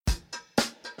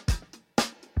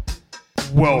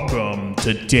Welcome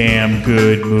to Damn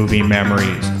Good Movie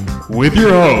Memories with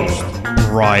your host,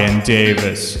 Brian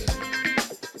Davis.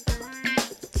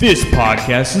 This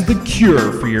podcast is the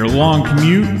cure for your long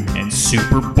commute and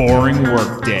super boring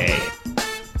workday.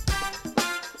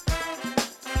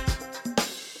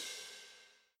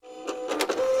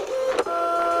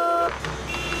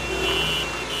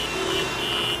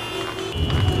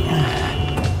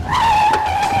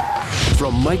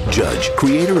 From Mike Judge,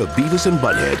 creator of Beavis and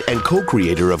Butthead and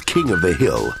co-creator of King of the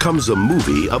Hill, comes a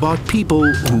movie about people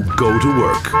who go to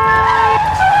work.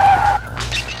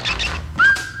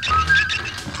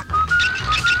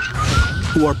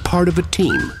 Who are part of a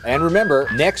team. And remember,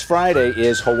 next Friday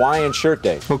is Hawaiian Shirt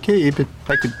Day. Okay, but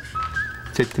I could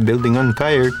set the building on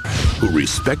fire. Who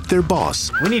respect their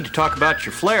boss. We need to talk about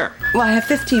your flair. Well, I have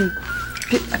 15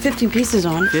 pieces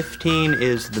on. 15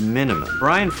 is the minimum.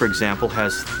 Brian, for example,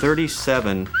 has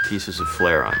 37 pieces of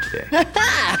flair on today.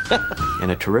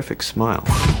 And a terrific smile.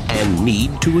 And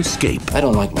need to escape. I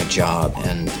don't like my job,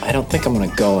 and I don't think I'm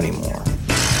gonna go anymore.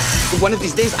 One of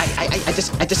these days, I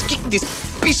just kick this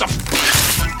piece of...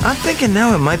 I'm thinking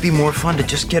now it might be more fun to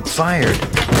just get fired.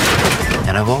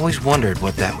 And I've always wondered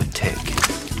what that would take.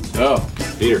 Oh,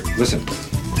 Peter, listen.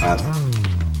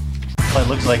 Well, it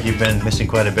looks like you've been missing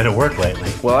quite a bit of work lately.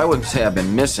 Well, I wouldn't say I've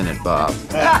been missing it, Bob.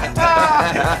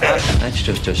 That's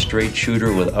just a straight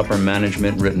shooter with upper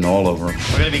management written all over him.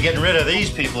 We're going to be getting rid of these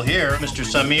people here. Mr.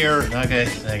 Samir, not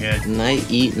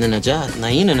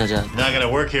going to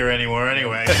work here anymore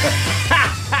anyway.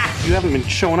 You haven't been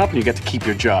showing up and you get to keep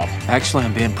your job. Actually,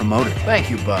 I'm being promoted. Thank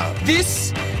you, Bob.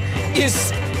 This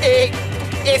is a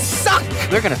suck.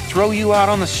 They're gonna throw you out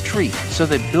on the street so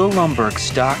that Bill Lumberg's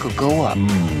stock will go up.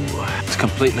 It's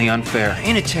completely unfair.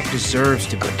 Initech deserves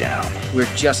to go down.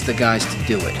 We're just the guys to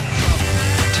do it.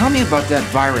 Tell me about that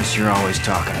virus you're always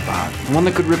talking about. The one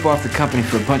that could rip off the company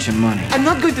for a bunch of money. I'm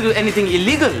not going to do anything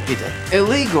illegal, Peter.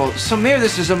 Illegal? Samir,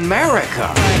 this is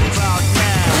America.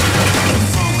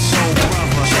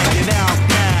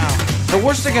 The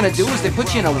worst they're gonna do is they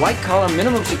put you in a white-collar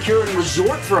minimum security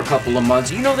resort for a couple of months.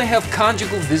 You know they have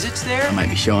conjugal visits there? I might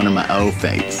be showing them my O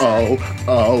face.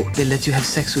 Oh. They let you have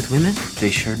sex with women? They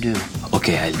sure do.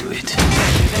 Okay, I'll do it.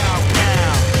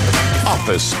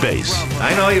 Office Space.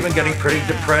 I know you've been getting pretty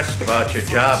depressed about your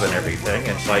job and everything,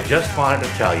 and so I just wanted to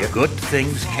tell you, good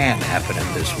things can happen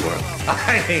in this world.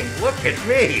 I mean, look at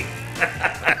me.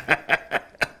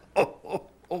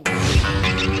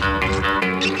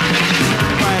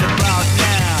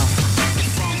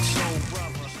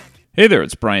 Hey there,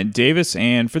 it's Brian Davis,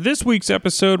 and for this week's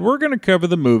episode, we're going to cover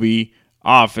the movie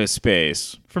Office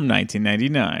Space from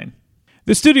 1999.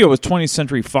 The studio was 20th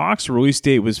Century Fox. The release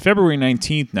date was February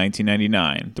 19th,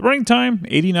 1999. The running time,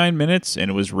 89 minutes, and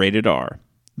it was rated R.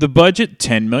 The budget,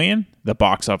 $10 million. The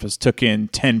box office took in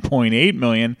 $10.8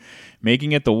 million,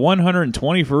 making it the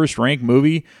 121st ranked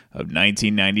movie of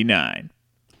 1999.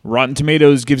 Rotten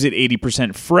Tomatoes gives it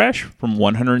 80% fresh from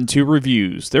 102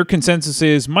 reviews. Their consensus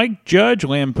is Mike Judge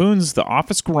lampoons the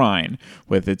office grind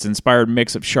with its inspired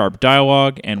mix of sharp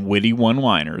dialogue and witty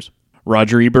one-liners.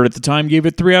 Roger Ebert at the time gave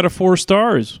it 3 out of 4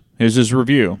 stars. Here's his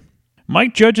review.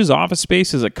 Mike Judge's Office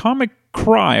Space is a comic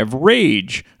cry of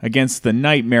rage against the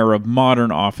nightmare of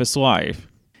modern office life.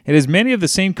 It has many of the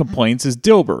same complaints as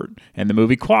Dilbert and the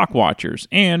movie Clock Watchers,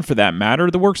 and, for that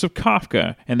matter, the works of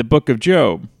Kafka and the Book of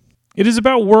Job. It is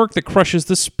about work that crushes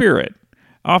the spirit.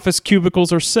 Office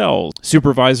cubicles are cells,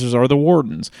 supervisors are the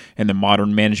wardens, and the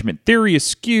modern management theory is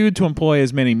skewed to employ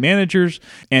as many managers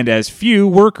and as few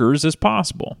workers as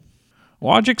possible.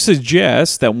 Logic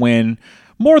suggests that when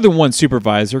more than one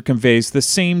supervisor conveys the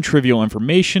same trivial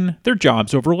information, their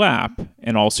jobs overlap,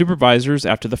 and all supervisors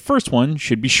after the first one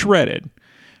should be shredded.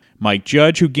 Mike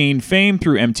Judge, who gained fame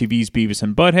through MTV's Beavis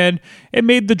and Butthead and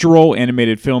made the droll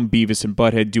animated film Beavis and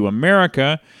Butthead Do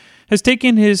America, has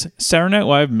taken his Saturday Night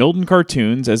Live Milton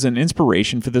cartoons as an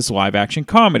inspiration for this live-action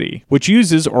comedy, which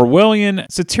uses Orwellian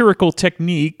satirical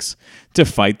techniques to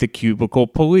fight the cubicle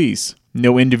police.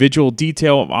 No individual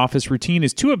detail of office routine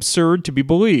is too absurd to be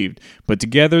believed, but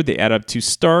together they add up to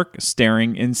stark,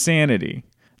 staring insanity.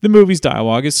 The movie's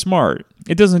dialogue is smart.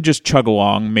 It doesn't just chug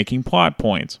along making plot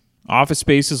points. Office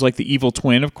Space is like the evil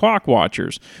twin of Clock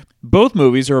Watchers. Both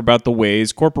movies are about the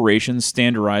ways corporations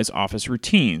standardize office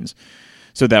routines,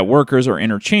 so that workers are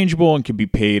interchangeable and can be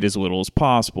paid as little as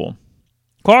possible.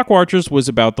 Clock Watchers was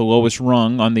about the lowest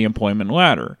rung on the employment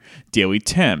ladder, daily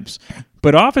temps.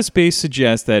 But Office Space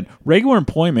suggests that regular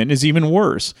employment is even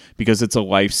worse because it's a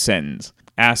life sentence.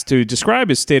 Asked to describe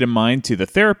his state of mind to the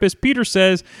therapist, Peter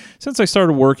says, "Since I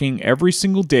started working, every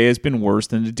single day has been worse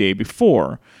than the day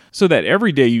before, so that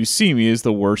every day you see me is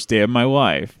the worst day of my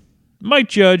life." Mike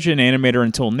Judge, an animator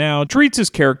until now, treats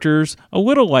his characters a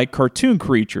little like cartoon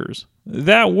creatures.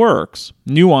 That works.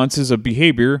 Nuances of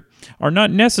behavior are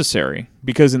not necessary,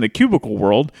 because in the cubicle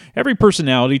world, every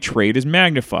personality trait is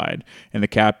magnified, and the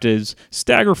captives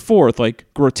stagger forth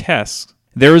like grotesques.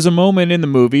 There is a moment in the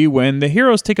movie when the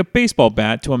heroes take a baseball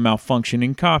bat to a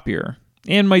malfunctioning copier.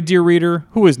 And my dear reader,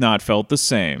 who has not felt the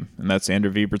same? And that's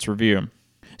Andrew Viebert's review.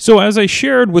 So as I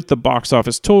shared with the box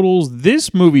office totals,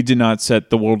 this movie did not set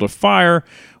the world afire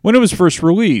when it was first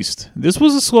released. This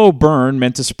was a slow burn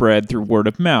meant to spread through word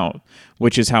of mouth,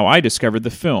 which is how I discovered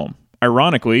the film.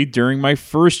 Ironically, during my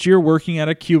first year working at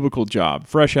a cubicle job,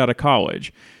 fresh out of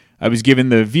college. I was given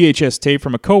the VHS tape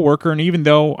from a coworker, and even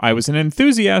though I was an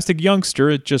enthusiastic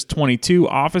youngster at just 22,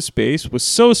 Office Space was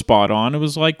so spot on, it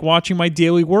was like watching my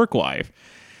daily work life.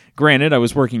 Granted, I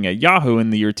was working at Yahoo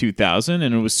in the year 2000,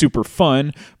 and it was super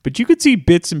fun, but you could see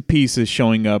bits and pieces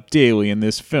showing up daily in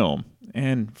this film,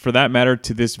 and for that matter,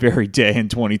 to this very day in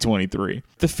 2023.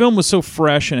 The film was so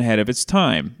fresh and ahead of its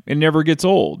time. It never gets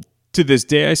old. To this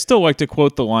day, I still like to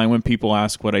quote the line when people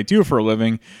ask what I do for a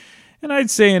living, and I'd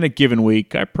say in a given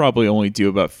week, I probably only do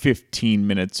about 15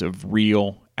 minutes of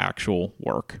real, actual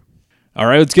work. All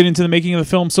right, let's get into the making of the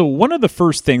film. So one of the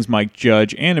first things Mike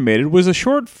Judge animated was a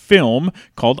short film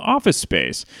called Office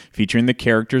Space, featuring the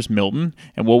characters Milton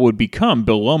and what would become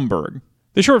Bill Lumbergh.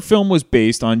 The short film was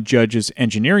based on Judge's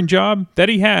engineering job that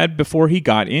he had before he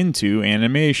got into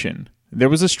animation. There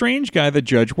was a strange guy that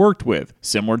Judge worked with,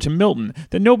 similar to Milton,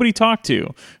 that nobody talked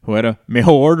to, who had a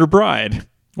mail-order bride.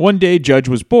 One day, Judge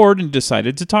was bored and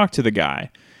decided to talk to the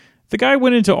guy. The guy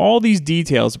went into all these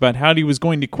details about how he was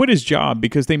going to quit his job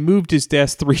because they moved his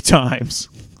desk 3 times.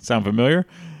 Sound familiar?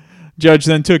 Judge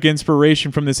then took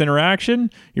inspiration from this interaction.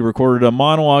 He recorded a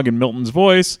monologue in Milton's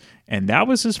voice, and that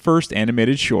was his first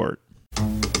animated short.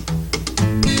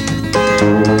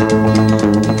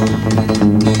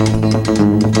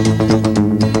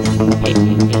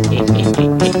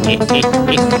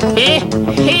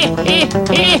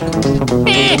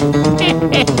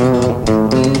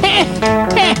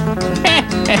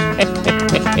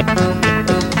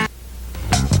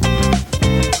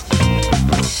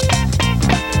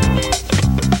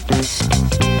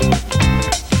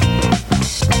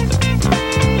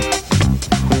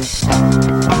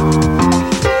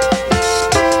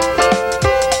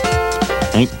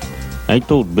 I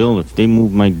told Bill if they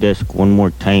move my desk one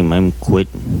more time, I'm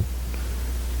quitting.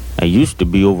 I used to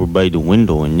be over by the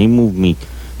window, and they moved me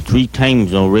 3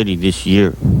 times already this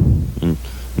year. And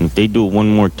if they do it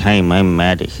one more time, I'm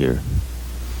out of here.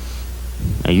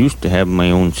 I used to have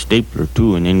my own stapler,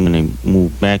 too, and then when I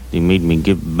moved back, they made me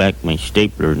give back my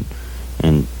stapler.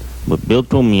 But Bill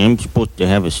told me I'm supposed to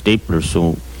have a stapler,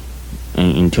 so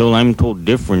until I'm told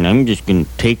different, I'm just going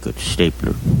to take a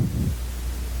stapler.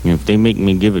 And if they make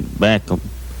me give it back,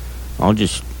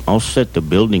 I'll set the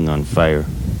building on fire.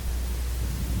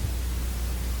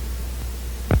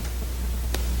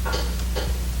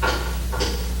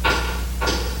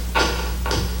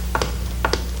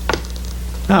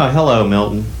 Oh, hello,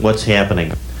 Milton. What's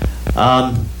happening?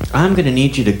 I'm going to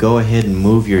need you to go ahead and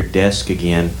move your desk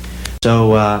again.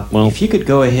 So, if you could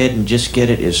go ahead and just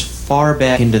get it as far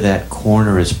back into that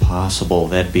corner as possible,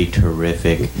 that'd be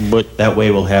terrific. But that way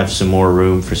we'll have some more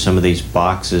room for some of these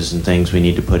boxes and things we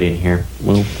need to put in here.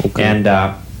 Well, okay. And,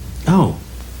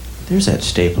 there's that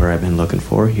stapler I've been looking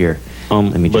for here.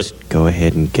 Let me just go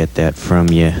ahead and get that from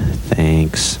you.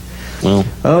 Thanks. Well,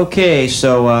 okay,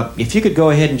 so if you could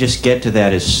go ahead and just get to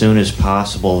that as soon as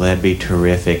possible, that'd be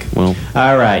terrific. Well,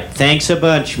 all right. Thanks a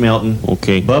bunch, Milton.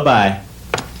 Okay. Bye-bye.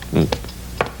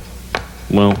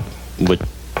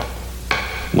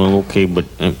 Okay, but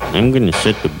I'm going to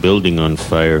set the building on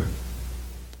fire.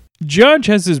 Judge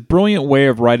has this brilliant way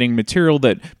of writing material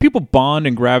that people bond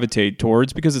and gravitate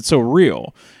towards because it's so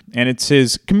real. And it's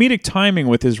his comedic timing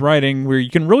with his writing where you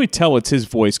can really tell it's his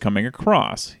voice coming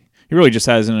across. He really just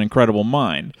has an incredible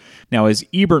mind. Now, as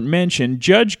Ebert mentioned,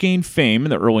 Judge gained fame in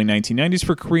the early 1990s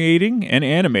for creating and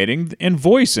animating and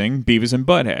voicing Beavis and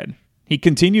Butthead. He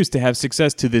continues to have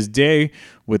success to this day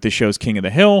with the shows King of the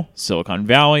Hill, Silicon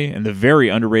Valley, and the very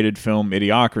underrated film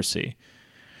Idiocracy.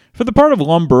 For the part of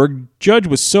Lumbergh, Judge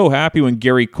was so happy when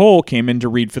Gary Cole came in to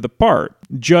read for the part.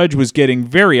 Judge was getting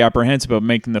very apprehensive about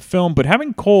making the film, but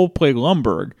having Cole play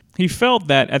Lumbergh, he felt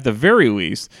that, at the very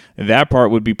least, that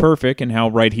part would be perfect and how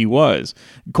right he was.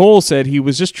 Cole said he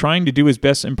was just trying to do his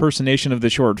best impersonation of the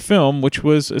short film, which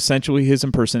was essentially his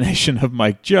impersonation of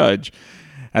Mike Judge.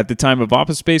 At the time of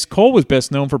Office Space, Cole was best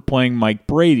known for playing Mike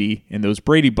Brady in those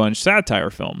Brady Bunch satire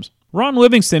films. Ron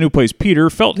Livingston, who plays Peter,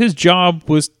 felt his job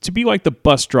was to be like the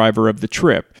bus driver of the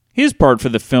trip. His part for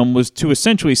the film was to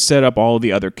essentially set up all of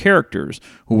the other characters,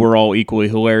 who were all equally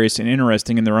hilarious and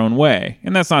interesting in their own way.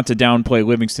 And that's not to downplay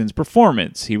Livingston's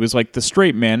performance. He was like the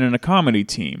straight man in a comedy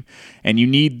team. And you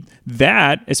need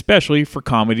that, especially for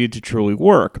comedy to truly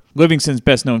work. Livingston's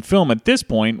best-known film at this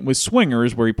point was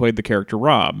Swingers, where he played the character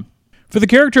Rob. For the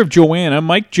character of Joanna,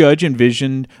 Mike Judge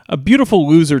envisioned a beautiful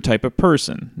loser type of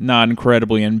person. Not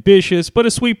incredibly ambitious, but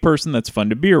a sweet person that's fun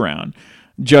to be around.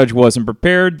 Judge wasn't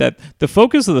prepared that the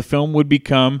focus of the film would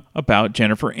become about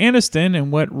Jennifer Aniston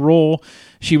and what role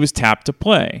she was tapped to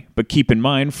play. But keep in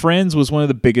mind, Friends was one of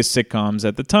the biggest sitcoms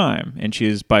at the time, and she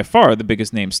is by far the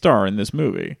biggest name star in this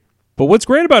movie. But what's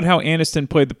great about how Aniston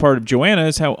played the part of Joanna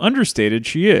is how understated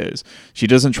she is. She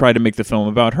doesn't try to make the film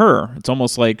about her. It's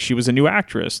almost like she was a new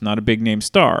actress, not a big name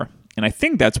star. And I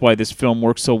think that's why this film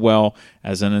works so well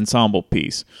as an ensemble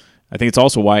piece. I think it's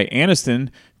also why Aniston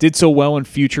did so well in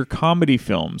future comedy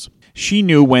films. She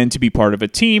knew when to be part of a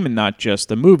team and not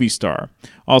just a movie star.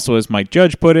 Also, as Mike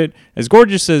Judge put it, as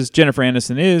gorgeous as Jennifer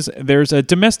Aniston is, there's a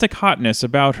domestic hotness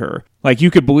about her. Like you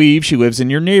could believe she lives in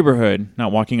your neighborhood,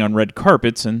 not walking on red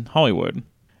carpets in Hollywood.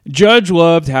 Judge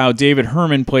loved how David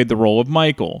Herman played the role of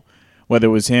Michael, whether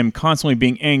it was him constantly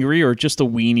being angry or just a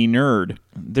weenie nerd.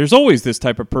 There's always this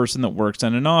type of person that works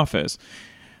in an office.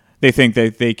 They think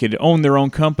that they could own their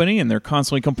own company, and they're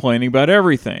constantly complaining about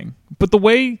everything. But the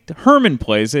way Herman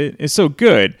plays it is so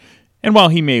good, and while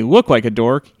he may look like a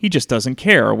dork, he just doesn't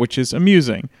care, which is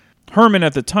amusing. Herman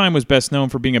at the time was best known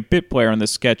for being a bit player on the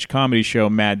sketch comedy show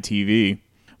Mad TV.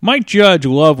 Mike Judge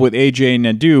loved what A.J.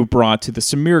 Nadeau brought to the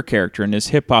Samir character and his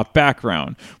hip-hop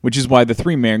background, which is why the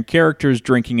three main characters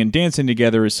drinking and dancing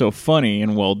together is so funny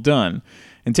and well done.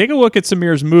 And take a look at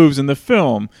Samir's moves in the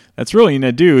film. That's really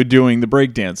Nadeau doing the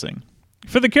breakdancing.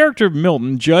 For the character of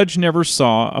Milton, Judge never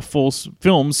saw a full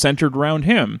film centered around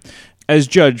him. As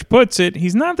Judge puts it,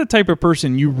 he's not the type of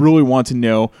person you really want to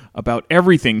know about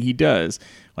everything he does,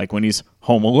 like when he's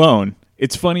home alone.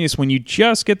 It's funniest when you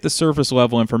just get the surface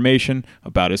level information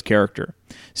about his character.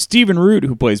 Stephen Root,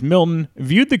 who plays Milton,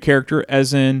 viewed the character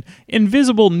as an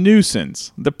invisible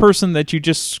nuisance, the person that you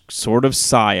just sort of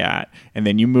sigh at, and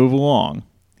then you move along.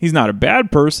 He's not a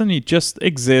bad person, he just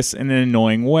exists in an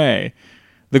annoying way.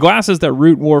 The glasses that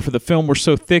Root wore for the film were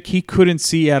so thick he couldn't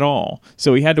see at all,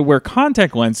 so he had to wear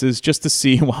contact lenses just to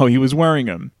see while he was wearing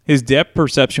them. His depth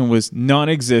perception was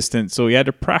non-existent, so he had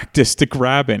to practice to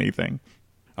grab anything.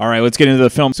 Alright, let's get into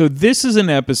the film. So this is an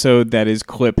episode that is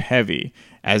clip-heavy,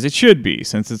 as it should be,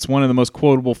 since it's one of the most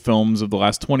quotable films of the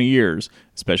last 20 years,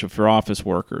 especially for office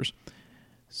workers.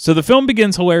 So the film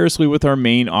begins hilariously with our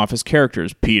main office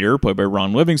characters, Peter, played by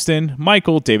Ron Livingston,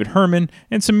 Michael, David Herman,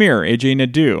 and Samir, A.J.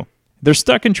 Nadeau. They're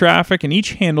stuck in traffic and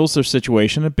each handles their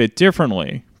situation a bit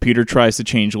differently. Peter tries to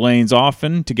change lanes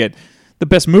often to get the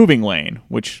best moving lane,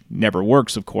 which never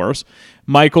works, of course.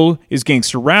 Michael is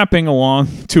gangster rapping along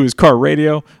to his car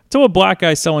radio until a black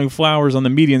guy selling flowers on the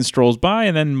median strolls by,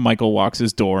 and then Michael locks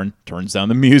his door and turns down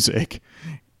the music.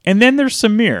 And then there's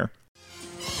Samir.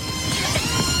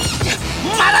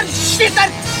 Mother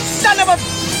shitter, son of a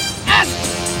ass!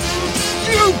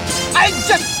 You, I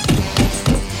just...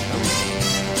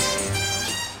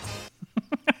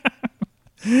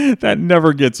 That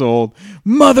never gets old.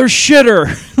 Mother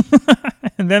shitter!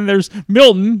 And then there's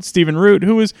Milton, Stephen Root,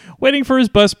 who is waiting for his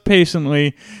bus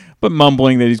patiently, but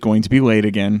mumbling that he's going to be late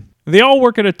again. They all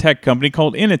work at a tech company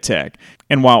called Initech,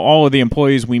 and while all of the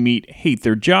employees we meet hate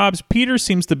their jobs, Peter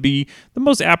seems to be the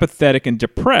most apathetic and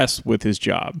depressed with his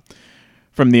job.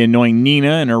 From the annoying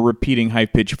Nina and her repeating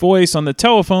high-pitched voice on the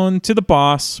telephone to the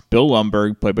boss, Bill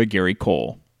Lumbergh, played by Gary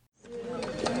Cole.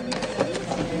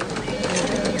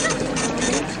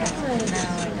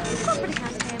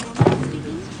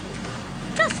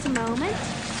 Just a moment.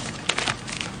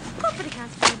 Corporate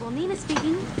accounts payable, Nina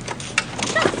speaking.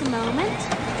 Just a moment.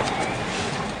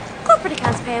 Corporate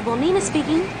accounts payable, Nina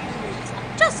speaking.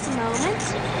 Just a moment.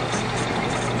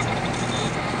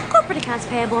 Corporate accounts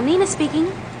payable, Nina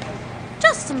speaking.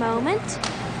 Just a moment.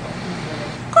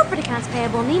 Corporate accounts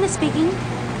payable, Nina speaking.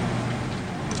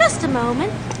 Just a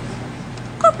moment.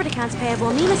 Corporate accounts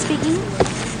payable, Nina speaking.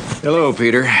 Hello,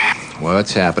 Peter.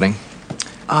 What's happening?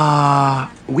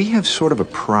 We have sort of a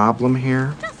problem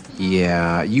here.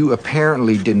 Yeah, you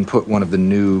apparently didn't put one of the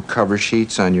new cover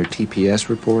sheets on your TPS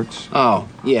reports. Oh,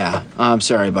 yeah. I'm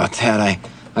sorry about that.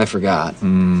 I forgot.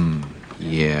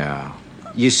 Yeah.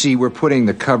 You see, we're putting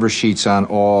the cover sheets on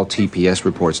all TPS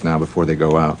reports now before they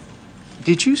go out.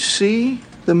 Did you see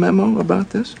the memo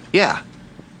about this? Yeah.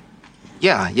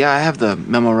 Yeah, I have the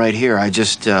memo right here. I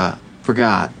just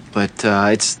forgot. But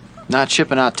it's not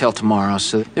shipping out till tomorrow,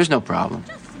 so there's no problem.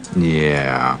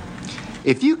 Yeah.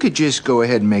 If you could just go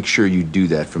ahead and make sure you do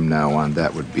that from now on,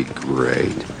 that would be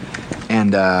great.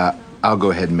 And I'll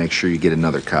go ahead and make sure you get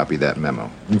another copy of that memo.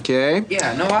 Okay?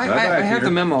 Yeah, no, I have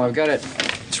the memo. I've got it.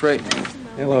 It's right.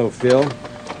 Hello, Phil.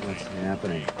 What's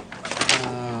happening?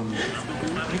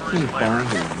 I came by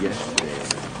here yesterday.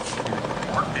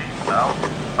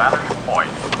 Spanish Point.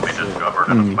 We discovered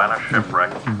a Spanish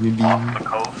shipwreck off the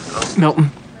coast of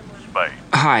Milton. Spain.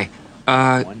 Hi.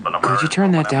 Could you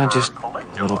turn that down just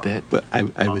a little bit? Well,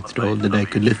 I was told that I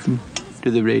could listen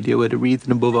to the radio at a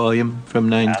reasonable volume from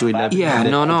 9 to 11. Yeah,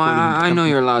 no, I know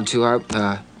you're allowed to.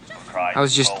 I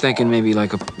was just thinking maybe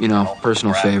like a,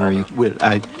 personal favor. Well,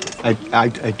 I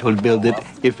told Bill that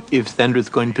if Sandra's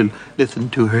going to listen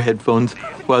to her headphones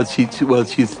while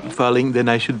she's falling, then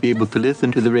I should be able to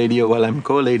listen to the radio while I'm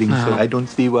collating. So I don't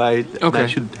see why I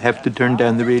should have to turn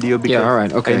down the radio because all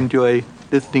right, okay. I enjoy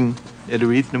listening at a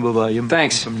reasonable volume.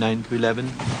 Thanks. From 9 to 11.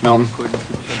 Milton.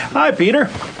 Hi, Peter.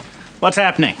 What's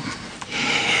happening?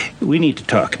 We need to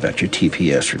talk about your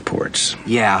TPS reports.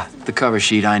 Yeah, the cover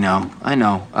sheet, I know.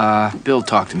 Bill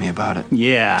talked to me about it.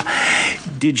 Yeah.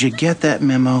 Did you get that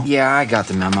memo? Yeah, I got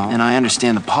the memo, and I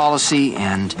understand the policy,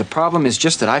 and the problem is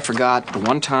just that I forgot the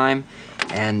one time,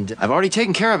 and I've already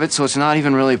taken care of it, so it's not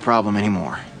even really a problem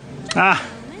anymore.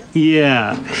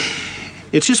 Yeah.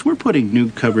 It's just we're putting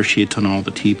new cover sheets on all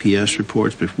the TPS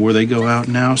reports before they go out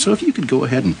now, so if you could go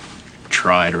ahead and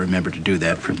try to remember to do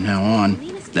that from now on,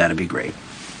 that'd be great.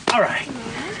 All right.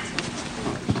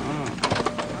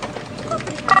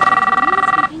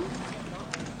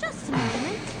 Just a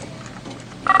moment.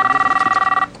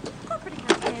 Corporate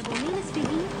accounts payable, Nina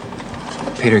speaking.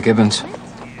 Peter Gibbons.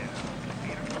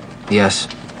 Yes.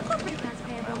 Corporate accounts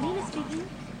payable, Nina speaking.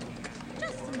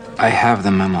 Just a moment. I have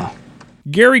the memo.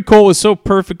 Gary Cole is so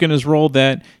perfect in his role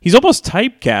that he's almost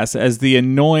typecast as the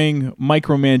annoying,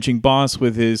 micromanaging boss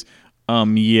with his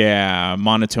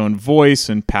monotone voice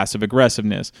and passive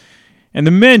aggressiveness. And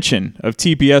the mention of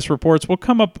TPS reports will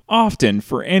come up often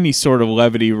for any sort of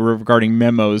levity regarding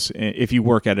memos if you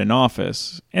work at an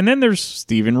office. And then there's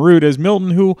Stephen Root as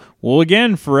Milton, who will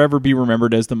again forever be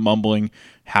remembered as the mumbling,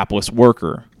 hapless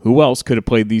worker. Who else could have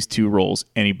played these two roles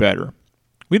any better?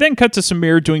 We then cut to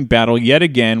Samir doing battle yet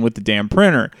again with the damn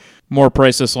printer. More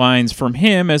priceless lines from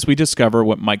him as we discover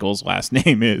what Michael's last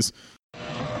name is.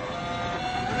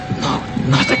 No,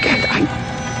 not again.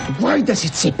 Why does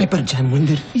it say pepper jam when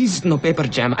there is no pepper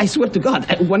jam? I swear to God,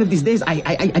 one of these days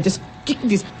I just kick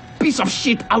this piece of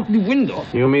shit out the window.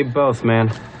 You and me both, man.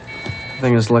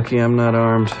 Thing is lucky I'm not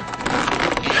armed.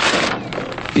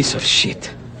 Piece of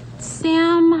shit.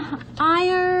 Sam,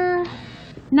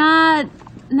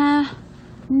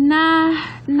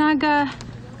 Naga.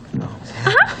 No.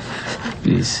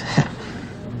 Please.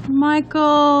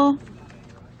 Michael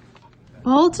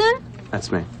Bolton?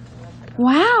 That's me.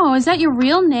 Wow, is that your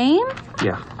real name?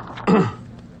 Yeah.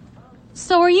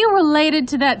 So are you related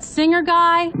to that singer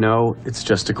guy? No, it's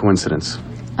just a coincidence.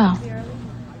 Oh.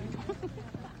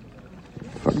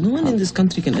 No one in this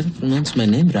country can ever pronounce my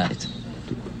name right.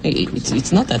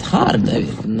 It's not that hard.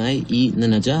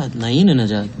 Najad.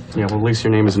 Yeah, well, at least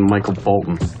your name isn't Michael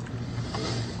Bolton.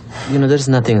 There's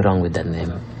nothing wrong with that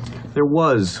name. There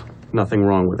was nothing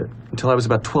wrong with it until I was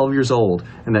about 12 years old,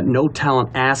 and that no-talent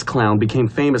ass clown became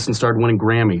famous and started winning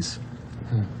Grammys.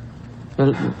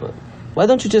 Well, why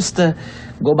don't you just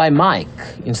go by Mike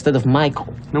instead of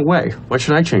Michael? No way. Why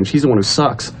should I change? He's the one who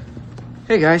sucks.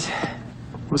 Hey, guys.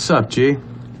 What's up, G?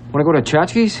 Want to go to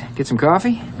Chachki's? Get some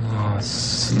coffee? Oh,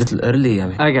 it's a little early.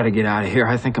 I gotta get out of here.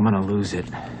 I think I'm gonna lose it.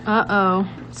 Uh-oh.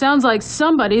 Sounds like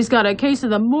somebody's got a case of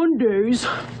the Mondays.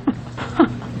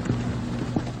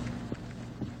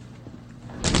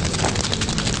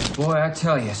 Boy, I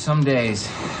tell you, some days,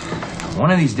 one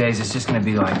of these days it's just gonna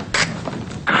be like...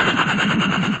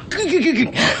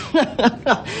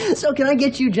 So can I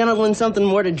get you gentlemen something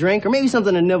more to drink, or maybe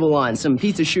something to nibble on? Some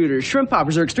pizza shooters, shrimp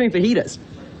poppers, or extreme fajitas?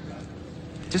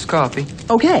 Just coffee.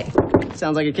 Okay.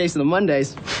 Sounds like a case of the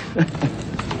Mondays.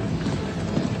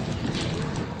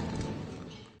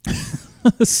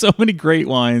 So many great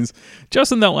lines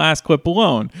just in that last clip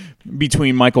alone.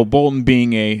 Between Michael Bolton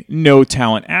being a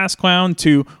no-talent ass clown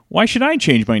to, why should I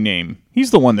change my name?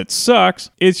 He's the one that sucks.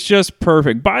 It's just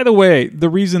perfect. By the way, the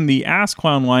reason the ass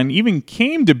clown line even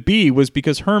came to be was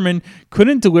because Herman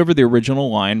couldn't deliver the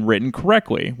original line written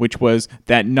correctly, which was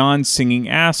that non-singing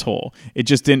asshole. It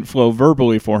just didn't flow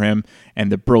verbally for him,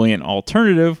 and the brilliant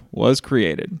alternative was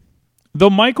created. Though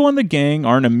Michael and the gang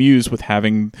aren't amused with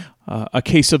having a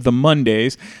case of the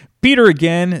Mondays, Peter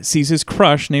again sees his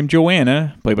crush named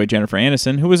Joanna, played by Jennifer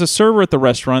Aniston, who is a server at the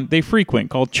restaurant they frequent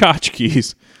called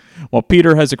Chachki's. While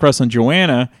Peter has a crush on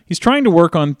Joanna, he's trying to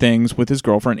work on things with his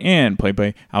girlfriend Anne, played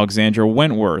by Alexandra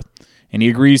Wentworth, and he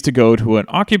agrees to go to an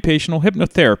occupational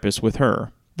hypnotherapist with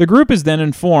her. The group is then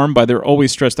informed by their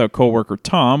always stressed out coworker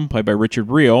Tom, played by Richard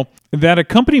Reel, that a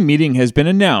company meeting has been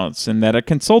announced and that a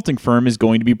consulting firm is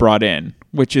going to be brought in,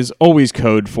 which is always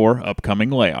code for upcoming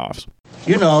layoffs.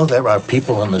 You know, there are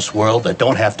people in this world that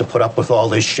don't have to put up with all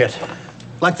this shit.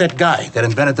 Like that guy that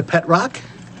invented the pet rock.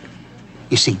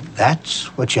 You see, that's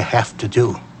what you have to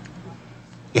do.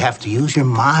 You have to use your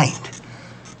mind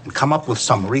and come up with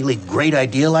some really great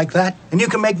idea like that, and you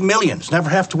can make millions, never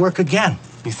have to work again.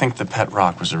 You think the pet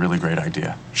rock was a really great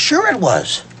idea? Sure it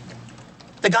was.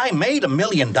 The guy made $1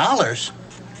 million.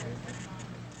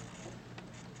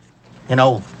 You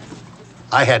know,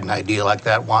 I had an idea like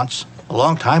that once, a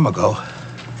long time ago.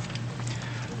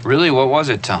 Really? What was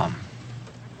it, Tom?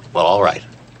 Well, all right.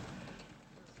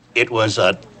 It was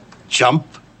a jump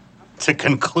to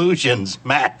conclusions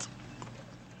mat.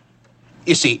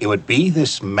 You see, it would be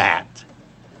this mat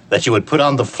that you would put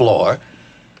on the floor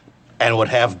and would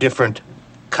have different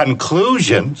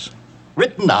conclusions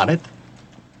written on it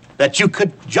that you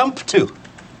could jump to.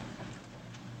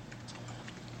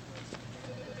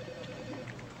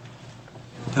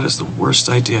 That is the worst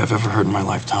idea I've ever heard in my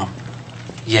life, Tom.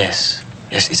 Yes,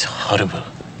 it's horrible,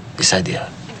 this idea.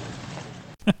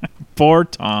 Poor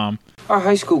Tom. Our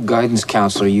high school guidance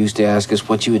counselor used to ask us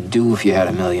what you would do if you had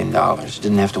 $1 million.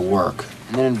 Didn't have to work.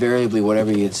 And then invariably,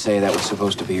 whatever you'd say, that was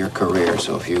supposed to be your career.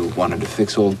 So if you wanted to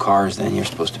fix old cars, then you're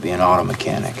supposed to be an auto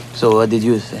mechanic. So what did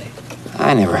you say?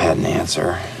 I never had an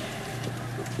answer.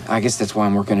 I guess that's why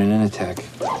I'm working at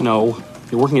Initech. No,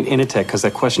 you're working at Initech because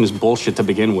that question is bullshit to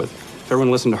begin with. If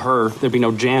everyone listened to her, there'd be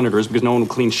no janitors because no one would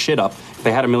clean shit up if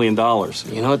they had $1 million.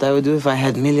 You know what I would do if I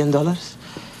had $1 million?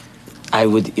 I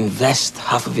would invest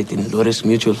half of it in low-risk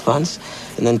mutual funds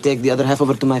and then take the other half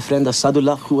over to my friend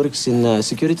Asadullah, who works in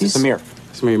securities. Samir,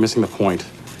 you're missing the point.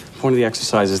 The point of the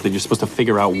exercise is that you're supposed to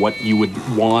figure out what you would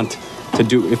want to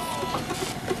do. If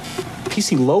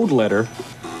PC load letter,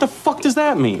 what the fuck does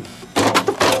that mean?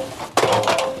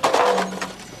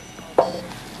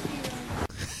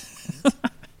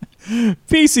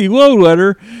 PC load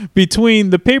letter. Between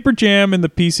the paper jam and the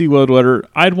PC load letter,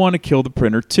 I'd want to kill the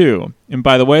printer too. And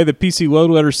by the way, the PC load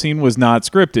letter scene was not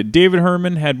scripted. David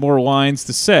Herman had more lines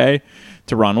to say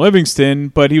to Ron Livingston,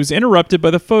 but he was interrupted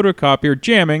by the photocopier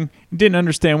jamming and didn't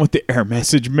understand what the error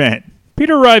message meant.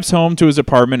 Peter arrives home to his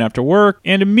apartment after work,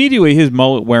 and immediately his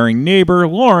mullet-wearing neighbor,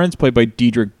 Lawrence, played by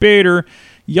Diedrich Bader,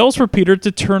 yells for Peter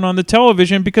to turn on the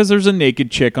television because there's a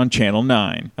naked chick on Channel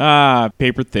 9. Ah,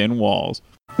 paper-thin walls.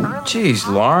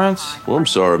 Jeez, Lawrence. Well, I'm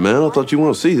sorry, man. I thought you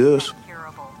want to see this.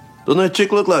 Doesn't that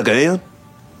chick look like Ann?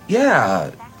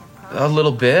 Yeah, a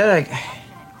little bit.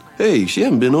 Hey, she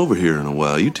hasn't been over here in a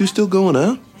while. You two still going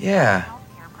out? Yeah,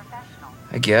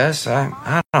 I guess.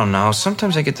 I don't know.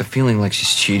 Sometimes I get the feeling like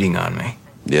she's cheating on me.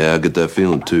 Yeah, I get that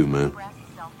feeling too, man.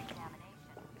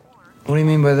 What do you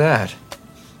mean by that?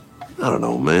 I don't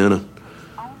know, man.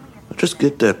 I just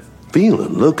get that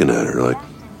feeling looking at her like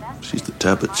she's the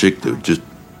type of chick that would just...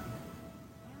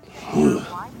 Ugh.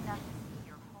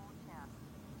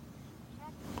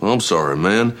 I'm sorry,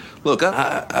 man. Look,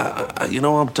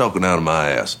 I'm talking out of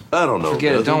my ass. I don't know.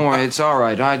 Forget it. Don't worry. It's all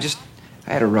right. I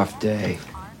had a rough day.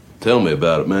 Tell me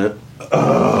about it, man.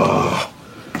 I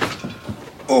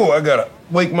gotta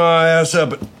wake my ass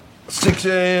up at 6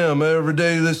 a.m. every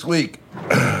day this week.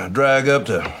 Drag up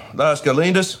to Las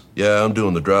Galindas. Yeah, I'm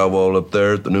doing the drywall up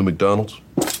there at the new McDonald's.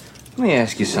 Let me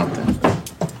ask you something.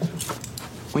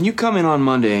 When you come in on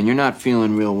Monday and you're not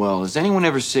feeling real well, does anyone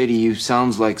ever say to you,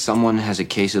 sounds like someone has a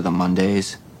case of the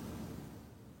Mondays?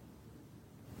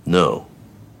 No.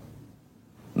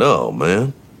 No,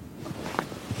 man.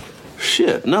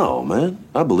 Shit, no, man.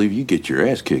 I believe you get your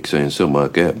ass kicked saying something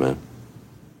like that, man.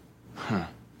 Huh.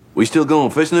 We still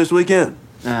going fishing this weekend?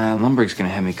 Lumberg's gonna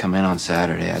have me come in on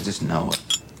Saturday. I just know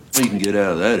it. You can get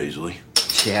out of that easily.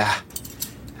 Yeah.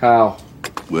 How?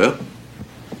 Well,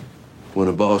 when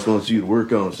a boss wants you to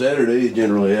work on Saturday, he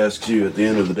generally asks you at the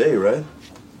end of the day, right?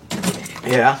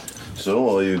 Yeah. So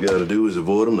all you gotta do is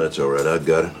avoid them. That's all right. I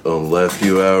got it. On the last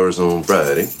few hours on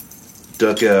Friday,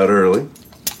 duck out early,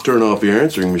 turn off your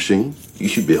answering machine. You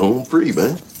should be home free,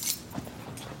 man.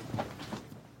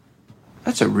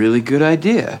 That's a really good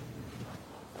idea.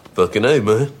 Fucking A,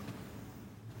 man.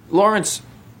 Lawrence,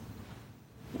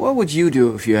 what would you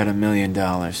do if you had $1 million?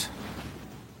 I'll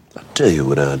tell you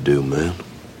what I'd do, man.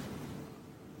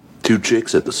 2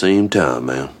 chicks at the same time,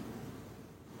 man.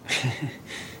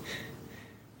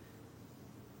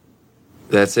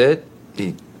 That's it?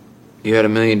 You had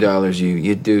 $1 million,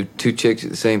 you'd do 2 chicks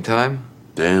at the same time?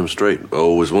 Damn straight. I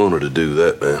always wanted to do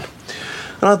that, man.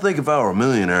 And I think if I were a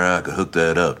millionaire, I could hook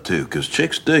that up, too, because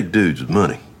chicks dig dudes with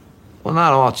money. Well,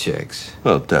 not all chicks.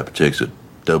 Well, the type of chicks that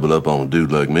double up on a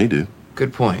dude like me do.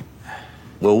 Good point.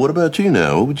 Well, what about you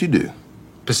now? What would you do?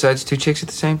 Besides two chicks at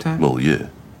the same time? Well, yeah.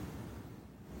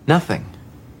 Nothing.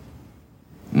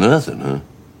 Nothing, huh?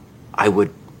 I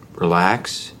would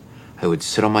relax. I would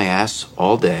sit on my ass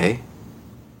all day.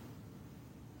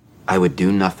 I would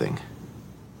do nothing.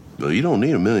 Well, you don't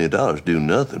need $1 million to do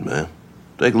nothing, man.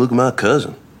 Take a look at my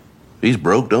cousin. He's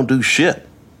broke, don't do shit.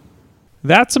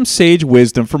 That's some sage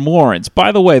wisdom from Lawrence.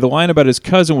 By the way, the line about his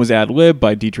cousin was ad-libbed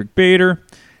by Dietrich Bader.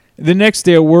 The next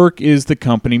day at work is the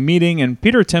company meeting, and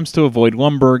Peter attempts to avoid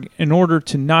Lumberg in order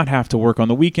to not have to work on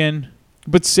the weekend.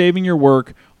 But saving your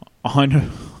work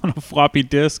on a floppy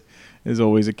disk is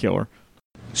always a killer.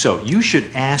 So you should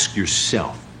ask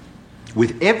yourself,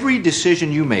 with every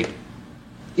decision you make,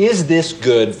 is this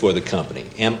good for the company?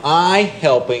 Am I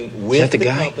helping with the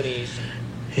company's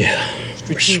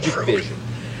strategic vision?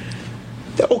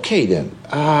 Okay, then.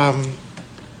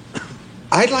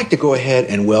 I'd like to go ahead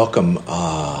and welcome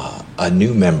a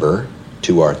new member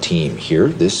to our team here.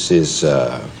 This is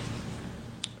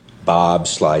Bob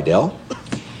Slidell.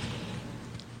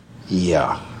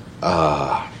 Yeah.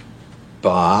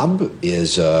 Bob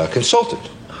is a consultant.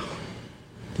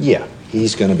 Yeah,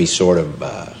 he's going to be sort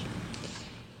of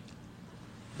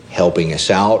helping us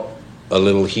out a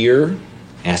little here,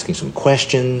 asking some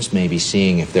questions, maybe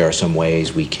seeing if there are some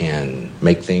ways we can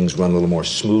make things run a little more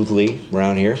smoothly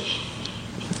around here.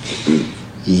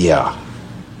 Yeah.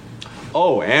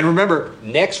 Oh, and remember,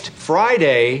 next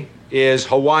Friday is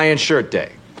Hawaiian Shirt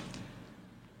Day.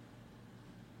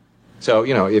 So,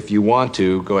 you know, if you want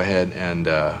to, go ahead and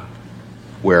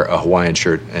wear a Hawaiian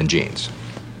shirt and jeans.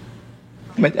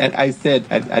 But I said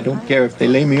I don't care if they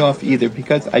lay me off either,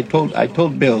 because I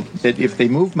told Bill that if they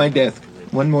move my desk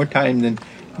one more time, then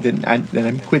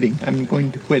I'm quitting. I'm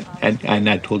going to quit. And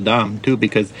I told Dom too,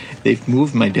 because they've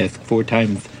moved my desk 4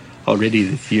 times already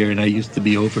this year, and I used to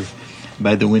be over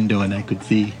by the window and I could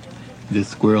see the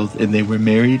squirrels, and they were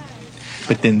married,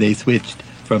 but then they switched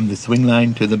from the swing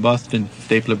line to the Boston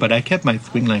stapler, but I kept my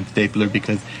swing line stapler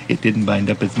because it didn't bind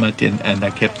up as much, and I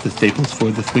kept the staples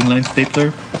for the swing line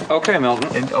stapler. Okay,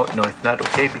 Milton. And oh no, it's not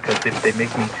okay, because if they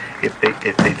make me, if they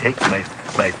take my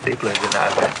stapler, then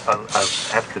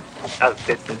I'll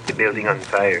set the building on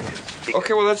fire.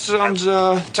 Okay, well that sounds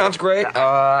great.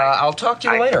 I'll talk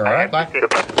to you later. All right, bye.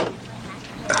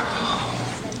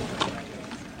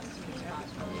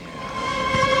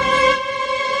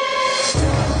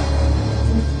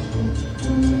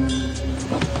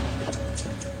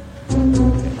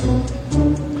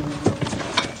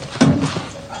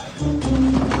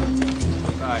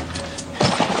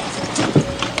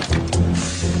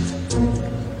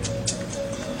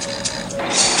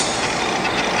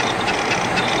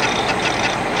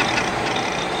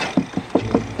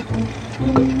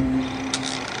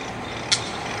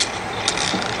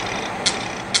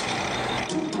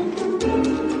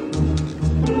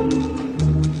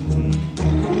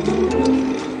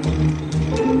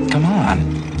 Come on.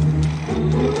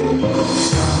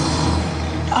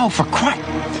 Oh, for crying.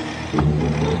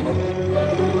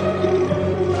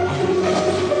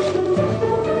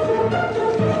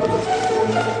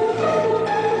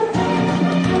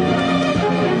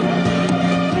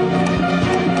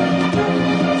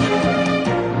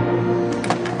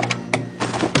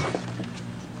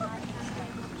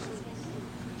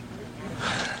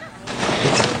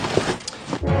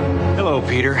 Hello,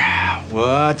 Peter.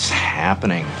 What's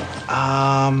happening?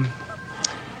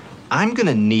 I'm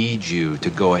gonna need you to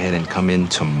go ahead and come in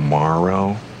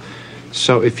tomorrow.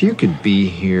 So if you could be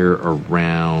here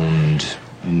around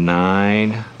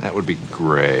 9, that would be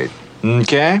great.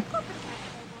 Okay?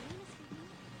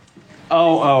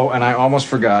 Oh, and I almost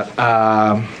forgot.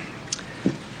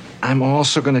 I'm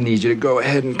also gonna need you to go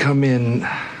ahead and come in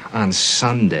on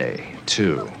Sunday,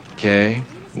 too. Okay?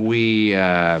 We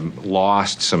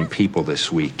lost some people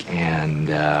this week,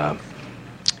 and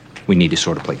we need to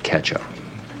sort of play catch-up.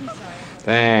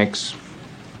 Thanks.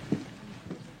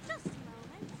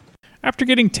 After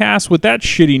getting tasked with that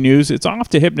shitty news, it's off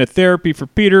to hypnotherapy for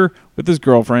Peter with his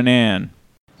girlfriend Anne.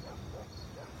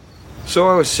 So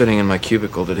I was sitting in my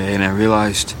cubicle today, and I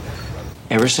realized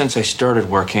ever since I started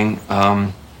working,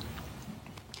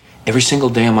 every single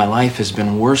day of my life has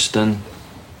been worse than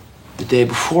the day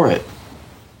before it.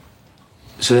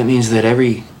 So that means that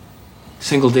every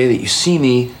single day that you see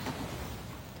me,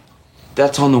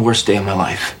 that's on the worst day of my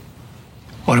life.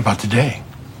 What about today?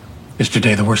 Is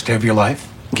today the worst day of your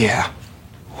life? Yeah.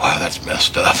 Wow, that's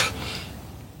messed up.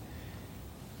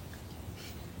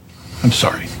 I'm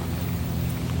sorry.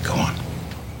 Go on.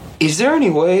 Is there any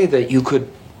way that you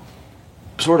could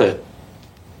sort of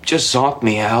just zonk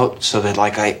me out so that,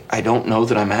 like, I don't know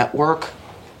that I'm at work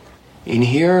in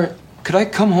here? Could I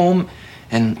come home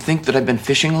and think that I've been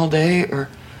fishing all day or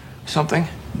something?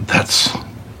 That's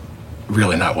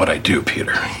really not what I do,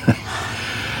 Peter.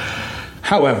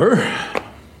 However,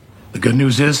 the good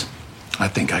news is, I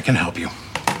think I can help you.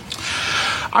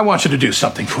 I want you to do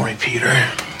something for me, Peter.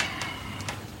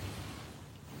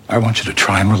 I want you to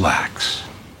try and relax.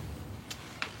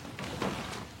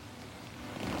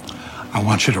 I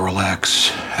want you to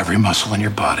relax every muscle in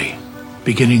your body,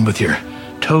 beginning with your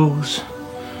toes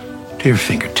to your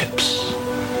fingertips.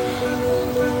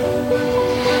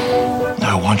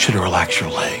 Now I want you to relax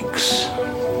your legs.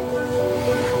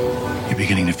 You're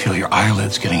beginning to feel your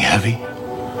eyelids getting heavy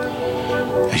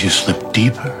as you slip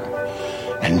deeper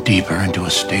and deeper into a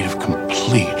state of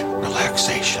complete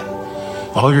relaxation.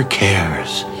 All your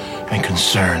cares and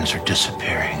concerns are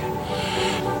disappearing.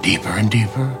 Deeper and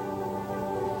deeper,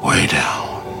 way down.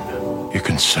 Your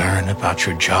concern about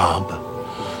your job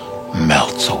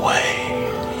melts away.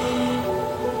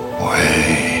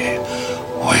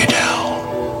 Way down.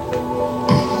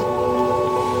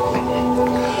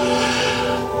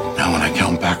 Now when I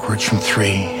count backwards from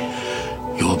 3,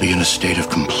 you will be in a state of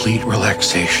complete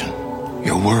relaxation.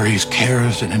 Your worries,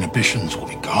 cares, and inhibitions will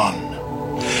be gone.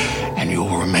 And you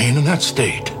will remain in that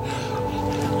state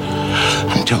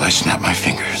until I snap my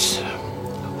fingers.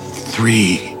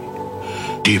 3,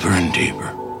 deeper and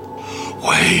deeper.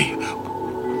 Way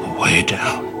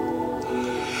down.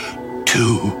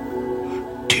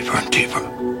 2, deeper and deeper.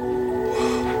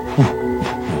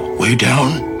 Way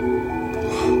down.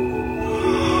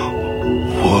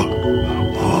 1.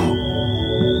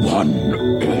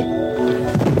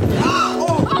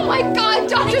 Oh my God,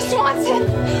 Dr. Swanson!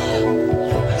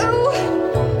 Ooh.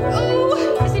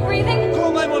 Is he breathing?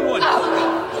 Call 911.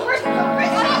 Oh, where's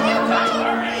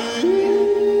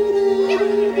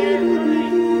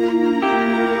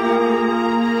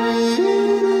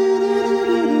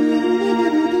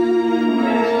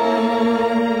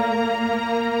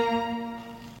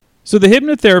So the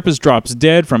hypnotherapist drops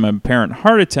dead from an apparent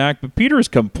heart attack, but Peter is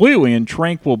completely in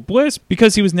tranquil bliss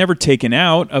because he was never taken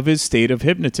out of his state of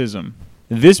hypnotism.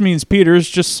 This means Peter's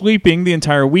just sleeping the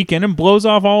entire weekend and blows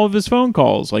off all of his phone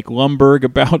calls, like Lumberg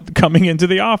about coming into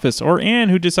the office, or Ann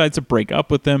who decides to break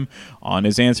up with him on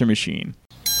his answer machine.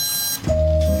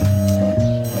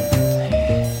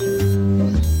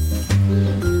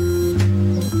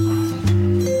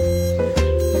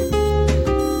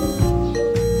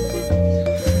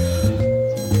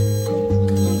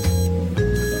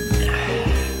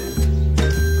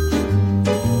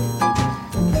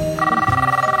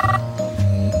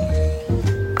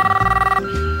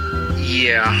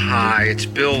 Yeah, hi, it's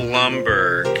Bill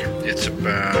Lumberg. It's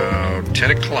about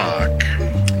 10 o'clock.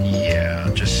 Yeah,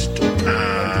 just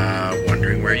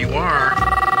wondering where you are.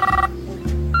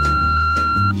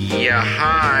 Yeah,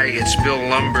 hi, it's Bill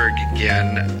Lumberg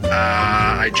again.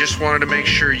 I just wanted to make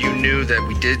sure you knew that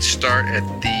we did start at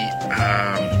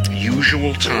the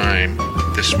usual time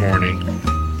this morning.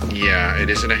 Yeah, it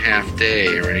isn't a half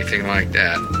day or anything like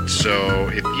that. So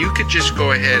if you could just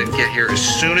go ahead and get here as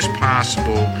soon as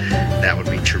possible, that would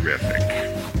be terrific.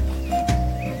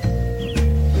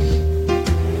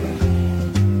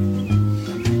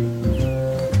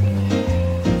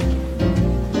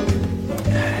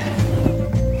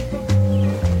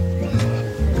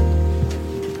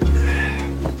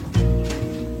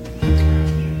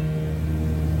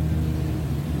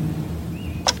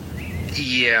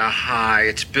 Yeah, hi,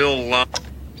 it's Bill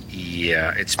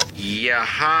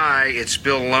hi, it's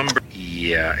Bill Lumber.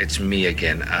 Yeah, it's me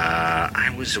again.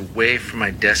 I was away from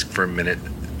my desk for a minute,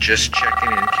 just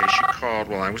checking in case you called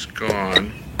while I was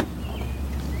gone.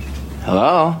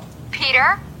 Hello?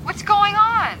 Peter, what's going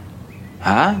on?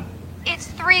 Huh? It's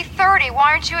 3:30.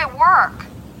 Why aren't you at work?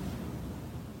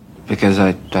 Because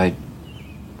I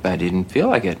didn't feel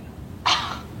like it.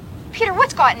 Peter,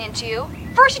 what's gotten into you?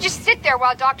 First you just sit there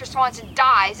while Dr. Swanson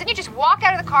dies, then you just walk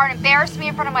out of the car and embarrass me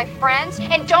in front of my friends,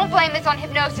 and don't blame this on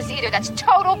hypnosis either. That's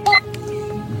total bull.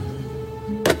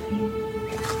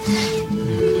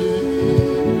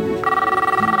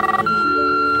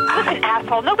 Listen,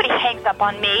 asshole, nobody hangs up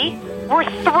on me. We're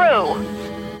through.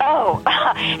 Oh,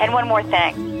 and one more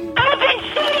thing. I've been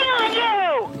cheating on you!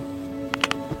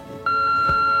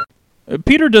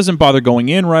 Peter doesn't bother going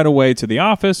in right away to the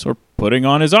office or putting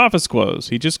on his office clothes.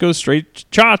 He just goes straight to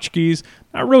tchotchkes,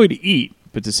 not really to eat,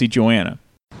 but to see Joanna.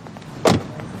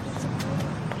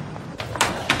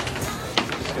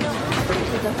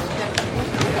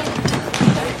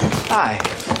 Hi,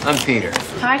 I'm Peter.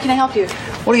 Hi, can I help you?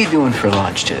 What are you doing for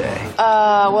lunch today?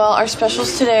 Well, our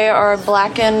specials today are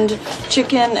blackened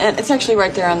chicken, and it's actually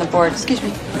right there on the board. Excuse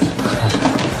me.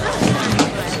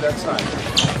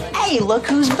 Hey, look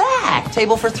who's back.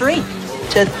 Table for 3.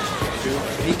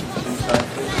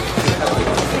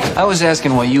 I was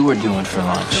asking what you were doing for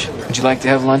lunch. Would you like to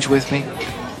have lunch with me?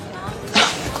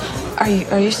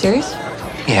 Are you serious?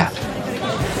 Yeah.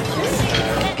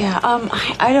 Yeah.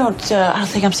 I don't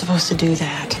think I'm supposed to do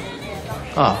that.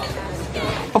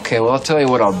 Oh. Okay, well, I'll tell you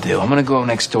what I'll do. I'm gonna go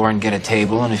next door and get a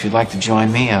table, and if you'd like to join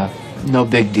me, no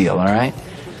big deal, all right?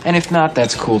 And if not,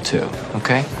 that's cool too,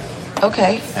 okay?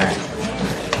 Okay. All right.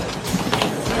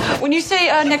 When you say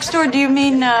next door, do you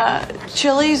mean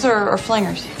Chili's or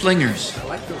Flingers? Flingers.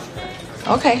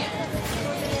 Okay.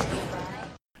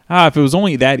 If it was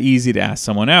only that easy to ask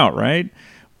someone out, right?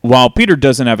 While Peter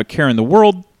doesn't have a care in the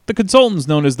world, the consultants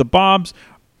known as the Bobs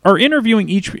are interviewing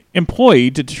each employee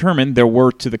to determine their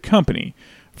worth to the company.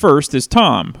 First is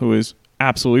Tom, who is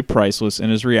absolutely priceless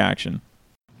in his reaction.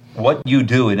 What you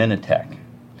do at Initech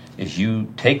is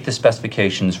you take the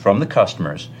specifications from the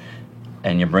customers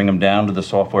and you bring them down to the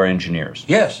software engineers.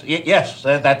 Yes,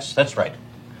 that's right.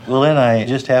 Well, then I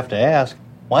just have to ask,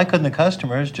 why couldn't the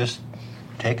customers just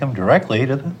take them directly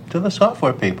to the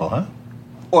software people, huh?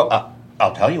 Well,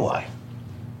 I'll tell you why.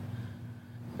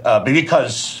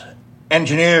 Because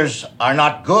engineers are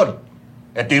not good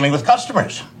at dealing with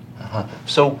customers.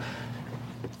 So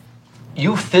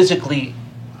you physically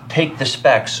take the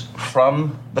specs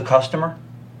from the customer?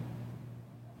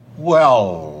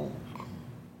 Well,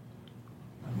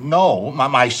 no.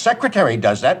 My secretary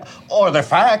does that, or the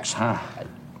fax.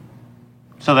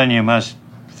 So then you must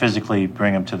physically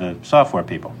bring them to the software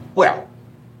people. Well,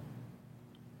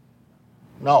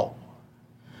 no.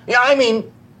 Yeah, I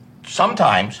mean,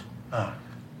 sometimes.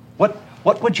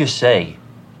 What would you say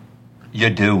you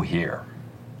do here?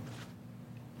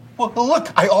 Well,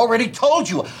 look, I already told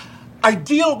you. I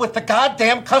deal with the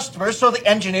goddamn customers so the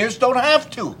engineers don't have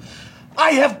to.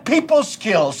 I have people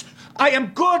skills. I am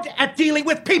good at dealing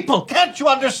with people. Can't you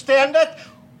understand that?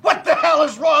 What the hell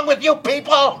is wrong with you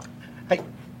people?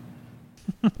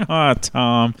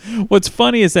 Tom. What's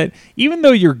funny is that even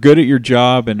though you're good at your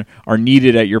job and are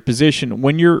needed at your position,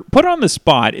 when you're put on the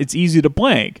spot, it's easy to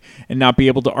blank and not be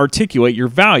able to articulate your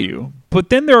value. But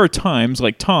then there are times,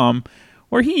 like Tom,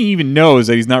 where he even knows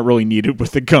that he's not really needed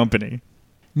with the company.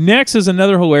 Next is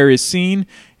another hilarious scene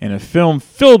in a film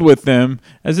filled with them,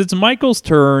 as it's Michael's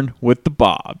turn with the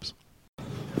Bobs.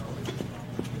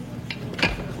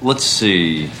 Let's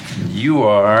see. You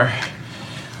are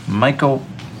Michael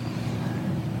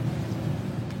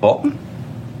Bolton?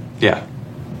 Yeah.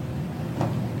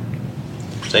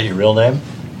 Is that your real name?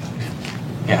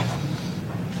 Yeah.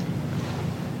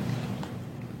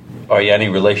 Are you any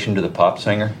relation to the pop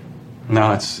singer?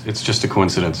 No, it's just a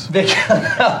coincidence.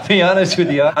 I'll be honest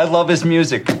with you. I love his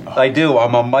music. I do.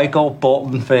 I'm a Michael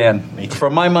Bolton fan.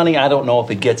 For my money, I don't know if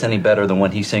it gets any better than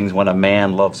when he sings "When a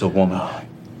Man Loves a Woman."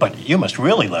 But you must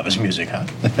really love his music, huh?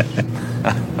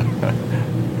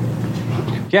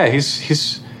 Yeah,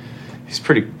 he's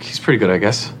pretty good, I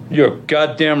guess. You're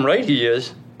goddamn right he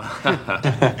is.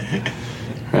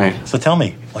 Right. So tell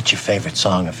me, what's your favorite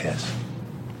song of his?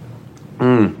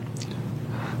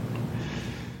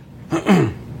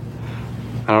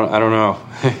 I don't know.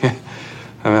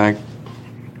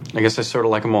 I guess I sort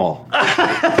of like them all.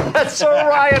 That's so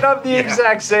Ryan. I'm the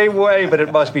exact same way, but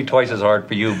it must be twice as hard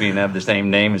for you being have the same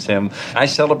name as him. I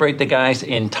celebrate the guy's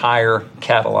entire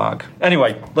catalog.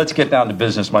 Anyway, let's get down to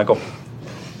business, Michael.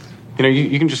 You know,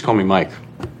 you can just call me Mike.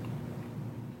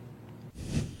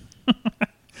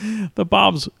 The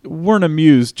Bobs weren't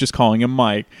amused just calling him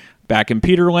Mike. Back in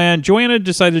Peterland, Joanna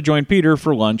decided to join Peter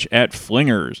for lunch at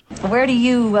Flingers. Where do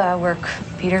you work,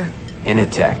 Peter?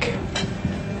 Initech.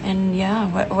 And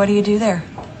what do you do there?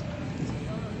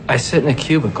 I sit in a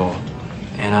cubicle,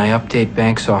 and I update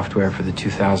bank software for the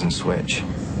 2000 switch.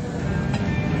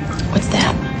 What's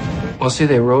that? Well, see,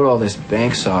 they wrote all this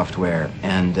bank software,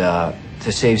 and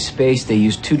to save space, they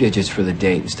used 2 digits for the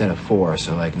date instead of 4,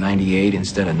 so like 98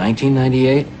 instead of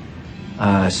 1998.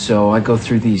 So I go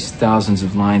through these thousands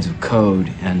of lines of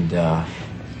code, and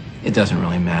it doesn't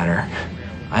really matter.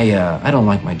 I don't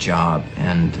like my job,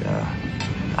 and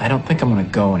I don't think I'm gonna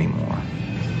go anymore.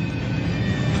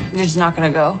 You're just not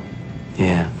gonna go?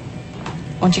 Yeah.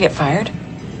 Won't you get fired?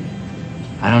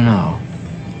 I don't know.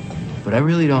 But I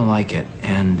really don't like it,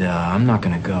 and I'm not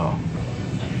gonna go.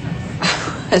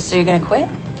 So you're gonna quit?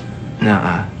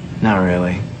 Nuh-uh. Not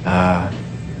really.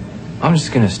 I'm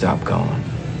just gonna stop going.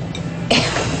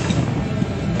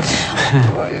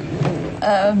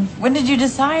 When did you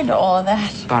decide all of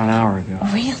that? About an hour ago.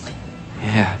 Really?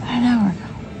 Yeah. I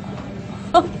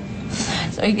know.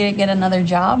 So you gonna get another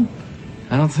job?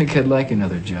 I don't think I'd like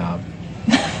another job.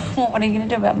 What are you gonna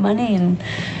do about money and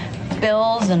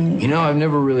bills and... You know, I've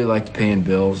never really liked paying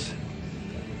bills.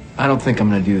 I don't think I'm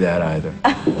gonna do that either.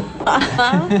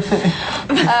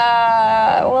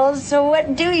 Well, so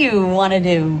what do you want to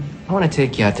do? I want to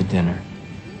take you out to dinner.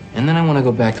 And then I want to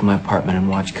go back to my apartment and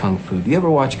watch Kung Fu. Do you ever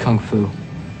watch Kung Fu?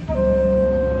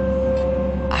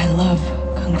 I love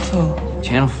Kung Fu.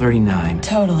 Channel 39.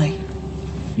 Totally.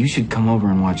 You should come over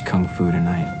and watch Kung Fu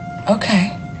tonight.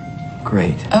 Okay.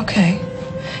 Great. Okay.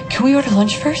 Can we order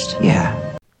lunch first? Yeah.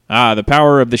 The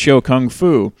power of the show Kung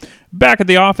Fu. Back at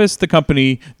the office, the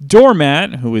company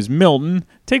doormat, who is Milton,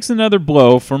 takes another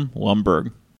blow from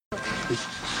Lumbergh.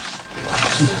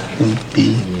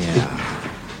 Yeah.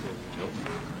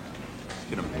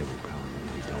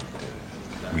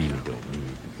 Really don't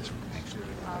need this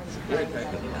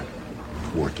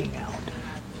working out.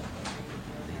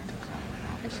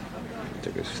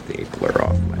 Took a stapler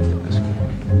off my desk.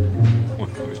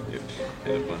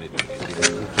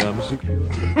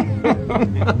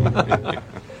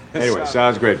 Anyway,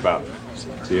 sounds great, Bob.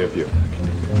 See you a few.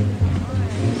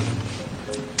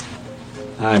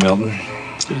 Hi, Milton.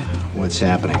 What's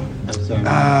happening?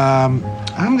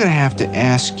 I'm gonna have to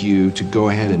ask you to go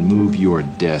ahead and move your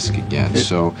desk again.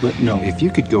 If you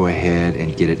could go ahead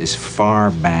and get it as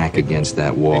far back against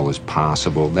that wall as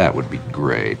possible, that would be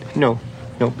great. No,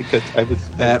 because I was...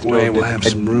 That way we'll have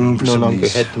some room for some of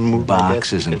these had to move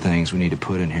boxes and things we need to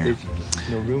put in here. There's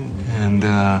no room. And,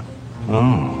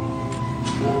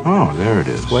 oh, there it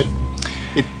is. What?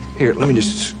 Here, let me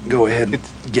just go ahead and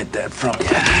get that from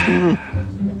you.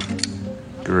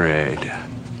 Great.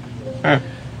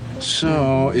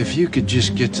 So, if you could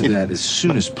just get to that as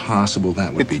soon as possible,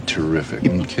 that would be terrific,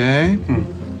 okay?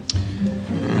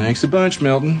 Thanks a bunch,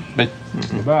 Milton.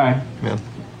 Bye. Well,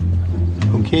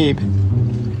 okay, but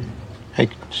I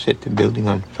could set the building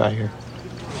on fire.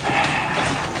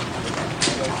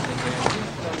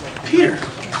 Peter!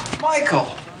 Michael!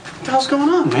 What the hell's going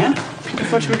on, man? I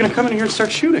thought you were gonna come in here and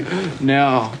start shooting.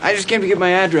 No, I just came to get my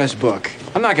address book.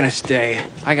 I'm not gonna stay.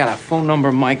 I got a phone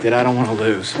number, Mike, that I don't want to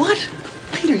lose. What?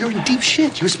 Peter, you're in deep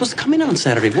shit. You were supposed to come in on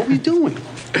Saturday. What were you doing?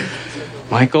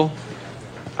 Michael,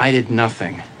 I did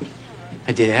nothing.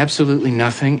 I did absolutely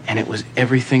nothing, and it was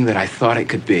everything that I thought it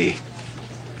could be.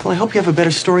 Well, I hope you have a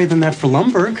better story than that for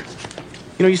Lumbergh.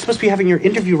 You know, you're supposed to be having your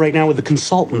interview right now with the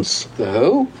consultants. The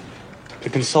who? The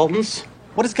consultants?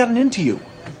 What has gotten into you?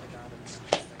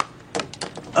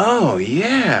 Oh,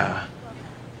 yeah.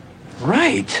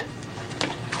 Right.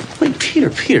 Wait, Peter,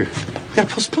 you gotta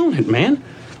postpone it, man.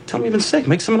 Tell me you've been sick.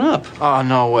 Make something up. Oh,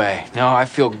 no way. No, I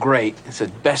feel great. It's the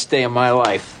best day of my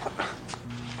life.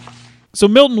 So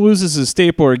Milton loses his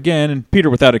stapler again, and Peter,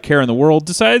 without a care in the world,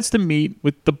 decides to meet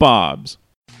with the Bobs.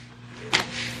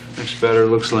 Next batter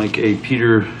looks like a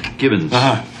Peter Gibbons.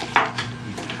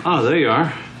 Oh, there you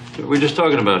are. We were just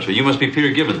talking about you. You must be Peter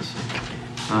Gibbons.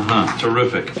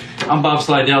 Terrific. I'm Bob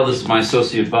Slidell. This is my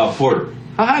associate, Bob Porter.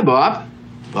 Oh, hi, Bob.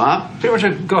 Bob? Peter, why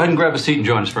don't you go ahead and grab a seat and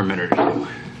join us for a minute or two.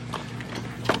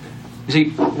 You see,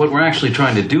 what we're actually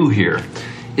trying to do here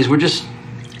is we're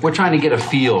trying to get a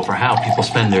feel for how people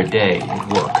spend their day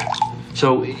at work.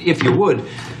 So, if you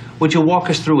would you walk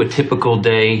us through a typical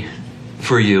day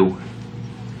for you?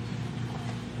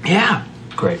 Yeah.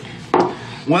 Great.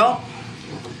 Well,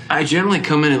 I generally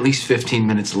come in at least 15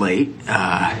 minutes late.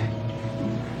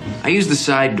 I use the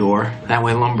side door. That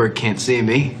way Lumbergh can't see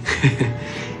me.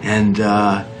 And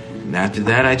after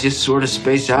that, I just sort of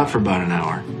space out for about an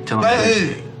hour.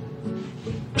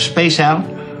 Space out?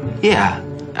 Yeah,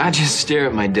 I just stare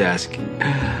at my desk.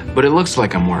 But it looks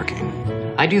like I'm working.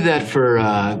 I do that for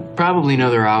probably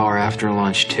another hour after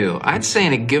lunch, too. I'd say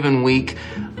in a given week,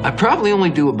 I probably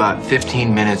only do about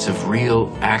 15 minutes of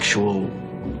real, actual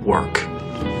work.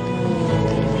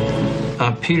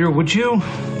 Peter, would you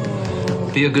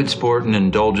be a good sport and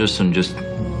indulge us and just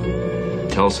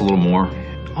tell us a little more?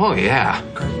 Oh, yeah.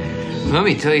 Let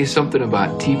me tell you something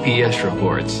about TPS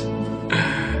reports.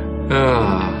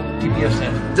 TPS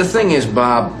stands? The thing is,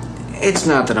 Bob, it's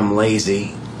not that I'm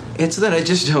lazy. It's that I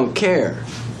just don't care.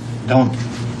 Don't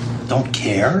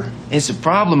care? It's a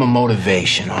problem of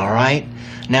motivation, all right?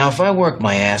 Now, if I work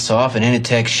my ass off and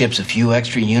Initech ships a few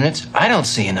extra units, I don't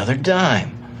see another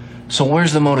dime. So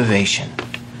where's the motivation?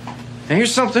 Now,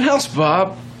 here's something else,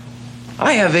 Bob.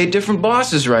 I have 8 different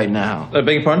bosses right now. I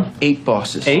beg your pardon? 8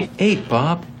 bosses. 8? 8,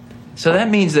 Bob. So that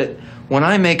means that when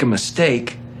I make a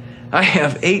mistake, I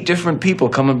have 8 different people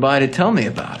coming by to tell me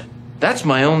about it. That's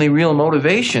my only real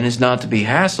motivation, is not to be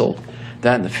hassled.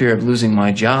 That and the fear of losing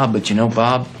my job. But you know,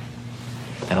 Bob,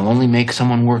 That'll only make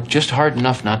someone work just hard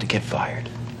enough not to get fired.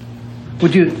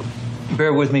 Would you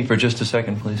bear with me for just a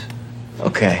second, please?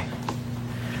 Okay.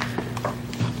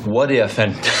 What if,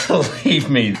 and believe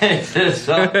me, this is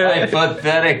so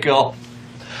hypothetical,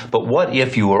 but what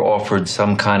if you were offered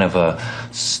some kind of a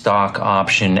stock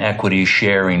option equity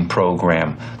sharing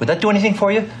program? Would that do anything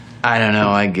for you? I don't know,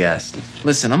 I guess.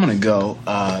 Listen, I'm gonna go.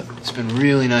 It's been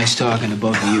really nice talking to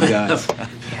both of you guys.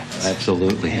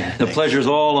 Absolutely. The pleasure's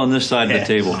all on this side of the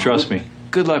table, trust me.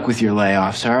 Good luck with your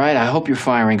layoffs, all right? I hope your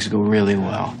firings go really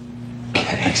well.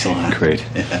 Excellent. Great.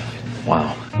 Yeah.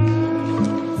 Wow.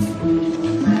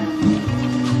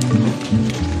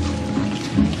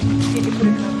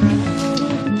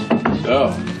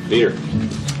 Oh, Peter,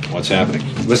 what's happening?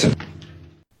 Listen.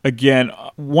 Again,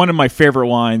 one of my favorite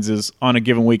lines is, on a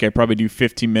given week, I probably do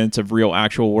 15 minutes of real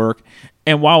actual work.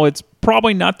 And while it's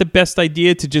probably not the best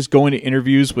idea to just go into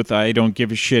interviews with I don't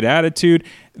give a shit attitude,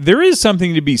 there is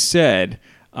something to be said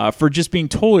for just being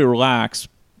totally relaxed,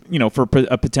 for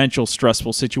a potential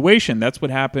stressful situation. That's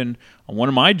what happened on one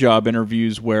of my job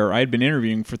interviews where I had been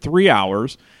interviewing for 3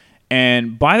 hours.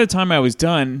 And by the time I was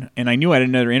done, and I knew I had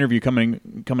another interview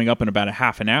coming up in about a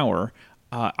half an hour,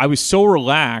 I was so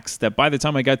relaxed that by the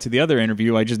time I got to the other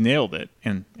interview, I just nailed it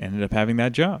and ended up having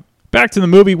that job. Back to the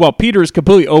movie, while Peter is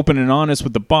completely open and honest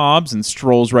with the Bobs and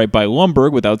strolls right by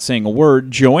Lumbergh without saying a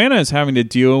word, Joanna is having to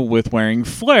deal with wearing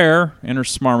flair and her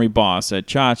smarmy boss at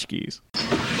Tchotchkes.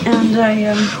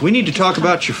 And We need to talk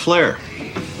about your flair.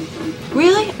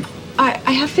 Really?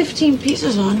 I have 15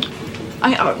 pieces on.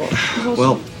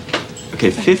 Well, okay,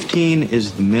 15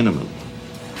 is the minimum.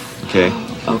 Okay?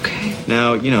 Okay.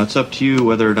 Now, it's up to you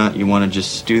whether or not you want to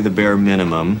just do the bare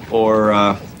minimum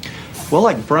or,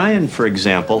 like Brian, for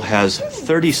example, has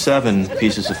 37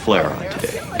 pieces of flair on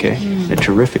today, okay? A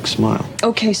terrific smile.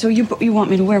 Okay, so you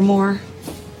want me to wear more?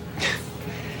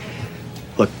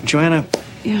 Look, Joanna.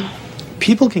 Yeah.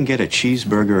 People can get a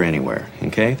cheeseburger anywhere,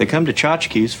 okay? They come to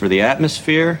Tchotchkes for the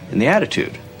atmosphere and the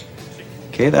attitude.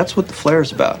 Okay, that's what the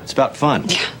flair's about. It's about fun.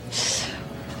 Yeah.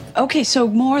 Okay, so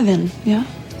more than, yeah?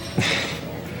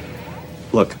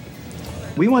 Look,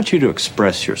 we want you to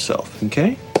express yourself,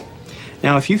 okay?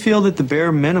 Now, if you feel that the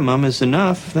bare minimum is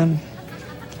enough, then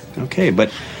okay.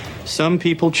 But some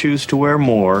people choose to wear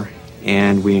more,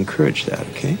 and we encourage that,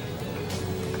 okay?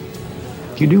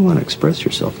 You do want to express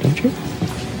yourself, don't you?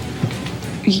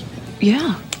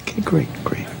 Yeah. Okay, great.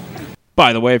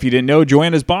 By the way, if you didn't know,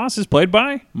 Joanna's boss is played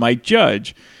by Mike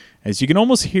Judge. As you can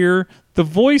almost hear the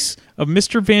voice of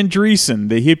Mr. Van Driesen,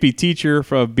 the hippie teacher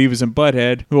from Beavis and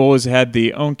Butthead, who always had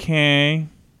the okay.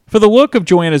 For the look of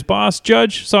Joanna's boss,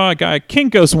 Judge saw a guy at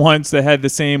Kinko's once that had the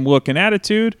same look and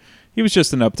attitude. He was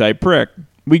just an uptight prick.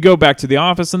 We go back to the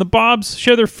office, and the Bobs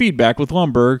share their feedback with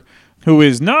Lumbergh, who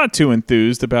is not too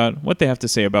enthused about what they have to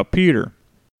say about Peter.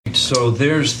 So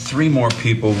there's 3 more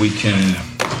people we can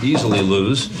easily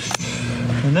lose.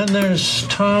 And then there's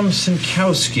Tom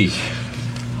Sinkowski.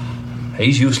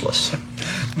 He's useless.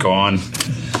 Gone.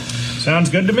 Sounds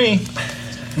good to me.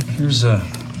 Here's a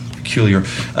peculiar...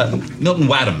 Milton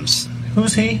Wadhams.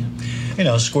 Who's he?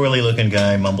 Squirrely-looking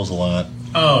guy, mumbles a lot.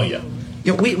 Oh, yeah.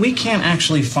 Yeah, we can't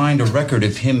actually find a record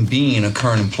of him being a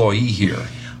current employee here.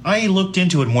 I looked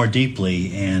into it more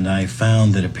deeply, and I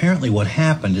found that apparently what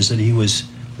happened is that he was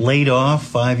laid off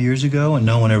 5 years ago, and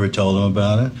no one ever told him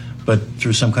about it. But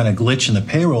through some kind of glitch in the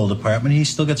payroll department, he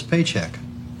still gets a paycheck.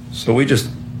 So we just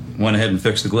went ahead and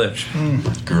fixed the glitch.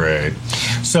 Great.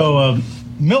 So,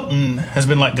 Milton has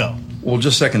been let go. Well,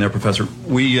 just a second there, Professor.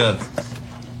 We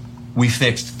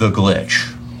fixed the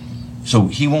glitch. So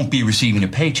he won't be receiving a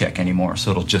paycheck anymore,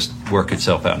 so it'll just work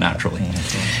itself out naturally.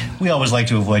 We always like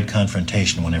to avoid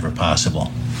confrontation whenever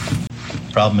possible.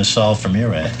 Problem is solved from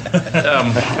your end.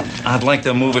 I'd like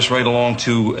to move us right along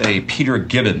to a Peter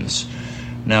Gibbons.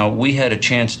 Now, we had a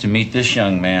chance to meet this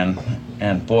young man,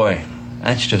 and boy,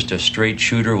 that's just a straight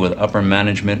shooter with upper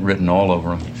management written all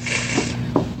over him.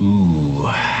 Ooh,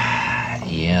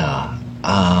 yeah.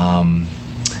 I'm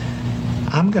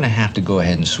gonna have to go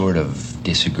ahead and sort of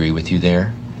disagree with you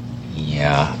there.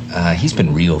 Yeah, he's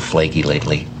been real flaky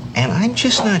lately. And I'm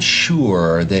just not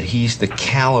sure that he's the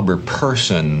caliber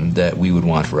person that we would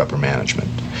want for upper management.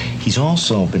 He's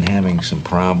also been having some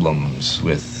problems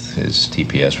with his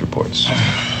TPS reports.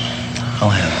 I'll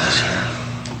handle this here.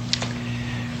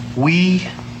 We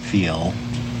feel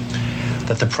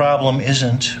that the problem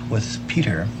isn't with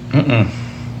Peter.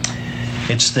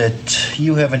 It's that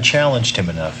you haven't challenged him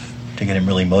enough to get him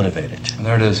really motivated.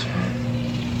 There it is.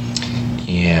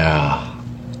 Yeah.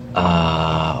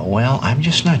 Well, I'm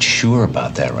just not sure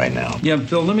about that right now. Yeah,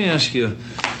 Bill, let me ask you a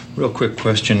real quick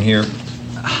question here.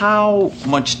 How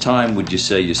much time would you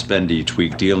say you spend each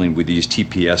week dealing with these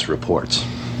TPS reports?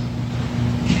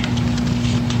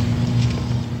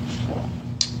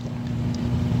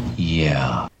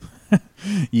 Yeah.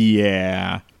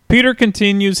 Yeah. Peter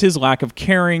continues his lack of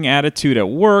caring attitude at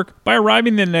work by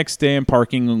arriving the next day and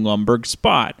parking in Lumberg's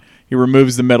spot. He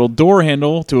removes the metal door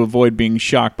handle to avoid being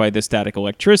shocked by the static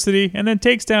electricity, and then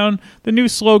takes down the new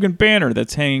slogan banner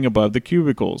that's hanging above the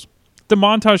cubicles. The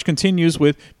montage continues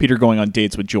with Peter going on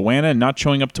dates with Joanna and not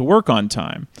showing up to work on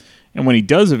time. And when he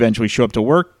does eventually show up to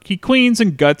work, he cleans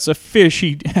and guts a fish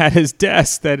he at his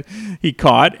desk that he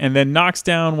caught, and then knocks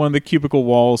down one of the cubicle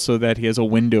walls so that he has a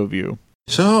window view.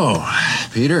 So,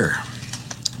 Peter,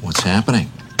 what's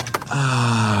happening?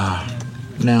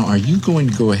 Now, are you going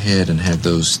to go ahead and have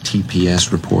those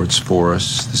TPS reports for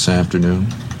us this afternoon?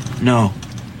 No.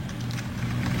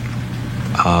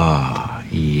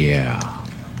 Yeah.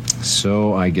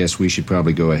 So I guess we should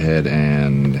probably go ahead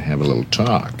and have a little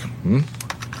talk,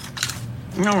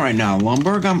 All right now,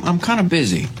 Lumberg, I'm kind of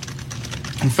busy.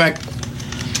 In fact,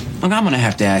 look, I'm going to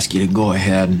have to ask you to go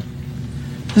ahead and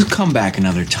just come back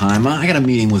another time. I got a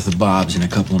meeting with the Bobs in a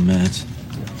couple of minutes.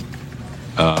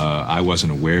 I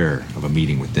wasn't aware of a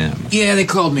meeting with them. Yeah, they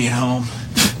called me at home.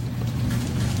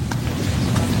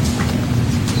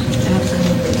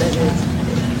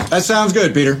 That sounds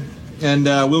good, Peter. And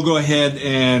we'll go ahead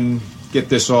and get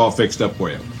this all fixed up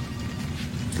for you.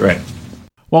 Great.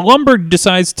 While Lumberg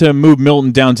decides to move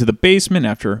Milton down to the basement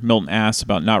after Milton asks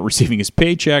about not receiving his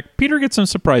paycheck, Peter gets some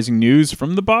surprising news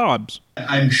from the Bobs.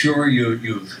 I'm sure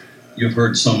you've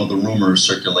heard some of the rumors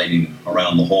circulating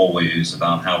around the hallways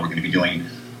about how we're going to be doing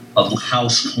a little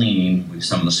house cleaning with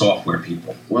some of the software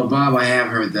people. Well, Bob, I have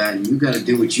heard that, and you got to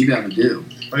do what you got to do.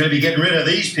 We're going to be getting rid of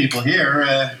these people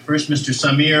here. First, Mr.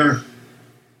 Samir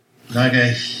not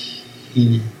going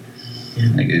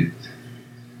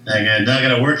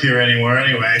to work here anymore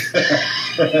anyway.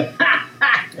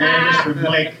 And Mr.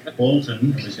 Mike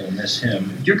Bolton, I was going to miss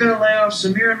him. You're going to lay off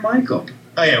Samir and Michael.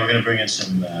 Oh, yeah, we're going to bring in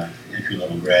some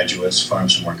entry-level graduates, farm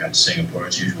some work out in Singapore,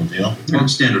 as usual deal.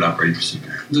 Standard operating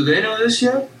procedure. Do they know this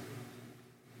yet?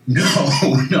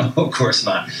 No, of course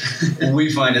not. We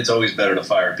find it's always better to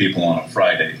fire people on a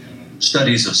Friday.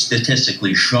 Studies have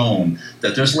statistically shown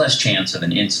that there's less chance of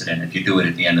an incident if you do it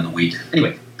at the end of the week.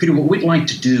 Anyway, Peter, what we'd like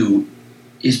to do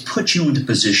is put you into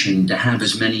position to have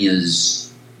as many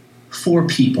as 4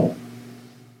 people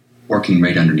working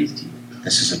right underneath you.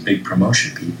 This is a big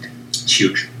promotion, Pete. It's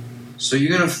huge. So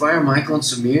you're going to fire Michael and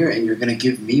Samir, and you're going to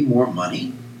give me more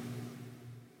money?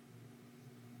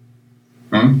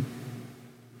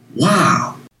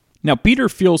 Wow. Now, Peter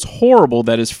feels horrible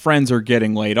that his friends are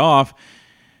getting laid off,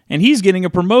 and he's getting a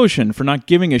promotion for not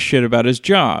giving a shit about his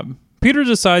job. Peter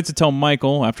decides to tell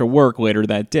Michael after work later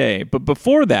that day, but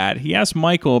before that, he asks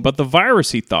Michael about the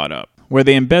virus he thought up, where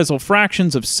they embezzle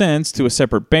fractions of cents to a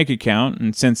separate bank account,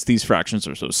 and since these fractions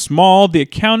are so small, the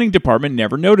accounting department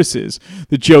never notices.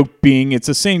 The joke being it's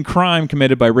the same crime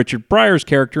committed by Richard Pryor's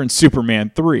character in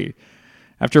Superman 3.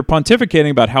 After pontificating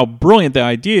about how brilliant the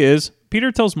idea is,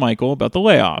 Peter tells Michael about the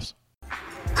layoffs.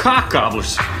 Cock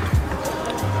gobblers.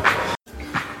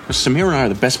 Samir and I are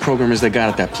the best programmers they got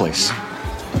at that place.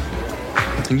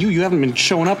 And you haven't been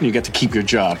showing up and you get to keep your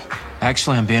job.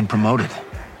 Actually, I'm being promoted.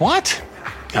 What?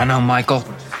 I know, Michael.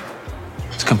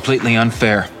 It's completely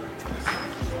unfair.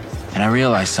 And I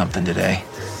realized something today.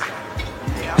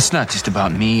 It's not just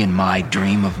about me and my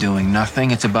dream of doing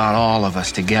nothing. It's about all of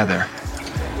us together.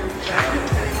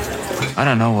 I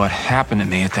don't know what happened to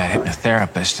me at that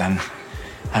hypnotherapist, and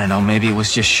I don't know, maybe it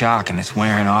was just shock and it's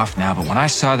wearing off now, but when I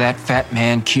saw that fat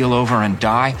man keel over and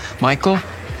die, Michael,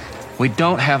 we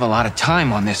don't have a lot of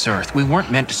time on this earth. We weren't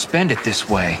meant to spend it this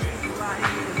way.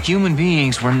 Human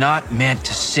beings were not meant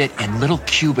to sit in little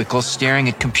cubicles staring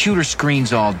at computer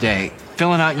screens all day,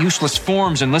 filling out useless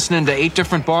forms and listening to 8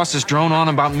 different bosses drone on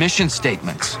about mission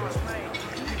statements.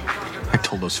 I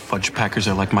told those fudge packers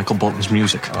I like Michael Bolton's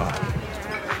music.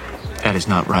 That is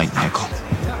not right, Michael.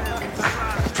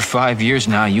 For 5 years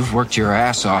now, you've worked your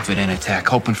ass off at Initech,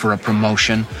 hoping for a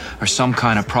promotion or some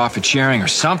kind of profit sharing or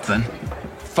something.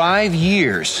 5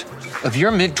 years of your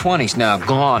mid-20s now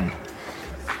gone.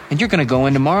 And you're gonna go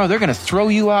in tomorrow, they're gonna throw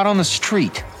you out on the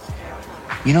street.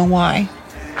 You know why?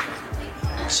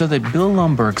 So that Bill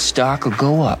Lumberg's stock will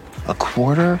go up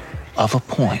 1/4 of a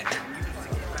point.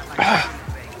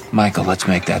 Michael, let's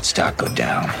make that stock go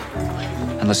down.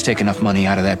 And let's take enough money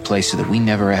out of that place so that we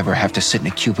never ever have to sit in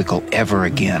a cubicle ever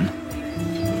again.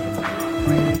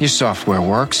 Your software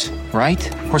works, right?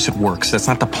 Of course it works. That's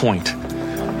not the point.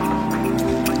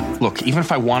 Look, even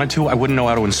if I wanted to, I wouldn't know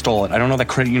how to install it. I don't know that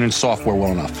credit union software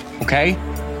well enough, okay?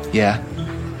 Yeah.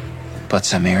 But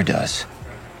Samir does.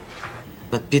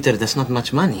 But Peter, that's not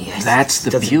much money. That's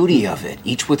the beauty of it.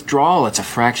 Each withdrawal, it's a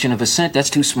fraction of a cent. That's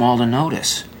too small to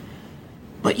notice.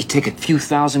 But you take a few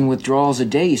thousand withdrawals a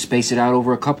day, you space it out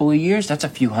over a couple of years, that's a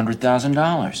few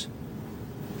 $100,000.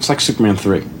 It's like Superman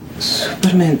 3.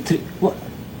 Superman 3? What?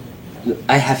 Look,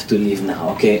 I have to leave now,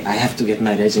 okay? I have to get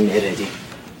my resume ready.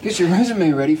 Get your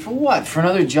resume ready for what? For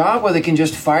another job where they can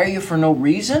just fire you for no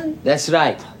reason? That's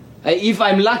right. If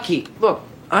I'm lucky. Look,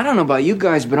 I don't know about you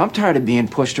guys, but I'm tired of being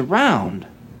pushed around.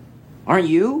 Aren't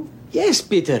you? Yes,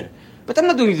 Peter. But I'm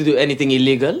not going to do anything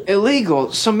illegal. Illegal?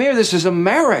 Samir, this is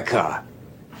America.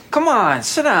 Come on,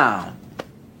 sit down.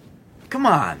 Come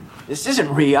on. This isn't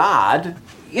Riyadh.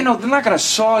 You know, they're not going to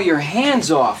saw your hands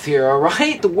off here, all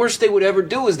right? The worst they would ever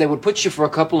do is they would put you for a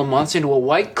couple of months into a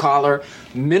white-collar,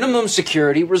 minimum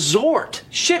security resort.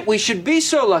 Shit, we should be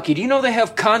so lucky. Do you know they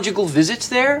have conjugal visits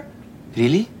there?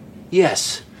 Really?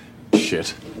 Yes.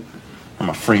 Shit. I'm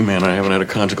a free man. I haven't had a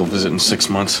conjugal visit in 6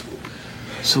 months.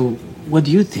 So, what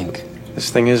do you think? This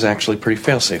thing is actually pretty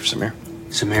fail-safe, Samir.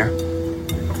 Samir,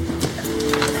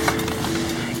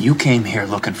 you came here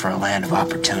looking for a land of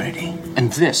opportunity.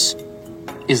 And this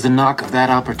is the knock of that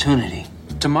opportunity.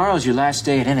 Tomorrow's your last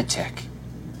day at Initech.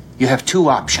 You have two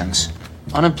options,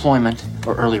 unemployment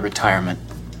or early retirement.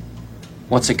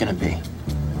 What's it gonna be?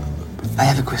 I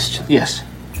have a question. Yes.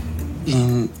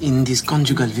 In these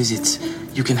conjugal visits,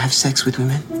 you can have sex with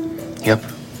women? Yep,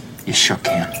 you sure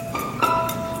can.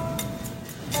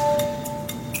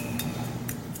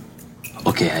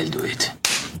 Okay, I'll do it.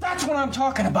 That's what I'm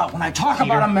talking about when I talk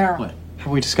about America. How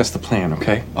about we discuss the plan,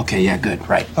 okay? Okay, yeah, good,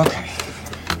 right. Okay.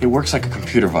 It works like a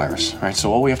computer virus, right?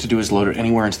 So all we have to do is load it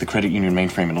anywhere into the credit union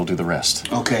mainframe and it'll do the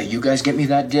rest. Okay, you guys get me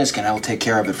that disk and I'll take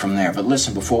care of it from there. But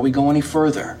listen, before we go any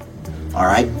further, all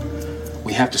right?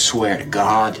 We have to swear to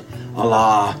God,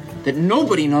 Allah, that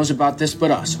nobody knows about this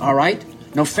but us, all right?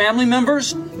 No family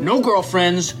members, no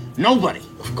girlfriends, nobody.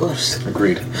 Of course.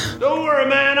 Agreed. Don't worry,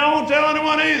 man. I won't tell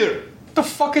anyone either. What the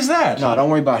fuck is that? No, don't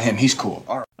worry about him. He's cool.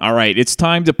 All right, it's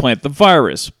time to plant the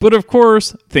virus. But of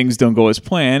course, things don't go as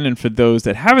planned, and for those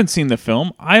that haven't seen the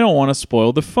film, I don't want to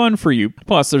spoil the fun for you.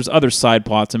 Plus, there's other side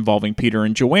plots involving Peter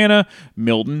and Joanna,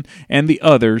 Milton, and the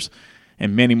others,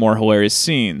 and many more hilarious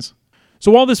scenes.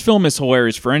 So while this film is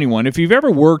hilarious for anyone, if you've ever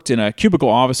worked in a cubicle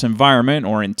office environment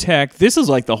or in tech, this is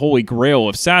like the holy grail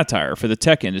of satire for the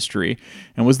tech industry,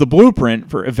 and was the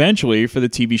blueprint for eventually for the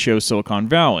TV show Silicon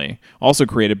Valley, also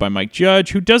created by Mike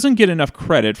Judge, who doesn't get enough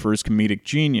credit for his comedic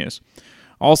genius.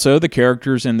 Also, the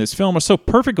characters in this film are so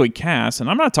perfectly cast, and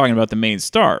I'm not talking about the main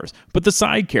stars, but the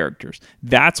side characters.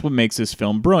 That's what makes this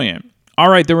film brilliant. All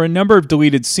right, there were a number of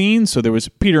deleted scenes, so there was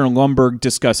Peter and Lumbergh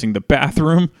discussing the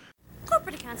bathroom.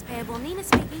 Corporate accounts payable, Nina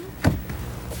speaking.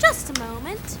 Just a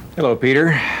moment. Hello,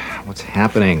 Peter. What's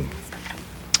happening?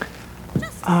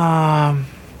 I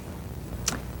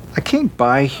came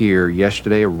by here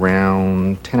yesterday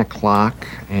around 10 o'clock,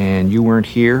 and you weren't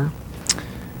here.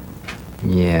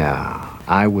 Yeah,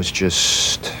 I was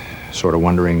just sort of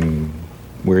wondering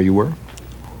where you were.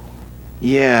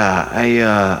 Yeah,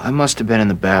 I must have been in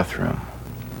the bathroom.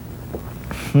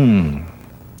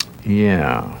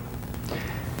 Yeah.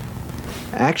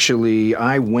 Actually,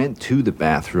 I went to the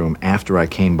bathroom after I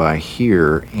came by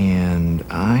here, and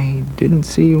I didn't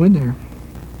see you in there.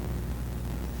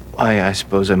 I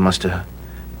suppose I must have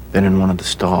been in one of the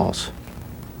stalls.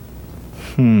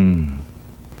 Yeah.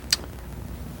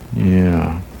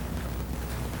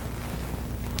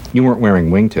 You weren't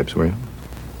wearing wingtips, were you?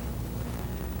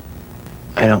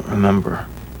 I don't remember.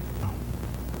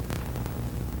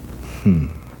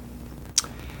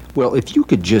 Well, if you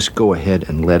could just go ahead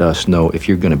and let us know if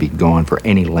you're going to be gone for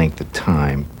any length of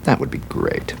time, that would be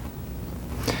great.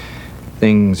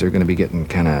 Things are going to be getting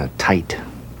kind of tight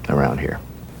around here.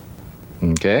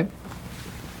 Okay?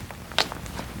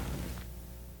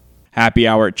 Happy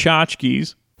hour at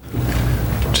Tchotchkes.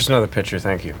 Just another picture,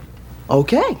 thank you.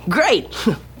 Okay, great.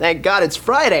 Thank God it's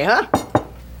Friday, huh?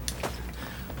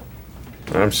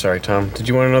 I'm sorry, Tom. Did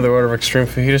you want another order of extreme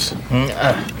fajitas?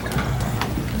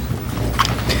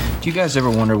 Do you guys ever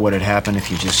wonder what had happened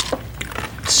if you just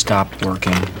stopped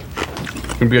working?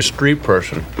 You'd be a street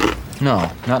person.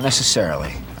 No, not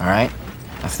necessarily, all right?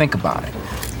 Now think about it.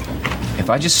 If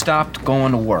I just stopped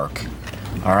going to work,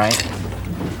 all right,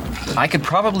 I could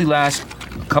probably last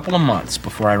a couple of months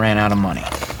before I ran out of money.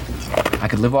 I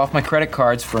could live off my credit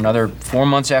cards for another 4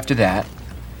 months after that.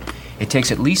 It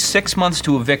takes at least 6 months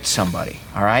to evict somebody,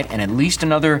 all right? And at least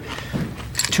another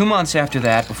 2 months after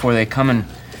that before they come and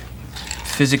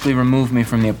physically remove me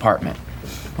from the apartment,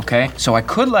 okay? So I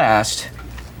could last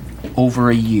over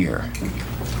a year.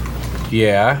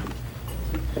 Yeah.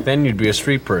 Then you'd be a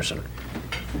street person.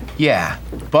 Yeah,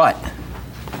 but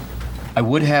I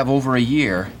would have over a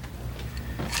year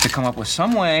to come up with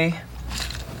some way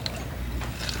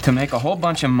to make a whole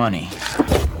bunch of money.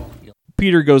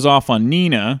 Peter goes off on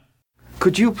Nina.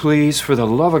 Could you please, for the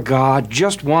love of God,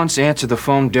 just once answer the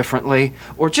phone differently?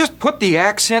 Or just put the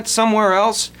accent somewhere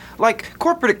else? Like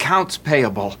corporate accounts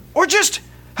payable. Or just,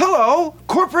 hello,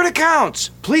 corporate accounts,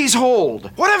 please hold.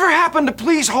 Whatever happened to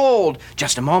please hold?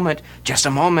 Just a moment, just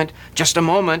a moment, just a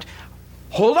moment.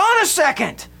 Hold on a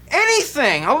second.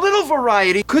 Anything, a little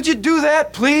variety. Could you do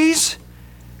that, please?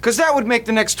 Because that would make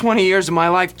the next 20 years of my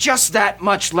life just that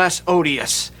much less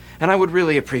odious. And I would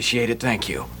really appreciate it, thank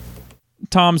you.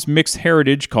 Tom's mixed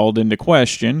heritage called into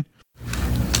question.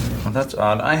 Well, that's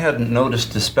odd. I hadn't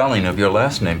noticed the spelling of your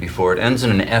last name before. It ends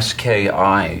in an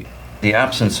S-K-I. The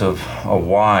absence of a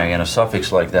Y and a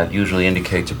suffix like that usually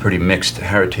indicates a pretty mixed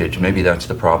heritage. Maybe that's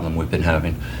the problem we've been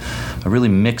having. A really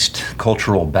mixed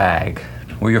cultural bag.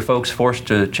 Were your folks forced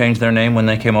to change their name when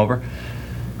they came over?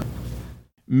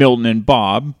 Milton and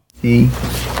Bob. Milton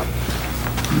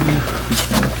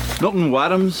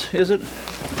Wadhams, is it?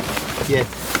 Yes.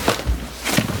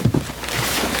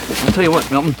 I'll tell you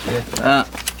what, Milton.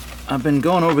 I've been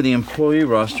going over the employee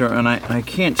roster, and I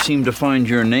can't seem to find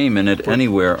your name in it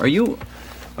anywhere. Are you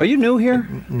new here?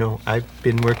 No, I've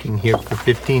been working here for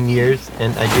 15 years,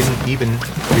 and I didn't even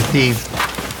receive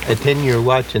a 10-year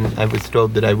watch, and I was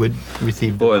told that I would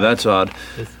receive. Boy, that's odd.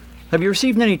 Yes. Have you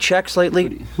received any checks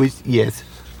lately? Yes,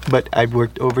 but I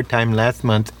worked overtime last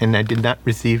month, and I did not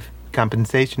receive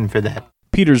compensation for that.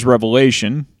 Peter's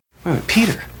revelation. Wait,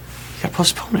 Peter, you gotta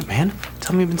postpone it, man.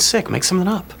 Tell me you've been sick. Make something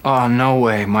up. Oh, no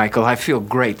way, Michael. I feel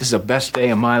great. This is the best day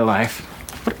of my life.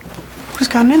 Who's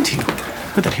gotten into you?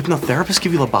 Did that hypnotherapist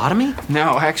give you lobotomy?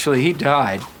 No, actually, he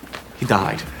died. He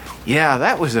died? Yeah,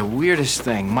 that was the weirdest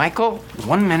thing. Michael,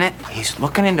 1 minute, he's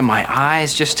looking into my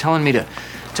eyes, just telling me to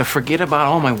forget about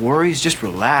all my worries, just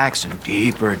relax and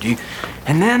deeper.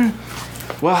 And then,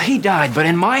 well, he died, but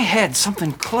in my head,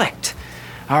 something clicked.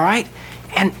 All right?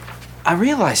 And I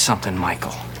realized something,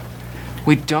 Michael.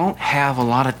 We don't have a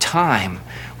lot of time.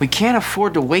 We can't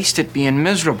afford to waste it being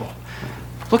miserable.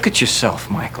 Look at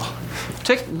yourself, Michael.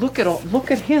 Look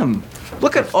at him.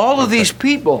 Look at all of these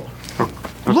people.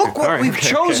 Look what we've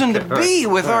chosen to be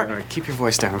with our... All right, keep your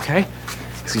voice down, okay?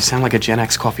 Because you sound like a Gen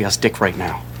X coffeehouse dick right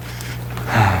now.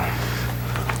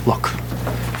 Look,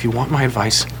 if you want my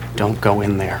advice, don't go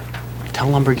in there. Tell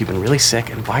Lumberg you've been really sick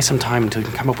and buy some time until you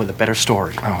can come up with a better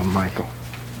story. Oh, Michael.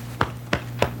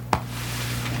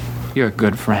 You're a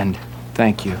good friend.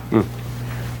 Thank you.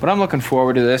 But I'm looking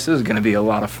forward to this. This is going to be a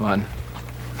lot of fun.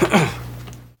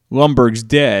 Lumberg's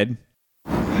dead.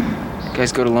 You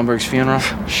guys go to Lumberg's funeral?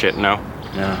 Shit, no.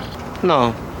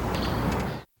 No.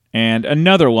 And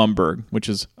another Lumberg, which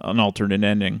is an alternate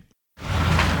ending.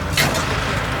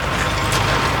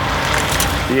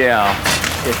 Yeah,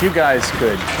 if you guys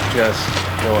could just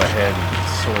go ahead and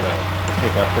sort of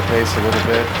pick up the pace a little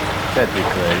bit, that'd be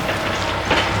great.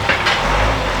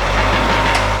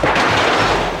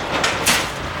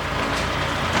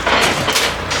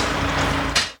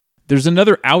 There's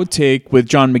another outtake with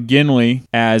John McGinley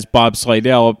as Bob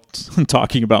Slidell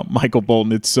talking about Michael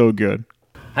Bolton. It's so good.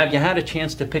 Have you had a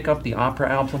chance to pick up the opera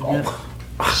album yet?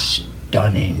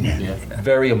 Stunning. Yeah.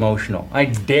 Very emotional. I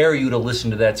dare you to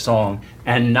listen to that song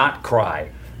and not cry.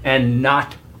 And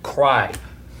not cry.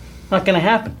 Not gonna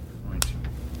happen.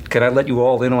 Could I let you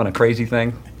all in on a crazy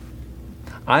thing?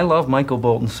 I love Michael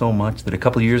Bolton so much that a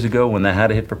couple of years ago when the How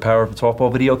to Hit for Power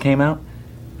softball video came out,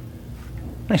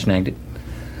 I snagged it.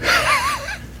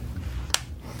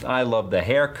 I love the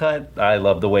haircut. I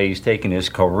love the way he's taken his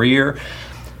career.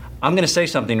 I'm going to say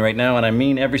something right now, and I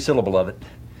mean every syllable of it.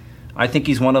 I think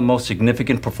he's one of the most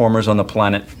significant performers on the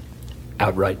planet.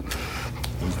 Outright.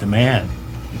 He's the man.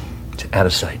 It's out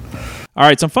of sight. All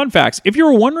right, some fun facts. If you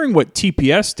were wondering what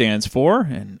TPS stands for,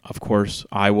 and of course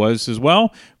I was as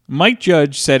well, Mike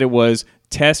Judge said it was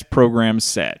Test Program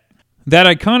Set. That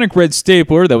iconic red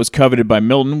stapler that was coveted by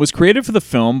Milton was created for the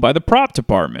film by the prop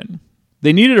department.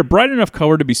 They needed a bright enough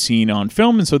color to be seen on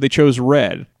film, and so they chose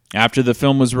red. After the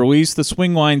film was released, the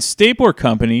Swingline Stapler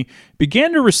Company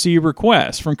began to receive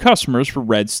requests from customers for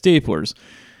red staplers.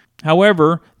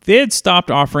 However, they had stopped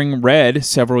offering red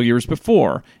several years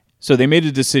before, so they made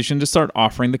a decision to start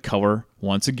offering the color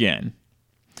once again.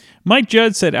 Mike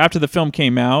Judge said after the film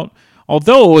came out,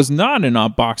 although it was not a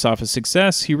box office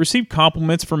success, he received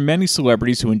compliments from many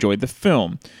celebrities who enjoyed the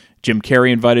film. Jim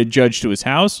Carrey invited Judge to his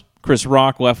house. Chris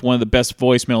Rock left one of the best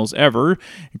voicemails ever,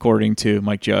 according to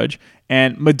Mike Judge,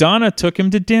 and Madonna took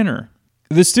him to dinner.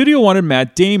 The studio wanted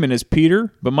Matt Damon as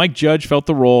Peter, but Mike Judge felt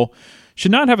the role should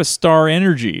not have a star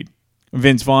energy.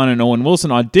 Vince Vaughn and Owen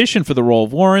Wilson auditioned for the role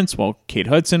of Lawrence, while Kate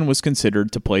Hudson was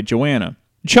considered to play Joanna.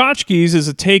 Tchotchkes is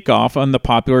a takeoff on the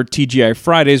popular TGI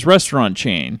Fridays restaurant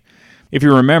chain. If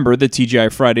you remember, the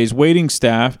TGI Fridays waiting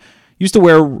staff used to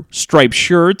wear striped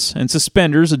shirts and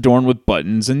suspenders adorned with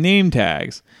buttons and name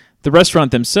tags. The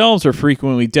restaurant themselves are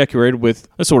frequently decorated with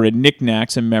assorted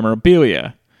knickknacks and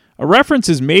memorabilia. A reference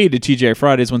is made to TGI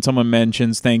Fridays when someone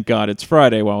mentions "Thank God It's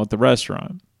Friday" while at the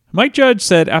restaurant. Mike Judge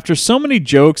said after so many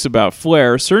jokes about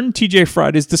flair, certain TGI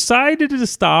Fridays decided to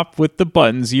stop with the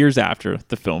buttons years after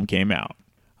the film came out.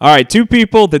 All right, two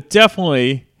people that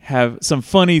definitely have some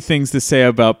funny things to say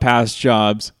about past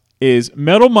jobs is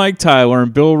Metal Mike Tyler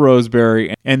and Bill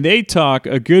Roseberry, and they talk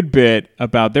a good bit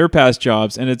about their past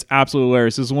jobs, and it's absolutely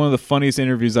hilarious. This is one of the funniest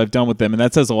interviews I've done with them, and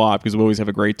that says a lot because we always have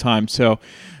a great time. So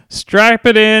strap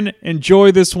it in,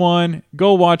 enjoy this one,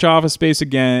 go watch Office Space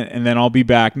again, and then I'll be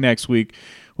back next week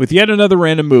with yet another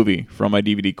random movie from my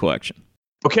DVD collection.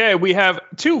 Okay, we have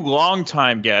two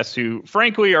longtime guests who,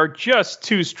 frankly, are just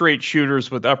two straight shooters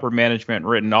with upper management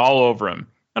written all over them.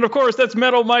 And, of course, that's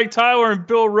Metal Mike Tyler and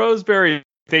Bill Roseberry.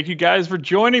 Thank you guys for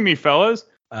joining me, fellas.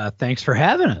 Thanks for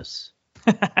having us.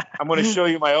 I'm going to show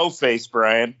you my O face,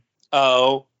 Brian.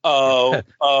 Oh.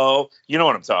 You know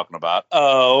what I'm talking about.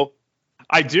 Oh.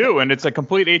 I do, and it's a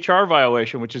complete HR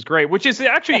violation, which is great, which is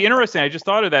actually interesting. I just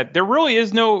thought of that. There really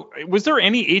is no – was there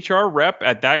any HR rep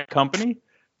at that company?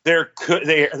 There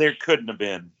couldn't have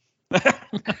been.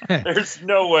 There's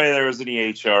no way there was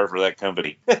any HR for that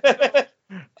company.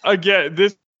 Again,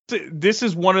 this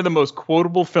is one of the most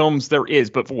quotable films there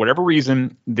is, but for whatever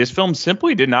reason, this film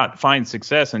simply did not find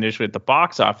success initially at the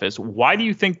box office. Why do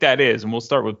you think that is? And we'll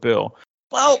start with Bill.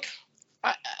 Well,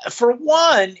 for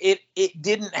one, it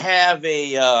didn't have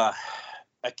a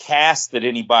cast that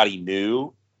anybody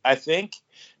knew. I think,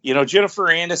 Jennifer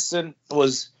Aniston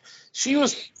was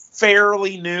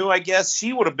fairly new, I guess.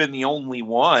 She would have been the only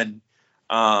one.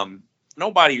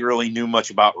 Nobody really knew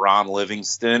much about Ron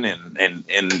Livingston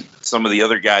and some of the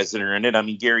other guys that are in it. I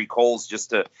mean, Gary Cole's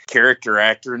just a character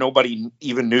actor. Nobody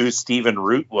even knew who Stephen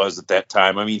Root was at that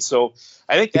time. I mean, so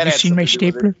I think that. Have you seen my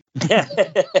stapler?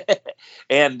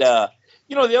 And the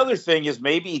other thing is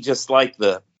maybe just like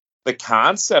the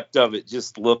concept of it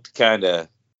just looked kind of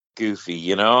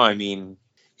goofy. I mean.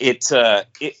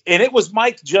 It was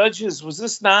Mike Judge's. Was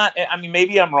this not? I mean,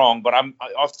 maybe I'm wrong, but I'm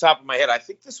off the top of my head. I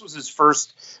think this was his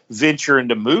first venture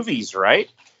into movies, right?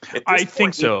 I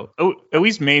think so. At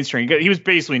least mainstream. He was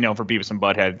basically known for Beavis and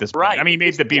Butthead at this point. Right. I mean, he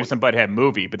made the Beavis and Butthead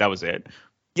movie, but that was it.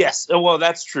 Yes. Well,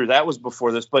 that's true. That was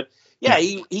before this. But yeah,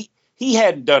 he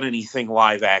hadn't done anything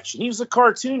live action. He was a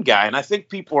cartoon guy, and I think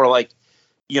people are like,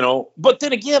 But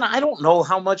then again, I don't know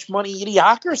how much money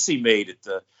Idiocracy made at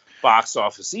the box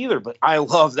office either, but I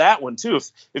love that one too.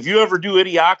 If you ever do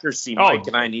Idiocracy, Mike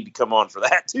and I need to come on for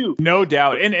that too. No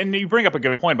doubt. And you bring up a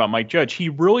good point about Mike Judge. He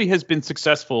really has been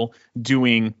successful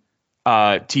doing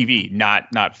TV,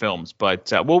 not films,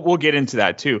 but we'll get into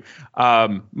that too.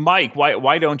 Mike,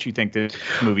 why don't you think this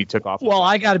movie took off? Well,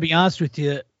 I got to be honest with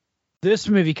you. This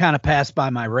movie kind of passed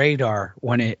by my radar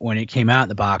when it came out in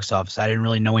the box office. I didn't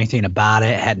really know anything about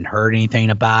it. Hadn't heard anything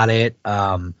about it.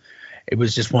 It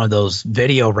was just one of those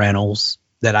video rentals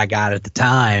that I got at the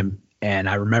time, and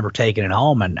I remember taking it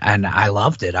home, and I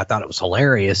loved it. I thought it was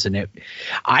hilarious, and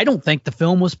I don't think the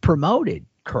film was promoted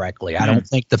correctly. I don't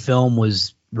think the film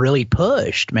was really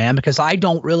pushed, man, because I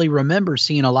don't really remember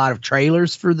seeing a lot of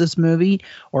trailers for this movie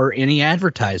or any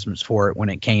advertisements for it when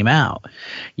it came out,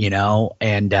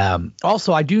 and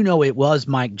also I do know it was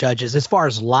Mike Judge's, as far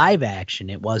as live action,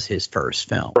 it was his first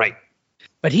film. Right.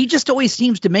 But he just always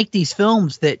seems to make these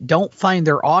films that don't find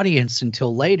their audience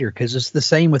until later, because it's the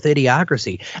same with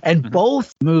Idiocracy. And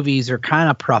both movies are kind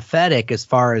of prophetic as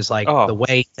far as the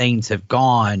way things have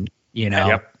gone,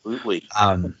 Absolutely.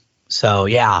 So,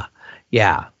 yeah.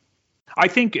 I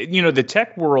think, the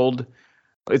tech world,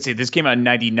 let's see, this came out in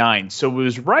 99. So it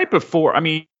was right before,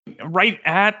 right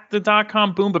at the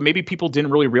dot-com boom, but maybe people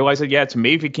didn't really realize it yet. So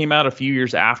maybe if it came out a few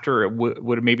years after, it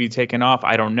would have maybe taken off.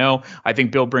 I don't know. I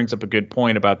think Bill brings up a good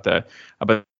point about the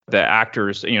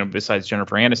actors, besides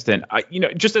Jennifer Aniston.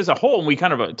 Just as a whole, and we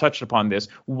kind of touched upon this,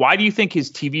 why do you think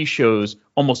his TV shows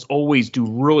almost always do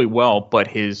really well, but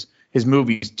his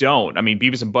movies don't? I mean,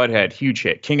 Beavis and Butthead, huge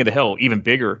hit. King of the Hill, even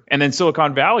bigger. And then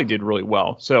Silicon Valley did really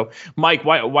well. So, Mike,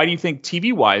 why do you think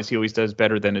TV-wise he always does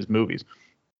better than his movies?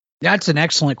 That's an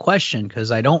excellent question,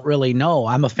 because I don't really know.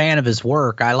 I'm a fan of his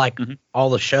work. I like all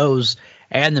the shows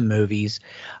and the movies.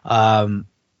 I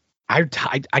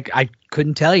I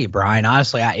couldn't tell you, Brian.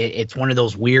 Honestly, it's one of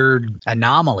those weird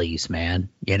anomalies, man.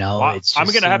 You know, Well, it's I'm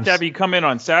going to have you come in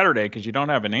on Saturday because you don't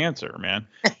have an answer, man.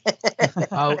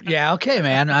 Oh, yeah. Okay,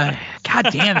 man. God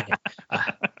damn it.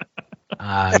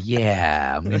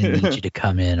 Yeah, I'm going to need you to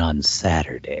come in on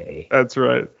Saturday. That's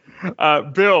right.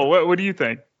 Bill, what do you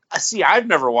think? See, I've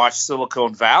never watched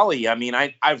Silicon Valley. I mean,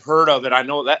 I've heard of it. I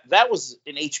know that was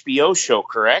an HBO show,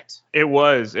 correct? It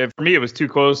was. For me, it was too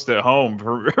close to home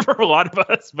for a lot of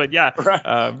us. But yeah, right.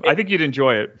 I think you'd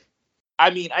enjoy it.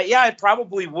 I mean, I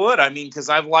probably would. I mean, because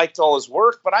I've liked all his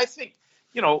work. But I think,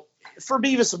 for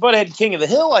Beavis and Butthead and King of the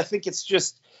Hill, I think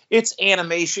it's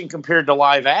animation compared to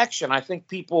live action. I think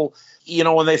people,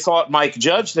 when they thought Mike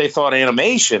Judge, they thought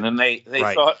animation, and they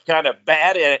right. thought kind of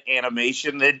bad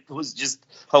animation that was just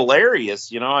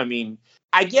hilarious. I mean,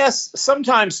 I guess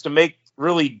sometimes to make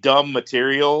really dumb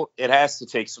material, it has to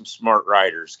take some smart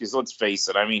writers, because let's face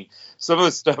it. I mean, some of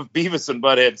the stuff Beavis and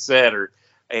Butthead said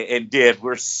and did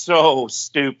were so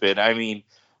stupid. I mean,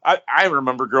 I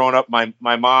remember growing up, my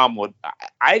mom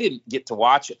I didn't get to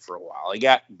watch it for a while. I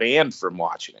got banned from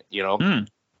watching it,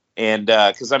 and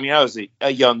because I was a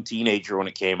young teenager when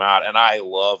it came out, and I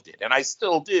loved it, and I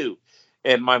still do.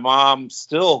 And my mom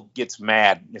still gets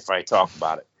mad if I talk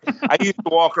about it. I used to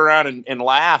walk around and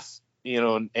laugh,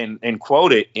 and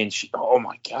quote it, and oh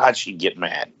my God, she'd get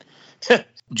mad.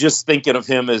 Just thinking of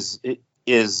him as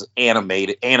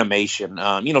animation.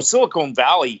 Silicon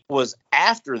Valley was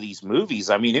after these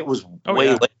movies. I mean, it was way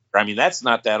later. I mean, that's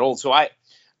not that old. So I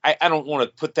don't want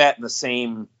to put that in the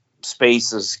same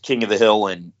space as King of the Hill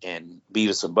and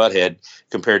Beavis and Butthead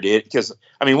compared to it. Because,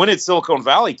 I mean, when did Silicon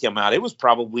Valley come out? It was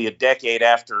probably a decade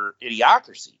after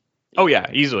Idiocracy. Oh,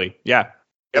 yeah, easily. Yeah.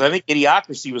 Yep. I think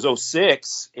Idiocracy was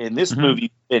 2006, and this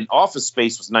movie in Office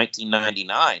Space was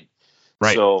 1999.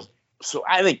 Right. So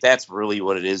I think that's really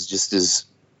what it is, just his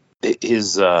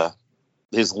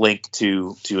link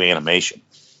to animation.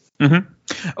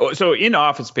 Mm-hmm. So in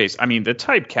Office Space, I mean, the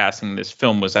typecasting in this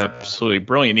film was absolutely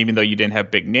brilliant, even though you didn't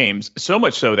have big names. So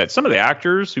much so that some of the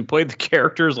actors who played the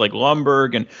characters, like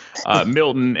Lumbergh and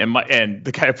Milton and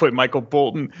the guy who played Michael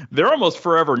Bolton, they're almost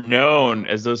forever known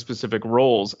as those specific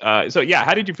roles. So yeah,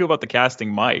 how did you feel about the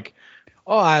casting, Mike?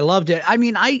 Oh, I loved it. I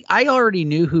mean, I already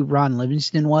knew who Ron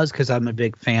Livingston was because I'm a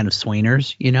big fan of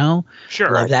Swingers,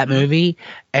 Sure. Love that movie.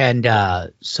 And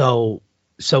so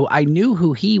I knew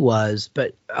who he was,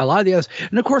 but a lot of the others.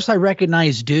 And, of course, I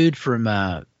recognized dude from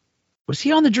was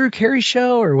he on the Drew Carey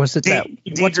show, or was it that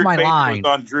What's My Line?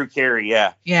 Was on Drew Carey,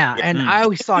 yeah. Yeah, and I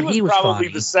always thought he was probably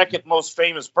funny. The second most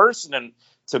famous person, and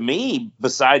to me,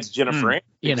 besides Jennifer Aniston,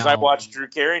 because I watched Drew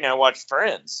Carey and I watched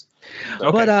Friends.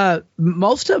 Okay. But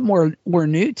most of them were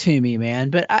new to me,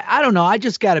 man. But I don't know. I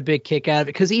just got a big kick out of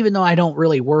it because even though I don't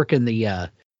really work in the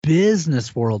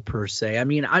business world per se, I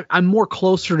mean, I'm more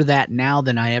closer to that now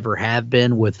than I ever have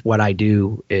been with what I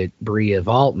do at Berea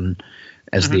Valton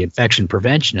as the infection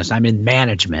preventionist. I'm in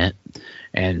management,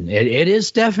 and it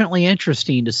is definitely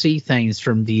interesting to see things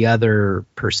from the other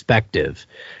perspective,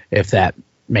 if that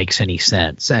makes any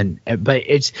sense. But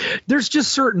there's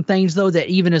just certain things though that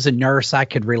even as a nurse I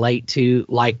could relate to,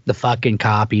 like the fucking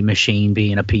copy machine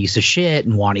being a piece of shit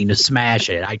and wanting to smash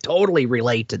it. I totally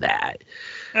relate to that.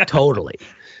 Totally.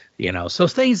 So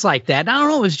things like that. I don't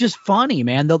know, it's just funny,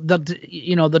 man.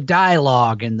 The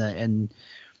dialogue and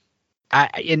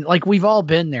like we've all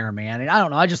been there, man. And I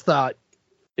don't know, I just thought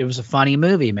it was a funny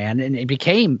movie, man, and it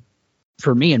became,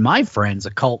 for me and my friends,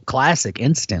 a cult classic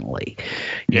instantly.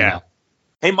 You know?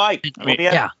 Hey, Mike, let me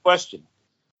ask you a question.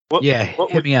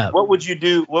 Hit me up. What would you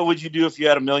do? What would you do if you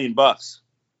had $1 million?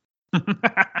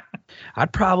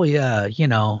 I'd probably,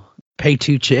 pay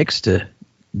 2 chicks to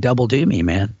double do me,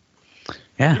 man.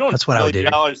 Yeah, that's what I would do.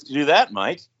 $1 to do that,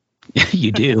 Mike.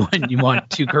 You do, and you want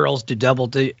 2 girls to double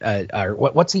do. Or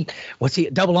what's he?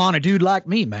 Double on a dude like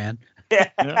me, man.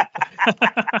 Yeah.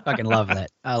 Fucking love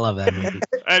that. I love that movie.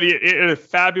 And a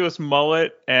fabulous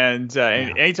mullet. And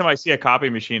anytime I see a copy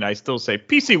machine, I still say,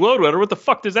 PC load letter. What the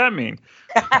fuck does that mean?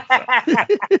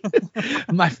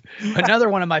 Another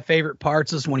one of my favorite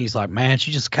parts is when he's like, man,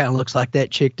 she just kind of looks like that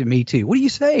chick to me too. What are you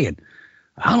saying?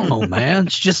 I don't know, man.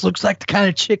 She just looks like the kind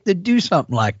of chick that do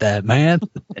something like that, man.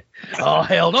 Oh,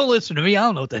 hell, don't listen to me. I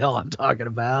don't know what the hell I'm talking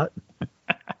about.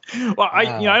 Well,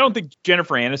 I don't think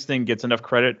Jennifer Aniston gets enough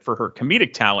credit for her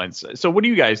comedic talents. So what do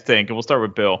you guys think? And we'll start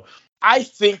with Bill. I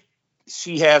think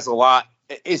she has a lot.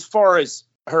 As far as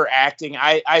her acting,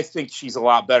 I think she's a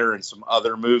lot better in some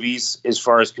other movies as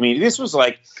far as comedy. This was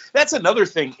that's another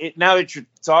thing. Now that you're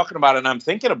talking about it and I'm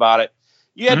thinking about it,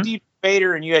 you had Deep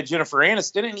Bader and you had Jennifer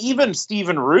Aniston, and even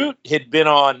Stephen Root had been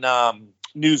on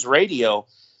News Radio.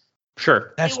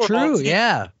 Sure. That's true,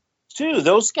 yeah. too.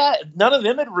 Those guys, none of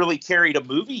them had really carried a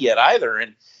movie yet either.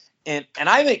 And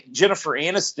I think Jennifer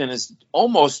Aniston is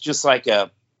almost just like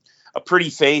a pretty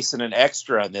face and an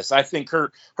extra in this. I think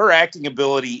her acting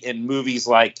ability in movies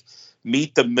like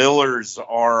Meet the Millers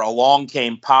or Along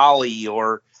Came Polly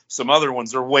or some other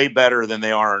ones are way better than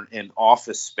they are in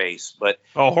Office Space. But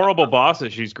Horrible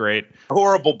Bosses, she's great.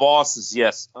 Horrible Bosses,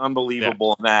 yes,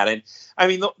 unbelievable in that. And I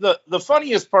mean, the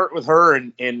funniest part with her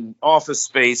in Office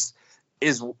Space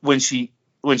is when she's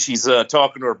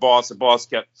talking to her boss. The boss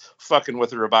kept fucking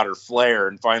with her about her flair,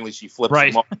 and finally she flips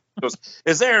him off. Goes,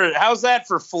 how's that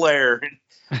for flair?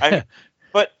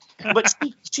 But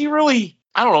she really,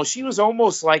 I don't know. She was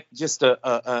almost like just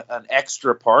an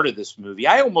extra part of this movie.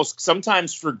 I almost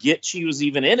sometimes forget she was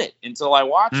even in it until I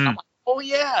watch it. I'm like, oh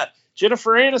yeah,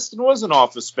 Jennifer Aniston was in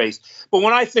Office Space. But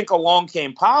when I think Along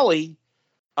Came Polly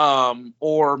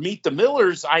or Meet the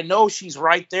Millers, I know she's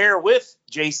right there with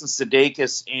Jason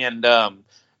Sudeikis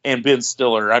and Ben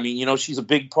Stiller. I mean, she's a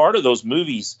big part of those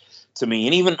movies to me,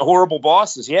 and even Horrible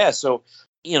Bosses. Yeah. So,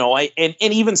 and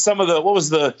even some of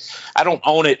I don't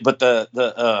own it, but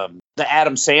the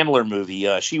Adam Sandler movie,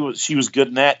 she was good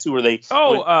in that too. Where they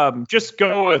Just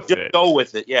Go With It. Go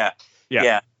with it. Yeah.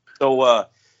 So,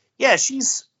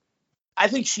 I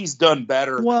think she's done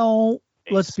better. Well,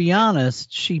 let's be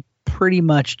honest. She pretty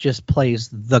much just plays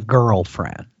the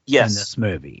girlfriend in this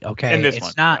movie. Okay. In this it's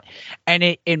one, not,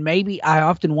 and maybe I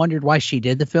often wondered why she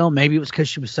did the film. Maybe it was because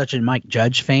she was such a Mike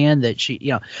Judge fan that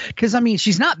she, because I mean,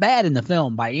 she's not bad in the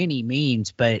film by any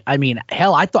means, but I mean,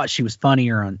 hell, I thought she was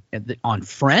funnier on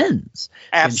Friends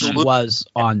than she was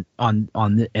in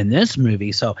this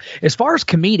movie. So as far as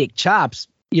comedic chops,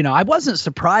 I wasn't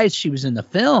surprised she was in the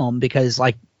film because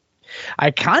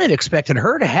I kind of expected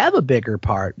her to have a bigger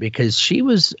part because she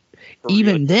was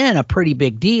then a pretty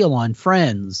big deal on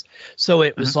Friends. So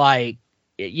it was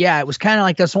it was kind of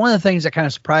like, that's one of the things that kind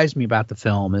of surprised me about the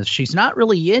film is she's not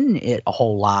really in it a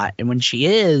whole lot. And when she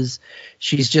is,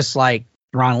 she's just like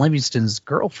Ron Livingston's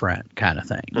girlfriend kind of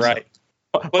thing. Right.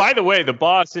 By the way, the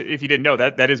boss, if you didn't know,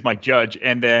 that is Mike Judge.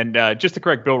 And then just to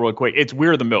correct Bill real quick, it's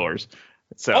We're the Millers.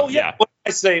 So, yeah. What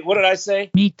did I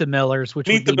say? Meet the Millers, which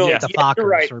would be Meet the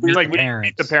Fockers or Meet the Parents.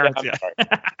 Meet the Parents,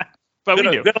 But we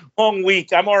do. Been a long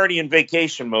week. I'm already in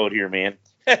vacation mode here, man.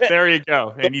 There you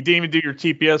go. And you didn't even do your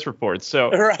TPS reports.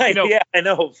 So right, yeah, I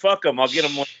know. Fuck them. I'll get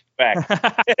them back.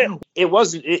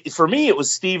 For me, it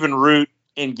was Stephen Root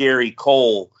and Gary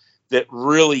Cole that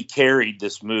really carried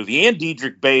this movie, and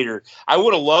Diedrich Bader. I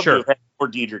would have loved to have had more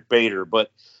Diedrich Bader,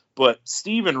 but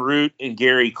Stephen Root and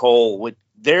Gary Cole,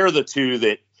 they're the two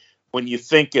that when you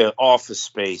think of Office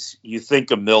Space, you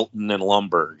think of Milton and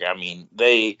Lumberg. I mean,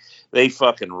 they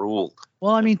fucking ruled.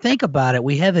 Well, I mean, think about it.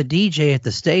 We have a DJ at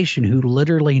the station who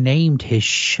literally named his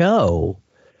show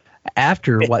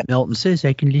after what Milton says.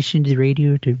 I can listen to the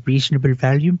radio to reasonable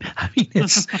volume. I mean,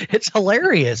 it's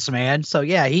hilarious, man. So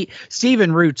yeah,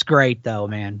 Stephen Root's great though,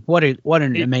 man. What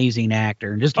an amazing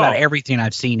actor, and just about everything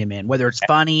I've seen him in, whether it's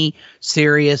funny,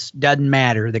 serious, doesn't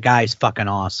matter. The guy's fucking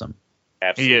awesome.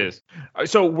 Absolutely. He is.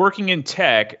 So working in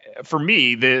tech, for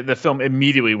me, the film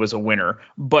immediately was a winner.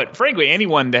 But frankly,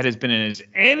 anyone that has been in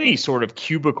any sort of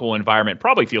cubicle environment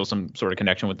probably feels some sort of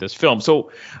connection with this film.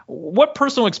 So what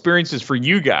personal experiences for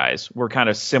you guys were kind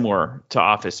of similar to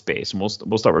Office Space? And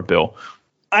we'll start with Bill.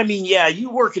 I mean, yeah, you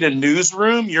work in a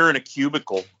newsroom, you're in a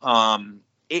cubicle.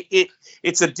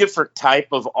 It's a different type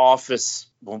of office,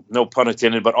 well, no pun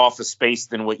intended, but office space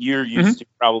than what you're used to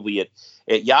probably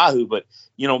at Yahoo. But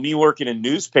me working in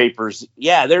newspapers,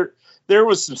 yeah, there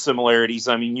was some similarities.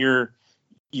 I mean,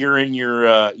 you're in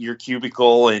your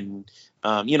cubicle, and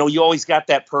you always got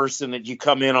that person that you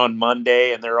come in on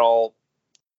Monday and they're all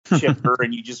chipper,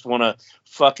 and you just want to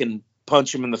fucking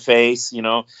punch them in the face.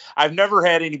 I've never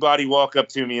had anybody walk up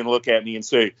to me and look at me and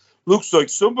say, "Looks like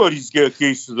somebody's got a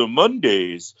case of the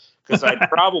Mondays," because I'd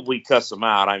probably cuss them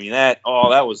out. I mean, that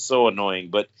was so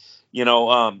annoying. But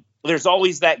there's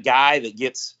always that guy that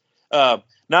gets.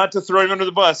 Not to throw him under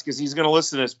the bus because he's going to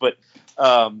listen to this, but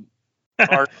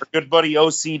our good buddy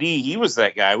OCD, he was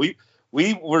that guy.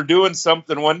 We were doing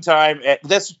something one time.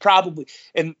 This probably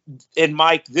and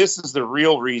Mike, this is the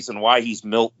real reason why he's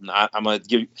Milton. I'm going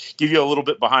to give you a little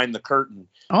bit behind the curtain.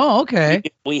 Oh, okay.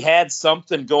 We had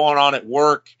something going on at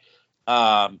work,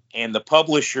 and the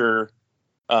publisher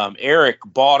Eric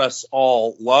bought us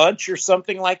all lunch or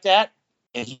something like that,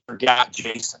 and he forgot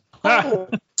Jason.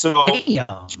 So.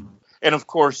 And of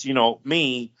course,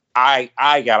 me, I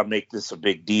got to make this a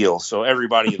big deal. So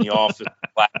everybody in the office,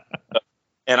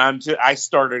 and I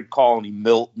started calling him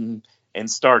Milton and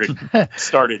started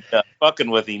fucking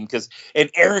with him and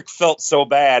Eric felt so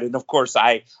bad, and of course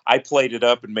I played it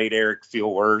up and made Eric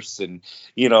feel worse, and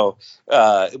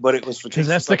but it was because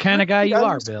that's the kind of guy you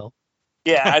are, Bill.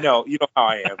 Yeah, I know. You know how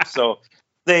I am. So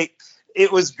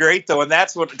it was great though, and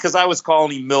that's because I was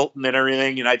calling him Milton and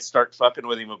everything, and I'd start fucking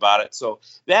with him about it. So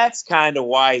that's kind of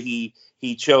why he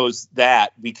chose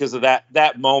that, because of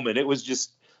that moment. It was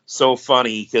just so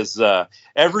funny because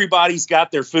everybody's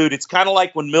got their food. It's kind of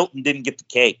like when Milton didn't get the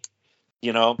cake,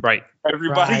 Right.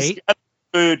 Everybody's got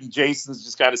food, and Jason's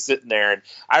just kind of sitting there. And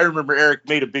I remember Eric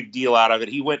made a big deal out of it.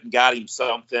 He went and got him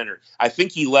something, or I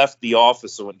think he left the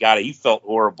office and got it. He felt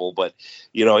horrible, but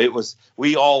it was,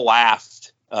 we all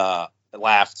laughed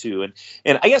too.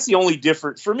 And I guess the only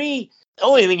difference for me, the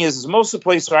only thing is most of the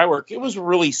place where I work, it was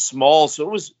really small.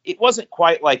 So it wasn't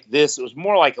quite like this. It was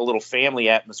more like a little family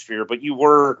atmosphere, but you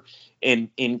were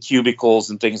in cubicles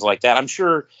and things like that. I'm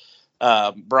sure,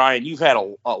 Brian, you've had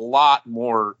a lot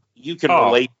more, you can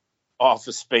relate to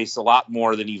office space a lot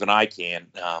more than even I can.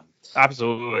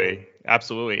 Absolutely.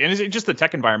 And it's just the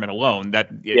tech environment alone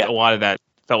that a lot of that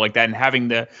felt like that, and having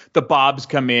the Bobs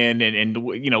come in and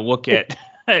look at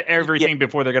everything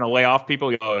before they're going to lay off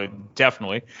people.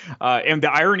 Definitely. And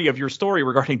the irony of your story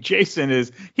regarding Jason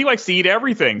is he likes to eat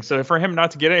everything. So for him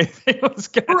not to get anything was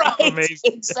kind of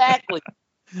amazing. Exactly.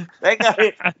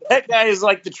 That guy is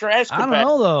like the trash compactor. I don't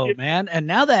know though, man. And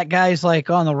now that guy's like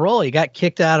on the roll. He got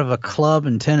kicked out of a club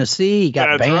in Tennessee. He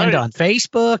got banned on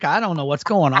Facebook. I don't know what's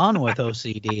going on with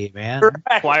OCD, man.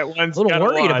 Quiet one's a little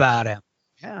worried about him.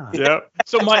 Yeah.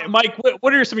 So, Mike,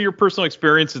 what are some of your personal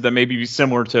experiences that may be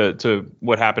similar to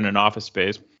what happened in Office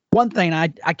Space? One thing,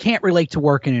 I can't relate to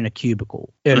working in a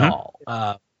cubicle at all.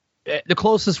 The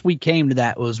closest we came to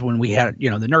that was when we had,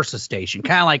 the nurses station,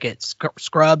 kind of like at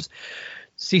Scrubs.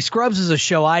 See, Scrubs is a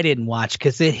show I didn't watch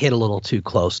because it hit a little too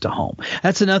close to home.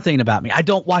 That's another thing about me. I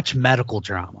don't watch medical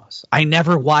dramas. I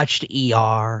never watched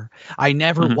ER. I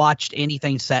never watched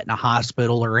anything set in a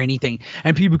hospital or anything.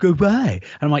 And people go, why?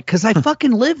 And I'm like, because I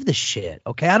fucking live the shit.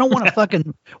 Okay. I don't want to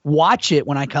fucking watch it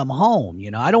when I come home.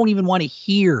 I don't even want to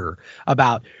hear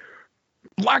about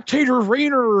lactator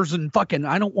rainers and fucking,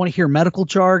 I don't want to hear medical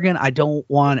jargon. I don't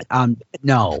want,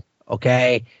 no.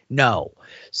 Okay. No.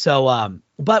 So,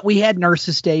 but we had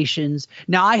nurses stations.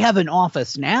 Now I have an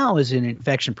office now as an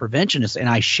infection preventionist, and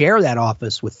I share that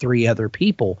office with 2 other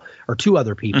people,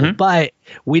 but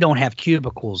we don't have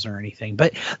cubicles or anything.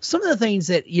 But some of the things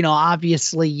that,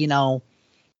 obviously,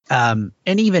 and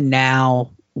even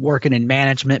now working in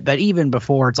management, but even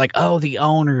before, it's like, oh, the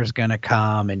owner is going to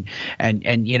come and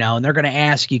they're going to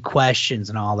ask you questions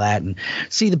and all that. And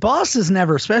see, the bosses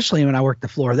never, especially when I worked the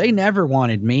floor, they never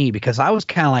wanted me because I was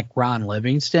kind of like Ron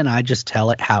Livingston. I just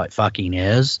tell it how it fucking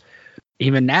is.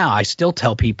 Even now, I still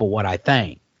tell people what I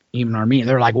think. Even our meeting,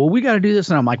 they're like, well, we got to do this.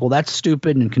 And I'm like, well, that's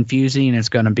stupid and confusing. And it's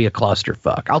going to be a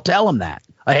clusterfuck. I'll tell them that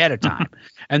ahead of time.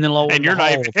 And then and you're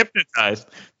not even hypnotized.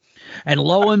 And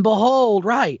lo and behold,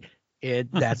 right.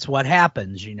 That's what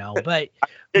happens, but I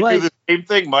do the same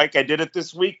thing, Mike. I did it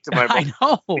this week to my mom. I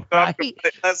know, right?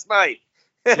 Last night.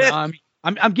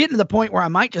 I'm getting to the point where I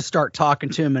might just start talking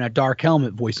to him in a dark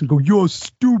helmet voice and go, "You're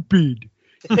stupid."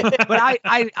 But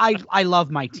I love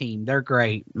my team. They're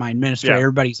great. My administrator,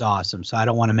 everybody's awesome. So I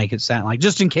don't want to make it sound like,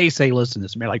 just in case they listen to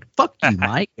this, they're like, "Fuck you,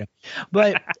 Mike."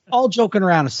 But all joking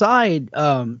around aside,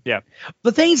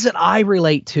 the things that I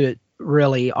relate to it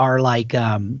really are like,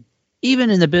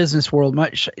 even in the business world,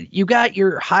 you got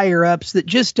your higher ups that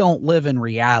just don't live in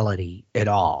reality at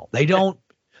all. They don't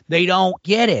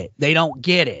get it. They don't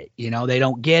get it. They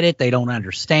don't get it. They don't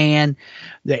understand.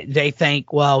 They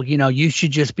think, well, you should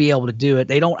just be able to do it.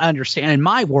 They don't understand. In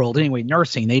my world, anyway,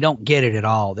 nursing, they don't get it at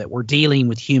all, that we're dealing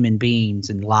with human beings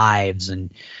and lives,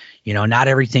 and, not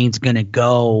everything's going to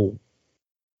go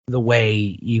the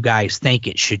way you guys think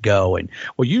it should go. And,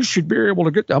 well, you should be able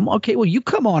to get them. Okay, well, you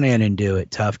come on in and do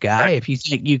it, tough guy, if you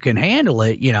think you can handle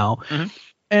it,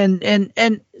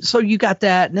 And so you got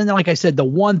that. And then, like I said, the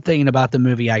one thing about the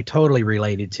movie I totally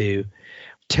related to,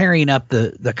 tearing up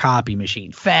the copy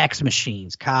machine, fax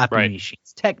machines, copy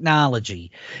machines,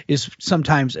 technology is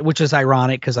sometimes, which is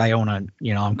ironic because I own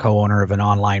I'm co-owner of an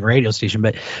online radio station,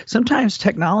 but sometimes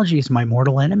technology is my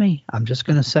mortal enemy. I'm just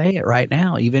going to say it right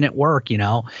now, even at work,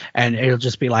 and it'll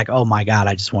just be like, oh my God,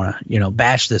 I just want to,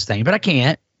 bash this thing, but I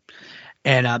can't.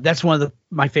 And that's one of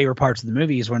my favorite parts of the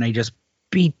movie is when they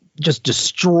totally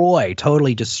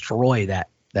destroy that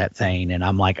thing. And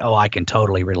I'm like, oh, I can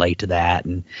totally relate to that.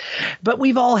 But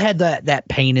we've all had that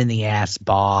pain in the ass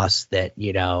boss that,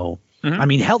 I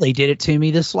mean, hell, they did it to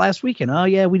me this last weekend. Oh,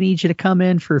 yeah, we need you to come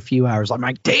in for a few hours. I'm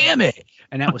like, damn it.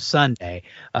 And that was Sunday.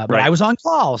 But I was on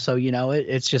call. So,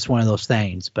 it's just one of those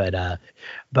things. But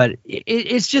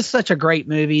it's just such a great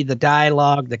movie. The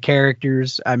dialogue, the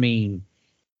characters. I mean,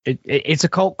 it's a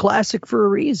cult classic for a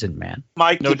reason, man.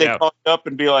 Mike, did they call you up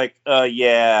and be like,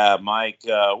 yeah, Mike,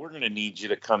 we're going to need you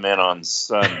to come in on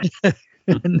Sunday?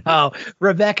 No,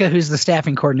 Rebecca, who's the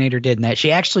staffing coordinator, did that. She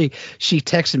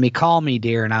texted me, call me,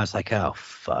 dear. And I was like, oh,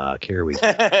 fuck, here we go.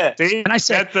 And I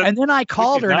said, and then I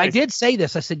called her and I did say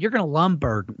this. I said, you're going to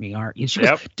Lumberg me, aren't you? And she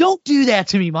goes, don't do that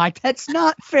to me, Mike. That's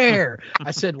not fair.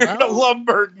 I said, well, you're going to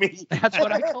Lumberg me. That's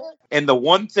what I told her. And the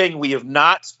one thing we have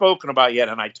not spoken about yet,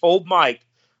 and I told Mike,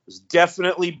 was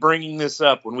definitely bringing this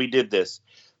up when we did this,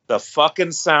 the fucking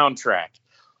soundtrack.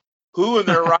 Who in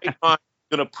their right mind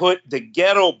going to put the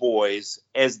Ghetto Boys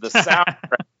as the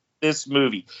soundtrack of this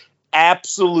movie?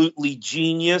 Absolutely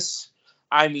genius.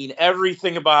 I mean,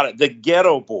 everything about it. The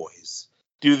Ghetto Boys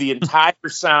do the entire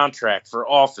soundtrack for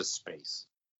Office Space.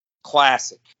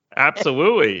 Classic.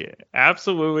 Absolutely.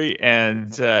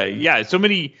 And so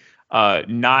many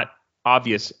not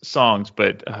obvious songs,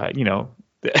 but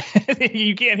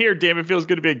you can't hear Damn It Feels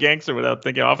Good to Be a Gangster without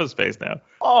thinking Office Space now.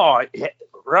 Oh,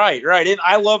 right. And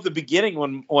I love the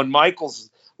beginning when Michael's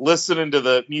listening to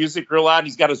the music real loud and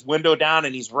he's got his window down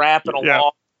and he's rapping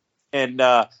along. And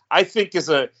I think as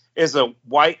a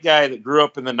white guy that grew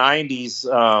up in the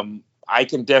 90s, I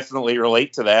can definitely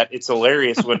relate to that. It's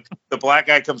hilarious when the black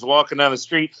guy comes walking down the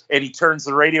street and he turns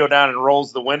the radio down and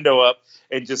rolls the window up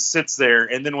and just sits there.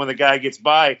 And then when the guy gets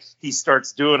by, he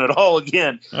starts doing it all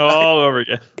again. All over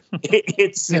again.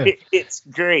 It's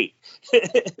great.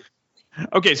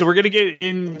 Okay, so we're going to get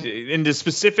into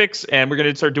specifics, and we're going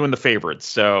to start doing the favorites.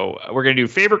 So we're going to do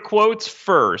favorite quotes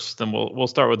first, and we'll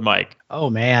start with Mike. Oh,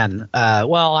 man.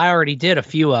 Well, I already did a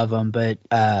few of them, but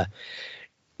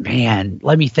man,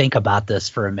 let me think about this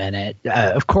for a minute.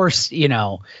 Of course,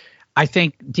 I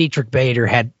think Dietrich Bader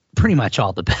had pretty much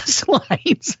all the best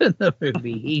lines in the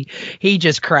movie. He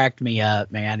just cracked me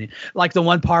up, man. Like the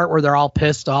one part where they're all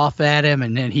pissed off at him,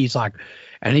 and then he's like,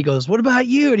 and he goes, what about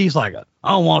you? And he's like, I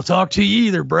don't want to talk to you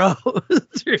either, bro.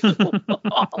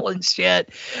 All and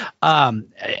shit.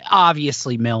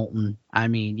 Obviously Milton. I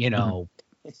mean,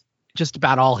 just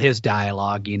about all his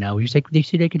dialogue, he's like, they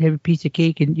said I could have a piece of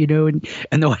cake and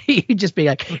the way he'd just be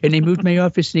like, and they moved my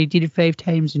office and they did it 5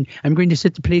 times and I'm going to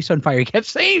set the place on fire. He kept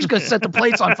saying he's going to set the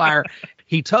place on fire.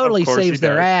 He totally saves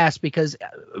their ass because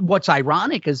what's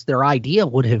ironic is their idea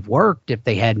would have worked if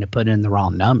they hadn't put in the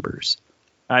wrong numbers.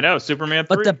 I know, Superman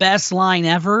 3. But the best line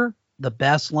ever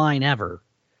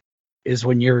is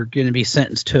when you're going to be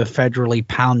sentenced to a federally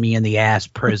pound me in the ass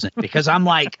prison. Because I'm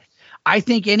like, I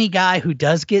think any guy who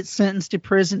does get sentenced to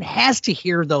prison has to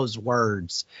hear those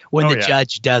words when the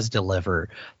judge does deliver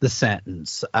the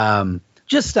sentence.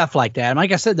 Just stuff like that. And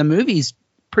like I said, the movie's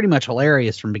pretty much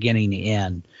hilarious from beginning to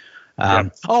end.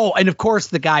 Oh, and of course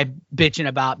the guy bitching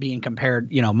about being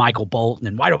compared, Michael Bolton,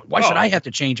 and why should I have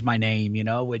to change my name,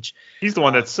 which he's the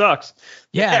one that sucks.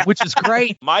 Yeah, which is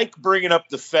great. Mike bringing up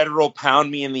the federal pound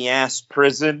me in the ass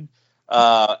prison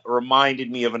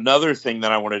reminded me of another thing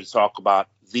that I wanted to talk about,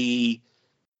 the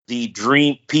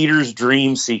Peter's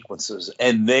dream sequences,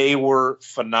 and they were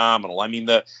phenomenal. I mean,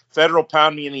 the federal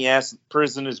pound me in the ass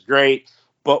prison is great,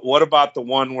 but what about the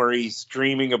one where he's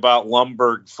dreaming about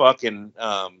Lumberg fucking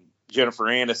Jennifer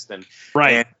Aniston?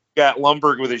 Right. And got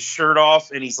Lumberg with his shirt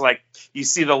off, and he's like, you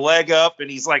see the leg up, and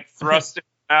he's like thrusting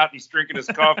out, and he's drinking his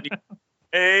coffee.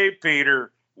 Hey,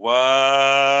 Peter,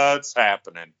 what's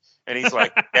happening? And he's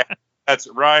like, yeah, that's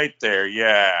right there.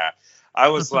 Yeah. I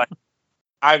was like,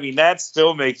 I mean, that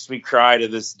still makes me cry to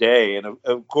this day. And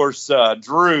of course,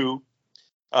 Drew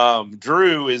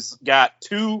has got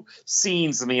 2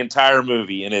 scenes in the entire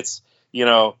movie, and it's,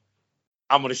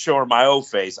 I'm going to show her my O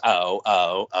face.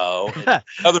 Oh. And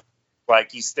other,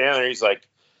 like, he's standing there. He's like,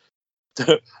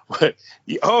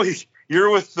 oh,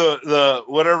 you're with the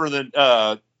whatever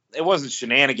it wasn't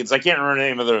Shenanigans. I can't remember the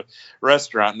name of the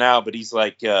restaurant now, but he's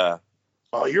like, oh,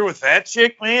 you're with that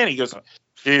chick, man? He goes,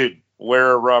 dude,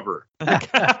 wear a rubber.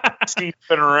 She's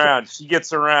been around. She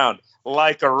gets around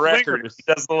like a record. He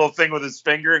does the little thing with his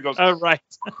finger and goes, oh, right.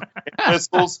 And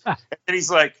whistles. And he's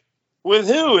like, with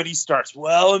who? And he starts,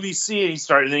 well, let me see. And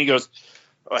then he goes,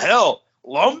 oh, hell,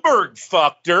 Lumberg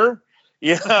fucked her.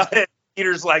 Yeah. And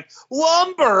Peter's like,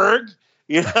 Lumberg.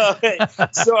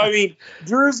 So, I mean,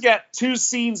 Drew's got 2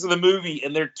 scenes in the movie,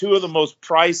 and they're 2 of the most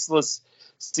priceless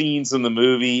scenes in the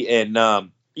movie. And, the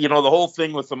whole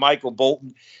thing with the Michael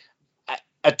Bolton,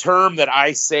 a term that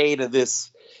I say to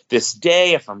this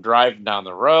day if I'm driving down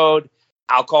the road,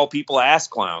 I'll call people ass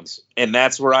clowns. And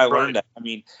that's where I learned that. I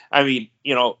mean, I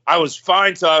was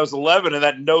fine till I was 11, and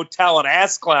that no talent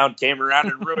ass clown came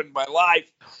around and ruined my life.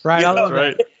 Right. I love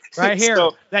right. that. Right here.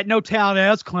 So, that no talent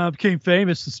ass clown became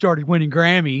famous and started winning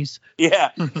Grammys.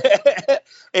 Yeah.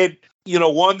 And,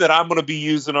 one that I'm going to be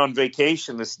using on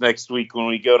vacation this next week when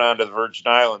we go down to the Virgin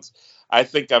Islands, I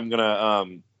think I'm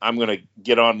going to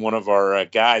get on one of our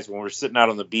guys when we're sitting out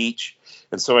on the beach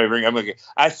and somebody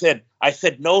I said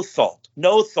no salt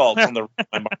on the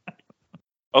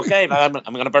okay, I'm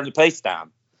going to burn the place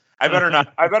down. I better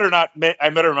not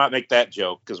make that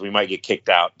joke because we might get kicked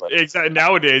out. But exactly,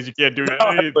 nowadays you can't do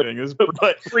anything. But I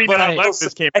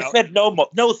said no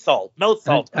salt.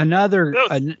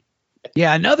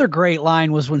 Another great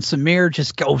line was when Samir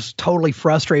just goes totally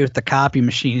frustrated with the copy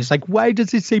machine. He's like, "Why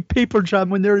does it say paper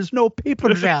jam when there is no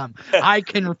paper jam?" I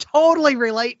can totally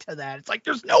relate to that. It's like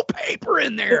there's no paper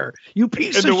in there. You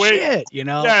piece of shit.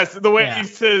 Yes, the way he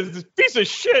says piece of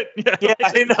shit. Yeah,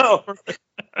 I know.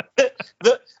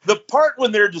 The part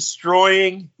when they're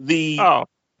destroying the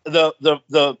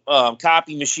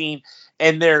copy machine,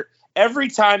 and every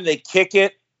time they kick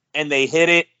it and they hit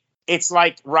it, it's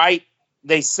like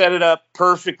they set it up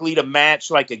perfectly to match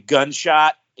like a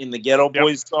gunshot in the Ghetto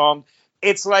Boys song.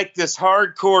 It's like this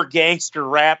hardcore gangster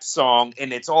rap song,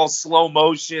 and it's all slow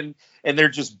motion, and they're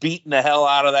just beating the hell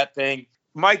out of that thing.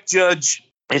 Mike Judge,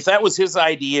 if that was his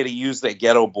idea to use that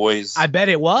Ghetto Boys, I bet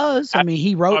it was. I mean,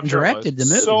 he wrote and directed the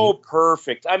movie. So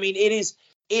perfect. I mean,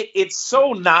 it's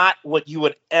so not what you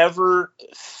would ever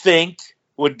think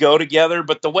would go together,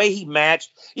 but the way he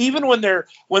matched, even when they're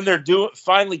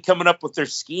finally coming up with their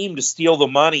scheme to steal the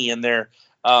money, and they're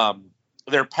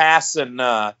passing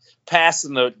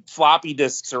the floppy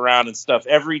disks around and stuff,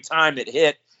 every time it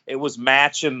hit, it was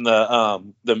matching the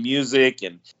music,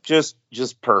 and just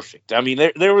perfect. I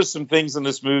mean, there was some things in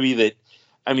this movie that,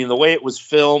 I mean, the way it was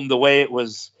filmed, the way it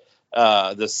was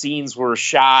the scenes were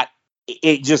shot,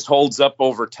 it just holds up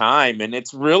over time, and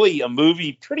it's really a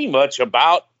movie pretty much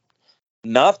about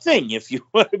nothing, if you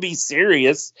want to be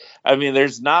serious. I mean,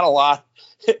 there's not a lot.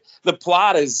 The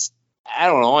plot is, I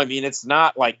don't know. I mean, it's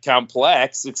not like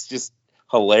complex. It's just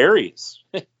hilarious.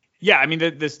 Yeah, I mean,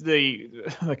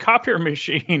 the copier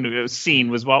machine scene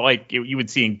was what like you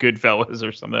would see in Goodfellas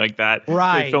or something like that.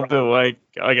 Right. They filmed it like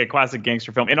a classic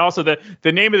gangster film. And also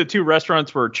the name of the two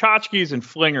restaurants were Tchotchkes and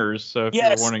Flingers. So if you're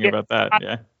wondering about that,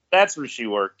 yeah, that's where she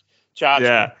worked. Tchotchke.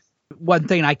 Yeah. One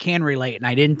thing I can relate, and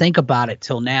I didn't think about it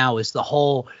till now, is the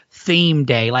whole theme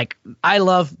day. Like, I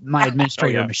love my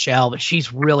administrator, Michelle, but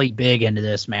she's really big into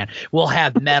this, man. We'll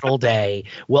have metal day,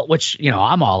 which,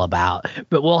 I'm all about,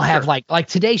 but we'll have like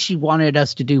today she wanted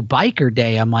us to do biker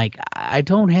day. I'm like, I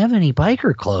don't have any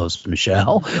biker clothes,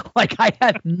 Michelle. Like, I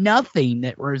have nothing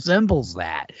that resembles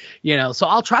that, so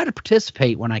I'll try to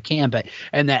participate when I can,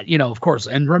 and that, of course,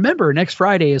 and remember, next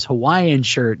Friday is Hawaiian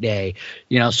shirt day.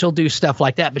 She'll do stuff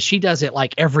like that, but she does it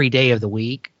like every day of the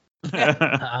week,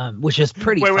 which is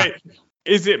pretty fun. Wait.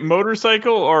 Is it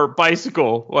motorcycle or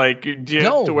bicycle? Like, do you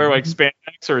have to wear like spandex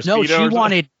or a Speedo? No, she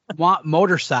wanted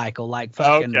motorcycle, like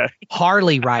fucking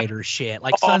Harley rider shit,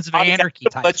 like Sons of Anarchy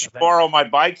type. Let you borrow my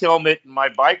bike helmet and my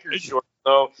biker shorts.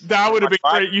 So that would have been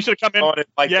great. You should have come in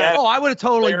like that. Oh, I would have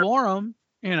totally wore them.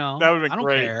 That would have been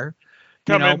great. I don't care.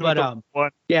 Come in but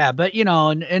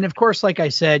and of course, like I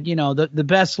said, the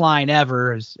best line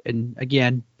ever is, and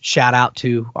again, shout out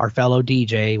to our fellow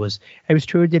DJ, was, "I was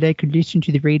told that I could listen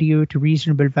to the radio to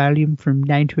reasonable volume from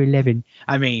 9 to 11.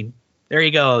 I mean, there you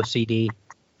go, CD.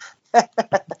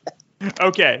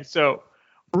 Okay, so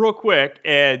real quick,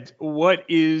 Ed,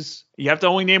 you have to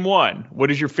only name one. What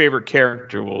is your favorite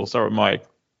character? We'll start with Mike.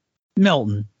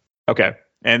 Milton. Okay,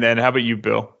 and then how about you,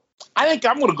 Bill? I think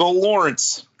I'm going to go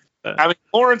Lawrence. I mean,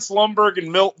 Lawrence, Lumberg,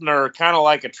 and Milton are kind of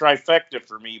like a trifecta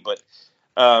for me, but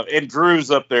and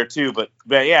Drew's up there too. But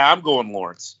yeah, I'm going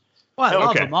Lawrence. Well, I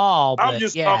love them all. I'm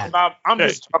just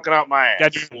talking out my ass.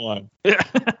 That's one.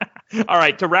 All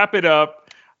right, to wrap it up,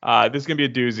 this is gonna be a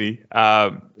doozy.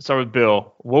 Start with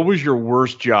Bill. What was your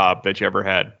worst job that you ever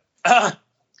had?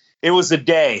 It was a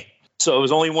day, so it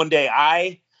was only one day.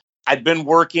 I'd been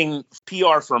working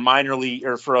PR for a minor league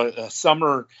or for a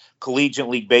summer collegiate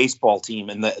league baseball team.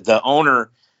 And the owner,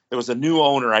 there was a new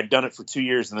owner. I'd done it for 2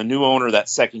 years. And the new owner that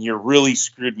second year really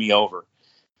screwed me over.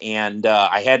 And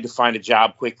I had to find a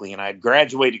job quickly. And I had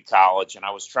graduated college and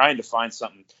I was trying to find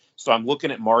something. So I'm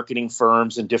looking at marketing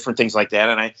firms and different things like that.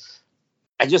 And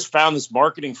I just found this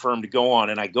marketing firm to go on.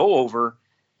 And I go over,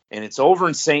 and it's over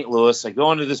in St. Louis. I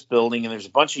go into this building and there's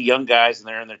a bunch of young guys in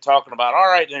there. And they're talking about, all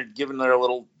right, they're giving their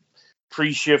little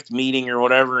pre-shift meeting or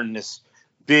whatever, and this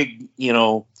big,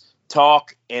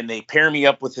 talk, and they pair me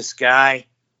up with this guy,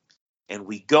 and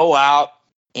we go out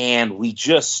and we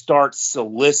just start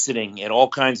soliciting at all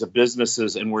kinds of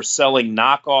businesses, and we're selling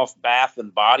knockoff Bath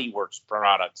and Body Works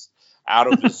products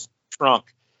out of his trunk.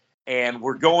 And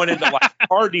we're going into like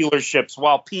car dealerships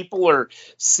while people are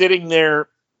sitting there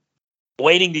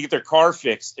waiting to get their car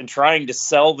fixed and trying to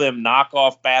sell them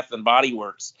knockoff Bath and Body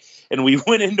Works. And we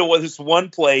went into this one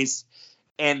place,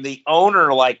 and the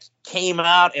owner like came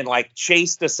out and like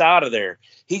chased us out of there.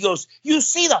 He goes, "You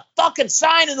see the fucking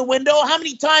sign in the window? How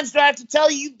many times do I have to tell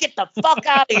you, you get the fuck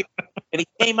out of here?" And he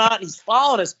came out and he's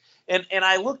following us. And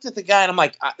I looked at the guy and I'm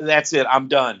like, "That's it. I'm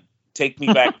done. Take me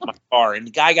back to my car." And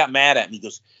the guy got mad at me. He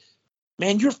goes,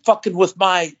 "Man, you're fucking with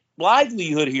my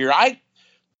livelihood here. I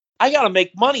got to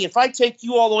make money. If I take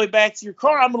you all the way back to your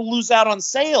car, I'm going to lose out on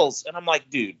sales." And I'm like,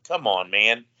 "Dude, come on,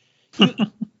 man.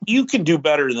 You can do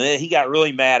better than that." He got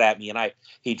really mad at me, and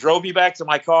he drove me back to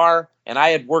my car. And I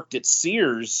had worked at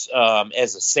Sears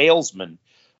as a salesman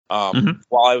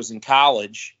while I was in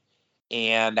college,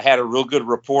 and I had a real good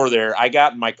rapport there. I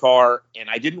got in my car, and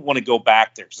I didn't want to go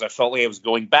back there because I felt like I was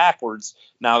going backwards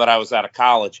now that I was out of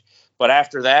college. But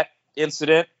after that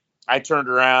incident, I turned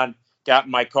around, got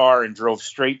in my car, and drove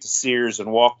straight to Sears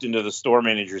and walked into the store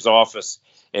manager's office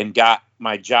and got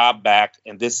my job back,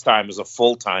 and this time as a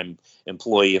full-time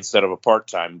employee instead of a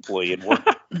part-time employee, and worked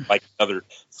like another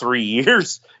 3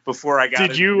 years before I got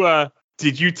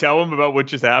Did you tell him about what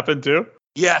just happened too?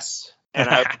 Yes. And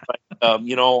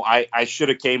I should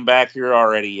have came back here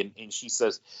already. And she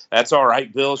says, "That's all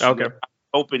right, Bill. Okay. I'm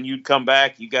hoping you'd come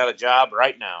back. You got a job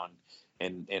right now."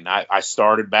 And I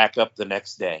started back up the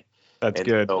next day. That's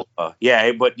good. So,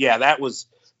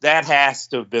 that has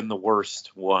to have been the worst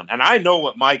one. And I know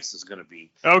what Mike's is going to be.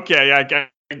 Okay. I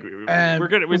agree.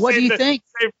 What do you think?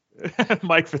 Save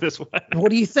Mike for this one.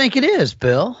 What do you think it is,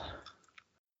 Bill?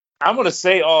 I'm going to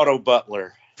say Auto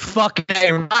Butler.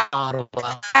 Fucking Auto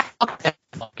Butler. Fuck that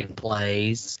fucking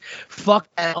place. Fuck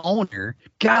that owner.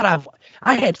 God,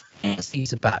 I had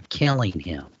fantasies about killing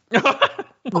him.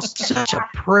 He was such a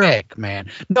prick,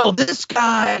 man. No, this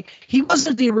guy, he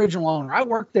wasn't the original owner. I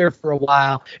worked there for a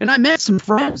while, and I met some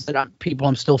friends people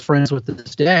I'm still friends with to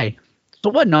this day.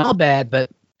 So it wasn't all bad, but,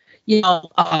 he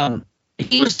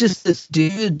was just this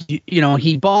dude,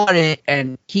 he bought it,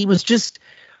 and he was just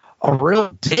a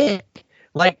real dick.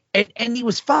 Like, and he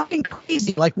was fucking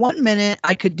crazy. Like, 1 minute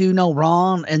I could do no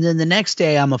wrong, and then the next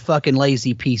day I'm a fucking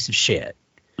lazy piece of shit.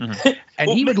 Mm-hmm. And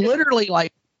he would literally,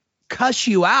 like, cuss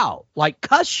you out, like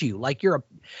you're a,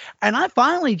 and I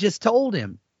finally just told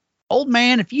him, "Old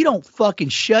man, if you don't fucking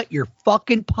shut your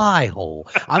fucking pie hole,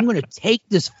 I'm going to take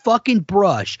this fucking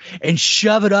brush and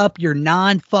shove it up your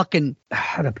non-fucking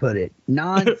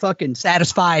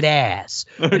satisfied ass."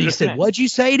 And he said, "What'd you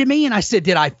say to me?" And I said,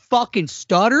 "Did I fucking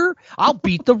stutter? I'll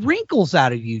beat the wrinkles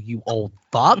out of you, you old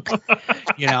fuck."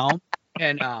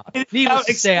 And needless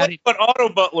to say, I didn't. What Auto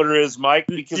Butler is, Mike,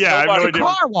 because the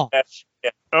car wash.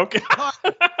 Yeah. Okay.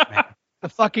 The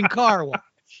fucking car wash.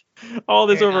 All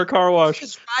this over a car wash.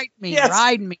 Just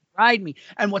ride me.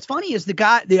 And what's funny is the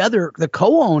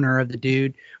co-owner of the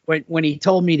dude, when he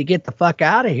told me to get the fuck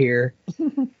out of here,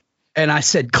 and I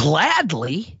said,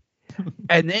 "Gladly."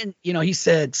 And then, he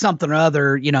said something or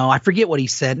other, I forget what he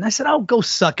said. And I said, "Oh, go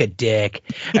suck a dick."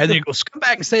 And then he goes, "Come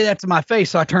back and say that to my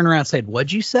face." So I turned around and said,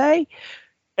 "What'd you say?"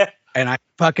 And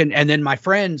and then my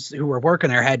friends who were working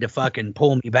there had to fucking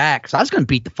pull me back. So I was going to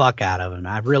beat the fuck out of him.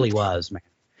 I really was, man.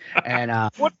 And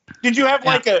what did you have,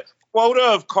 like a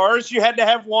quota of cars you had to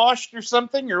have washed or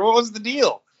something, or what was the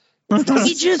deal?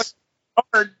 He just,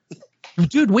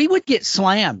 dude, we would get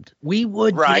slammed.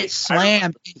 Get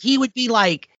slammed. He would be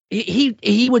like,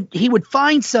 he would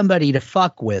find somebody to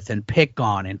fuck with and pick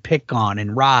on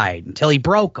and ride until he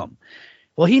broke them.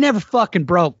 Well, he never fucking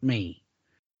broke me.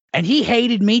 And he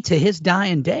hated me to his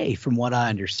dying day, from what I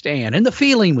understand. And the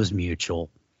feeling was mutual.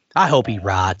 I hope he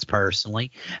rots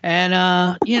personally. And,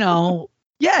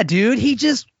 yeah, dude, he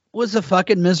just was a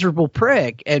fucking miserable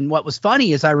prick. And what was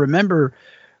funny is I remember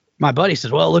my buddy says,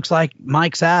 "Well, it looks like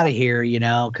Mike's out of here,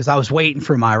 because I was waiting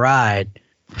for my ride."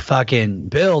 Fucking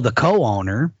Bill, the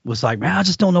co-owner, was like, "Man, I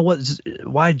just don't know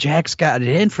why Jack's got it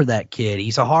in for that kid.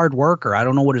 He's a hard worker. I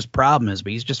don't know what his problem is,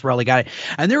 but he's just really got it."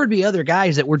 And there would be other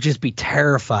guys that would just be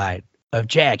terrified of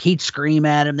Jack. He'd scream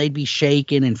at him. They'd be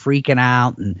shaking and freaking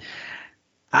out. And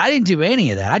I didn't do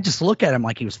any of that. I just look at him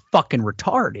like he was fucking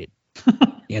retarded,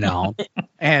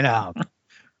 And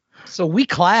so we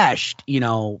clashed,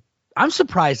 I'm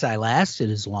surprised I lasted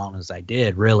as long as I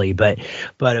did, really. But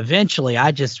eventually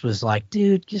I just was like,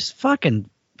 "Dude, just fucking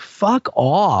fuck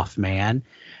off, man."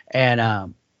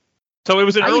 And so it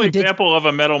was an early example of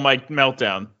a Metal Mike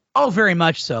meltdown. Oh, very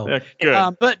much so. Yeah,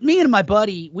 good. But me and my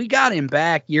buddy, we got him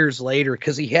back years later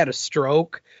because he had a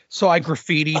stroke. So I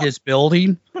graffitied his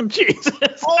building.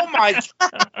 Jesus. Oh my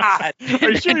God.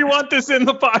 Are you sure you want this in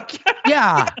the podcast?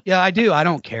 Yeah, I do. I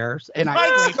don't care. And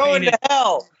Mike's going to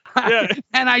hell. Yeah.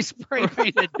 And I spray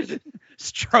painted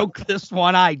stroke this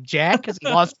one-eyed Jack because he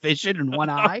lost vision in one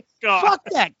eye. God. Fuck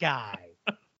that guy.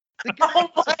 The guy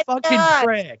was a fucking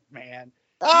prick, man.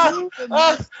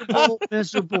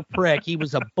 Miserable prick. He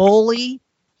was a bully.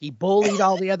 He bullied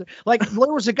all the other. Like,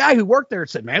 there was a guy who worked there and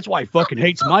said, man, that's why he fucking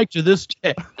hates Mike to this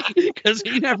day. Because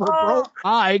he never broke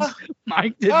Mike.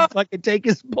 Mike didn't fucking take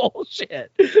his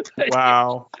bullshit.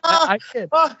 Wow. I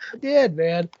did,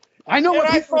 man. I know what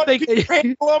people think.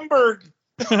 Blumberg.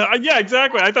 Yeah,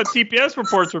 exactly. I thought TPS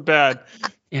reports were bad.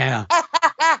 Yeah.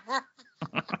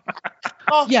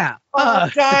 Yeah. I'm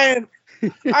dying.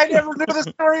 I never knew the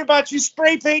story about you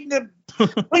spray painting the.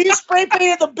 Were you spray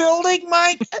painting the building,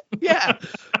 Mike? Yeah.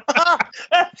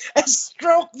 And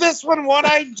stroke this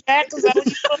one-eyed Jack. Is that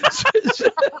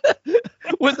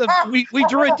what we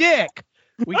drew a dick.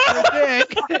 We drew a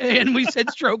dick, and we said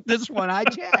stroke this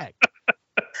one-eyed Jack.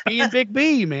 Me and Big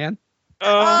B, man.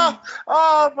 Oh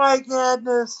my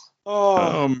goodness.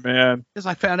 Oh man. Because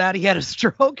I found out he had a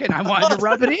stroke and I wanted to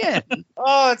rub it in.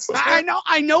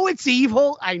 I know it's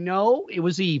evil. I know it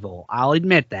was evil. I'll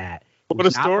admit that. What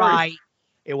a story. Right.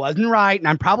 It wasn't right. And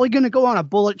I'm probably going to go on a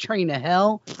bullet train to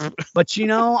hell. But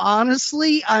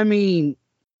honestly, I mean,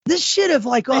 this shit of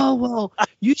like, oh, well,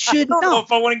 you should know. I don't know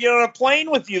if I want to get on a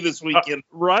plane with you this weekend.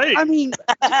 Right. I mean,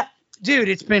 dude,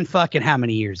 it's been fucking how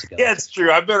many years ago? Yeah, it's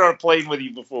true. I've been on a plane with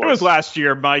you before. It was last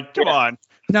year, Mike. Come on.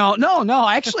 No.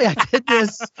 Actually, I did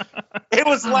this. It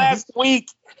was last week.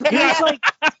 It was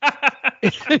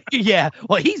like, yeah.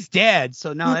 Well, he's dead,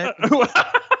 so no.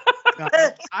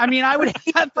 I mean, I would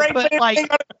have to put like on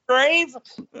his grave.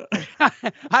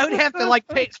 I would have to like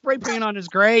spray paint on his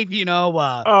grave.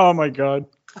 Oh my God.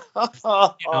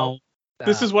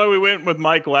 This is why we went with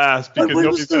Mike last, because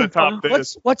nobody's going to top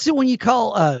this. What's it when you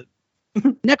call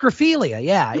necrophilia?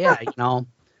 Yeah.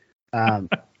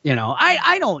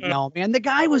 I don't know, man. The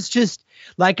guy was just,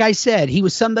 like I said, he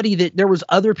was somebody that there was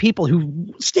other people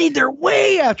who stayed there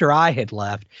way after I had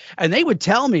left. And they would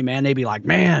tell me, man, they'd be like,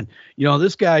 man,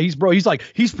 this guy, he's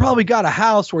probably got a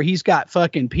house where he's got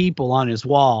fucking people on his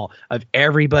wall of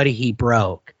everybody he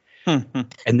broke. And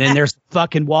then there's a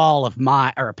fucking wall of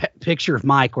a picture of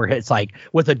Mike where it's like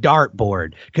with a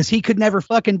dartboard because he could never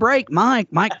fucking break Mike.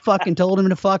 Mike fucking told him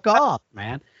to fuck off,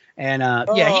 man. And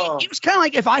he was kind of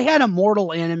like, if I had a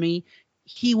mortal enemy,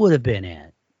 he would have been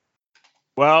it.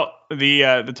 Well,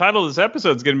 the title of this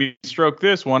episode is going to be "Stroke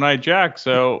This One-Eyed Jack."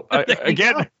 So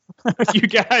again, you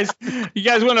guys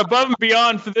went above and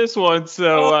beyond for this one.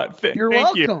 So you're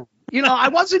thank welcome. I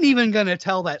wasn't even going to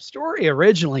tell that story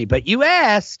originally, but you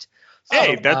asked.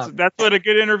 Hey, that's what a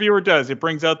good interviewer does. It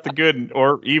brings out the good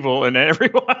or evil in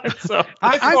everyone. So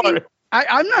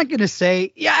I'm not going to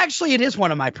say, actually, it is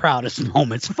one of my proudest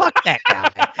moments. Fuck that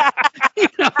guy.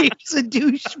 He's a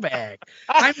douchebag.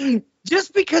 I mean,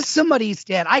 just because somebody's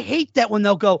dead, I hate that when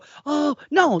they'll go, oh,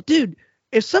 no, dude,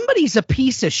 if somebody's a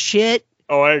piece of shit,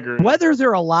 oh, I agree. Whether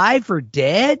they're alive or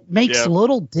dead makes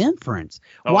little difference.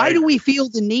 Why do we feel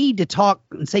the need to talk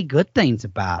and say good things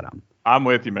about them? I'm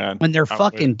with you, man. When they're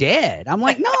fucking dead. I'm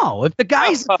like, no, if the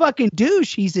guy's a fucking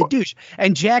douche, he's a douche.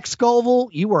 And Jack Scoville,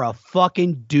 you were a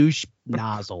fucking douche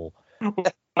nozzle.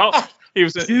 Oh, he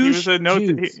was a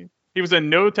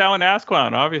no talent ass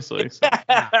clown, obviously. So.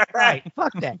 Right.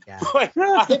 Fuck that guy.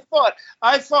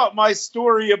 I thought my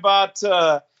story about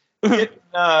selling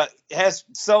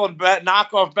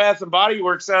knockoff Bath and Body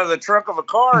Works out of the trunk of a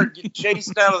car and get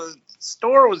chased out of the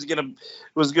store was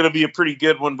gonna be a pretty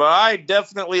good one, but I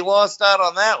definitely lost out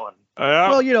on that one.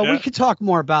 Well, we could talk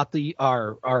more about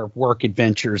our work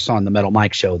adventures on the Metal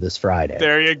Mike Show this Friday.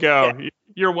 There you go. Yeah.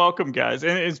 You're welcome, guys.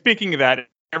 And speaking of that,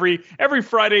 every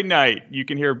Friday night you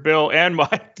can hear Bill and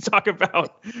Mike talk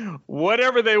about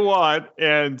whatever they want,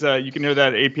 and you can hear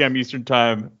that at 8 p.m. Eastern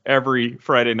Time every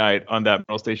Friday night on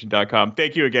thatmetalstation.com.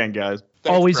 Thank you again, guys.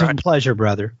 Thanks, always Brian. A pleasure,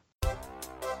 brother.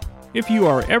 If you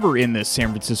are ever in the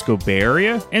San Francisco Bay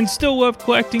Area and still love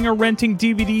collecting or renting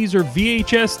DVDs or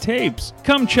VHS tapes,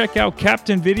 come check out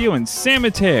Captain Video in San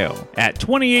Mateo at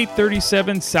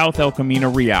 2837 South El Camino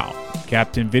Real.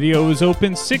 Captain Video is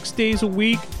open 6 days a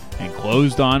week and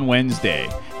closed on Wednesday,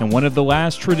 and one of the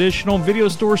last traditional video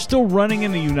stores still running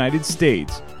in the United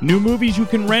States. New movies you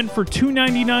can rent for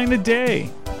 $2.99 a day.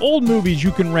 Old movies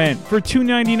you can rent for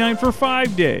 $2.99 for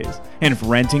 5 days. And if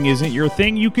renting isn't your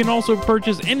thing, you can also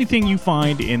purchase anything you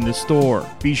find in the store.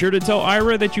 Be sure to tell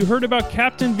Ira that you heard about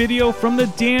Captain Video from the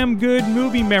Damn Good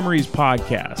Movie Memories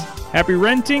podcast. Happy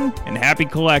renting and happy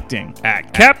collecting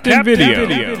at Captain Video.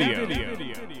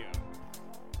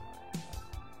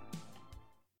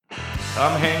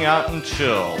 Come hang out and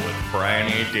chill with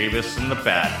Brian A. Davis and the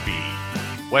Bad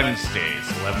Beat.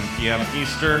 Wednesdays, 11 p.m.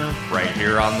 Eastern, right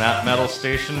here on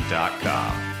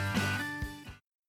thatmetalstation.com.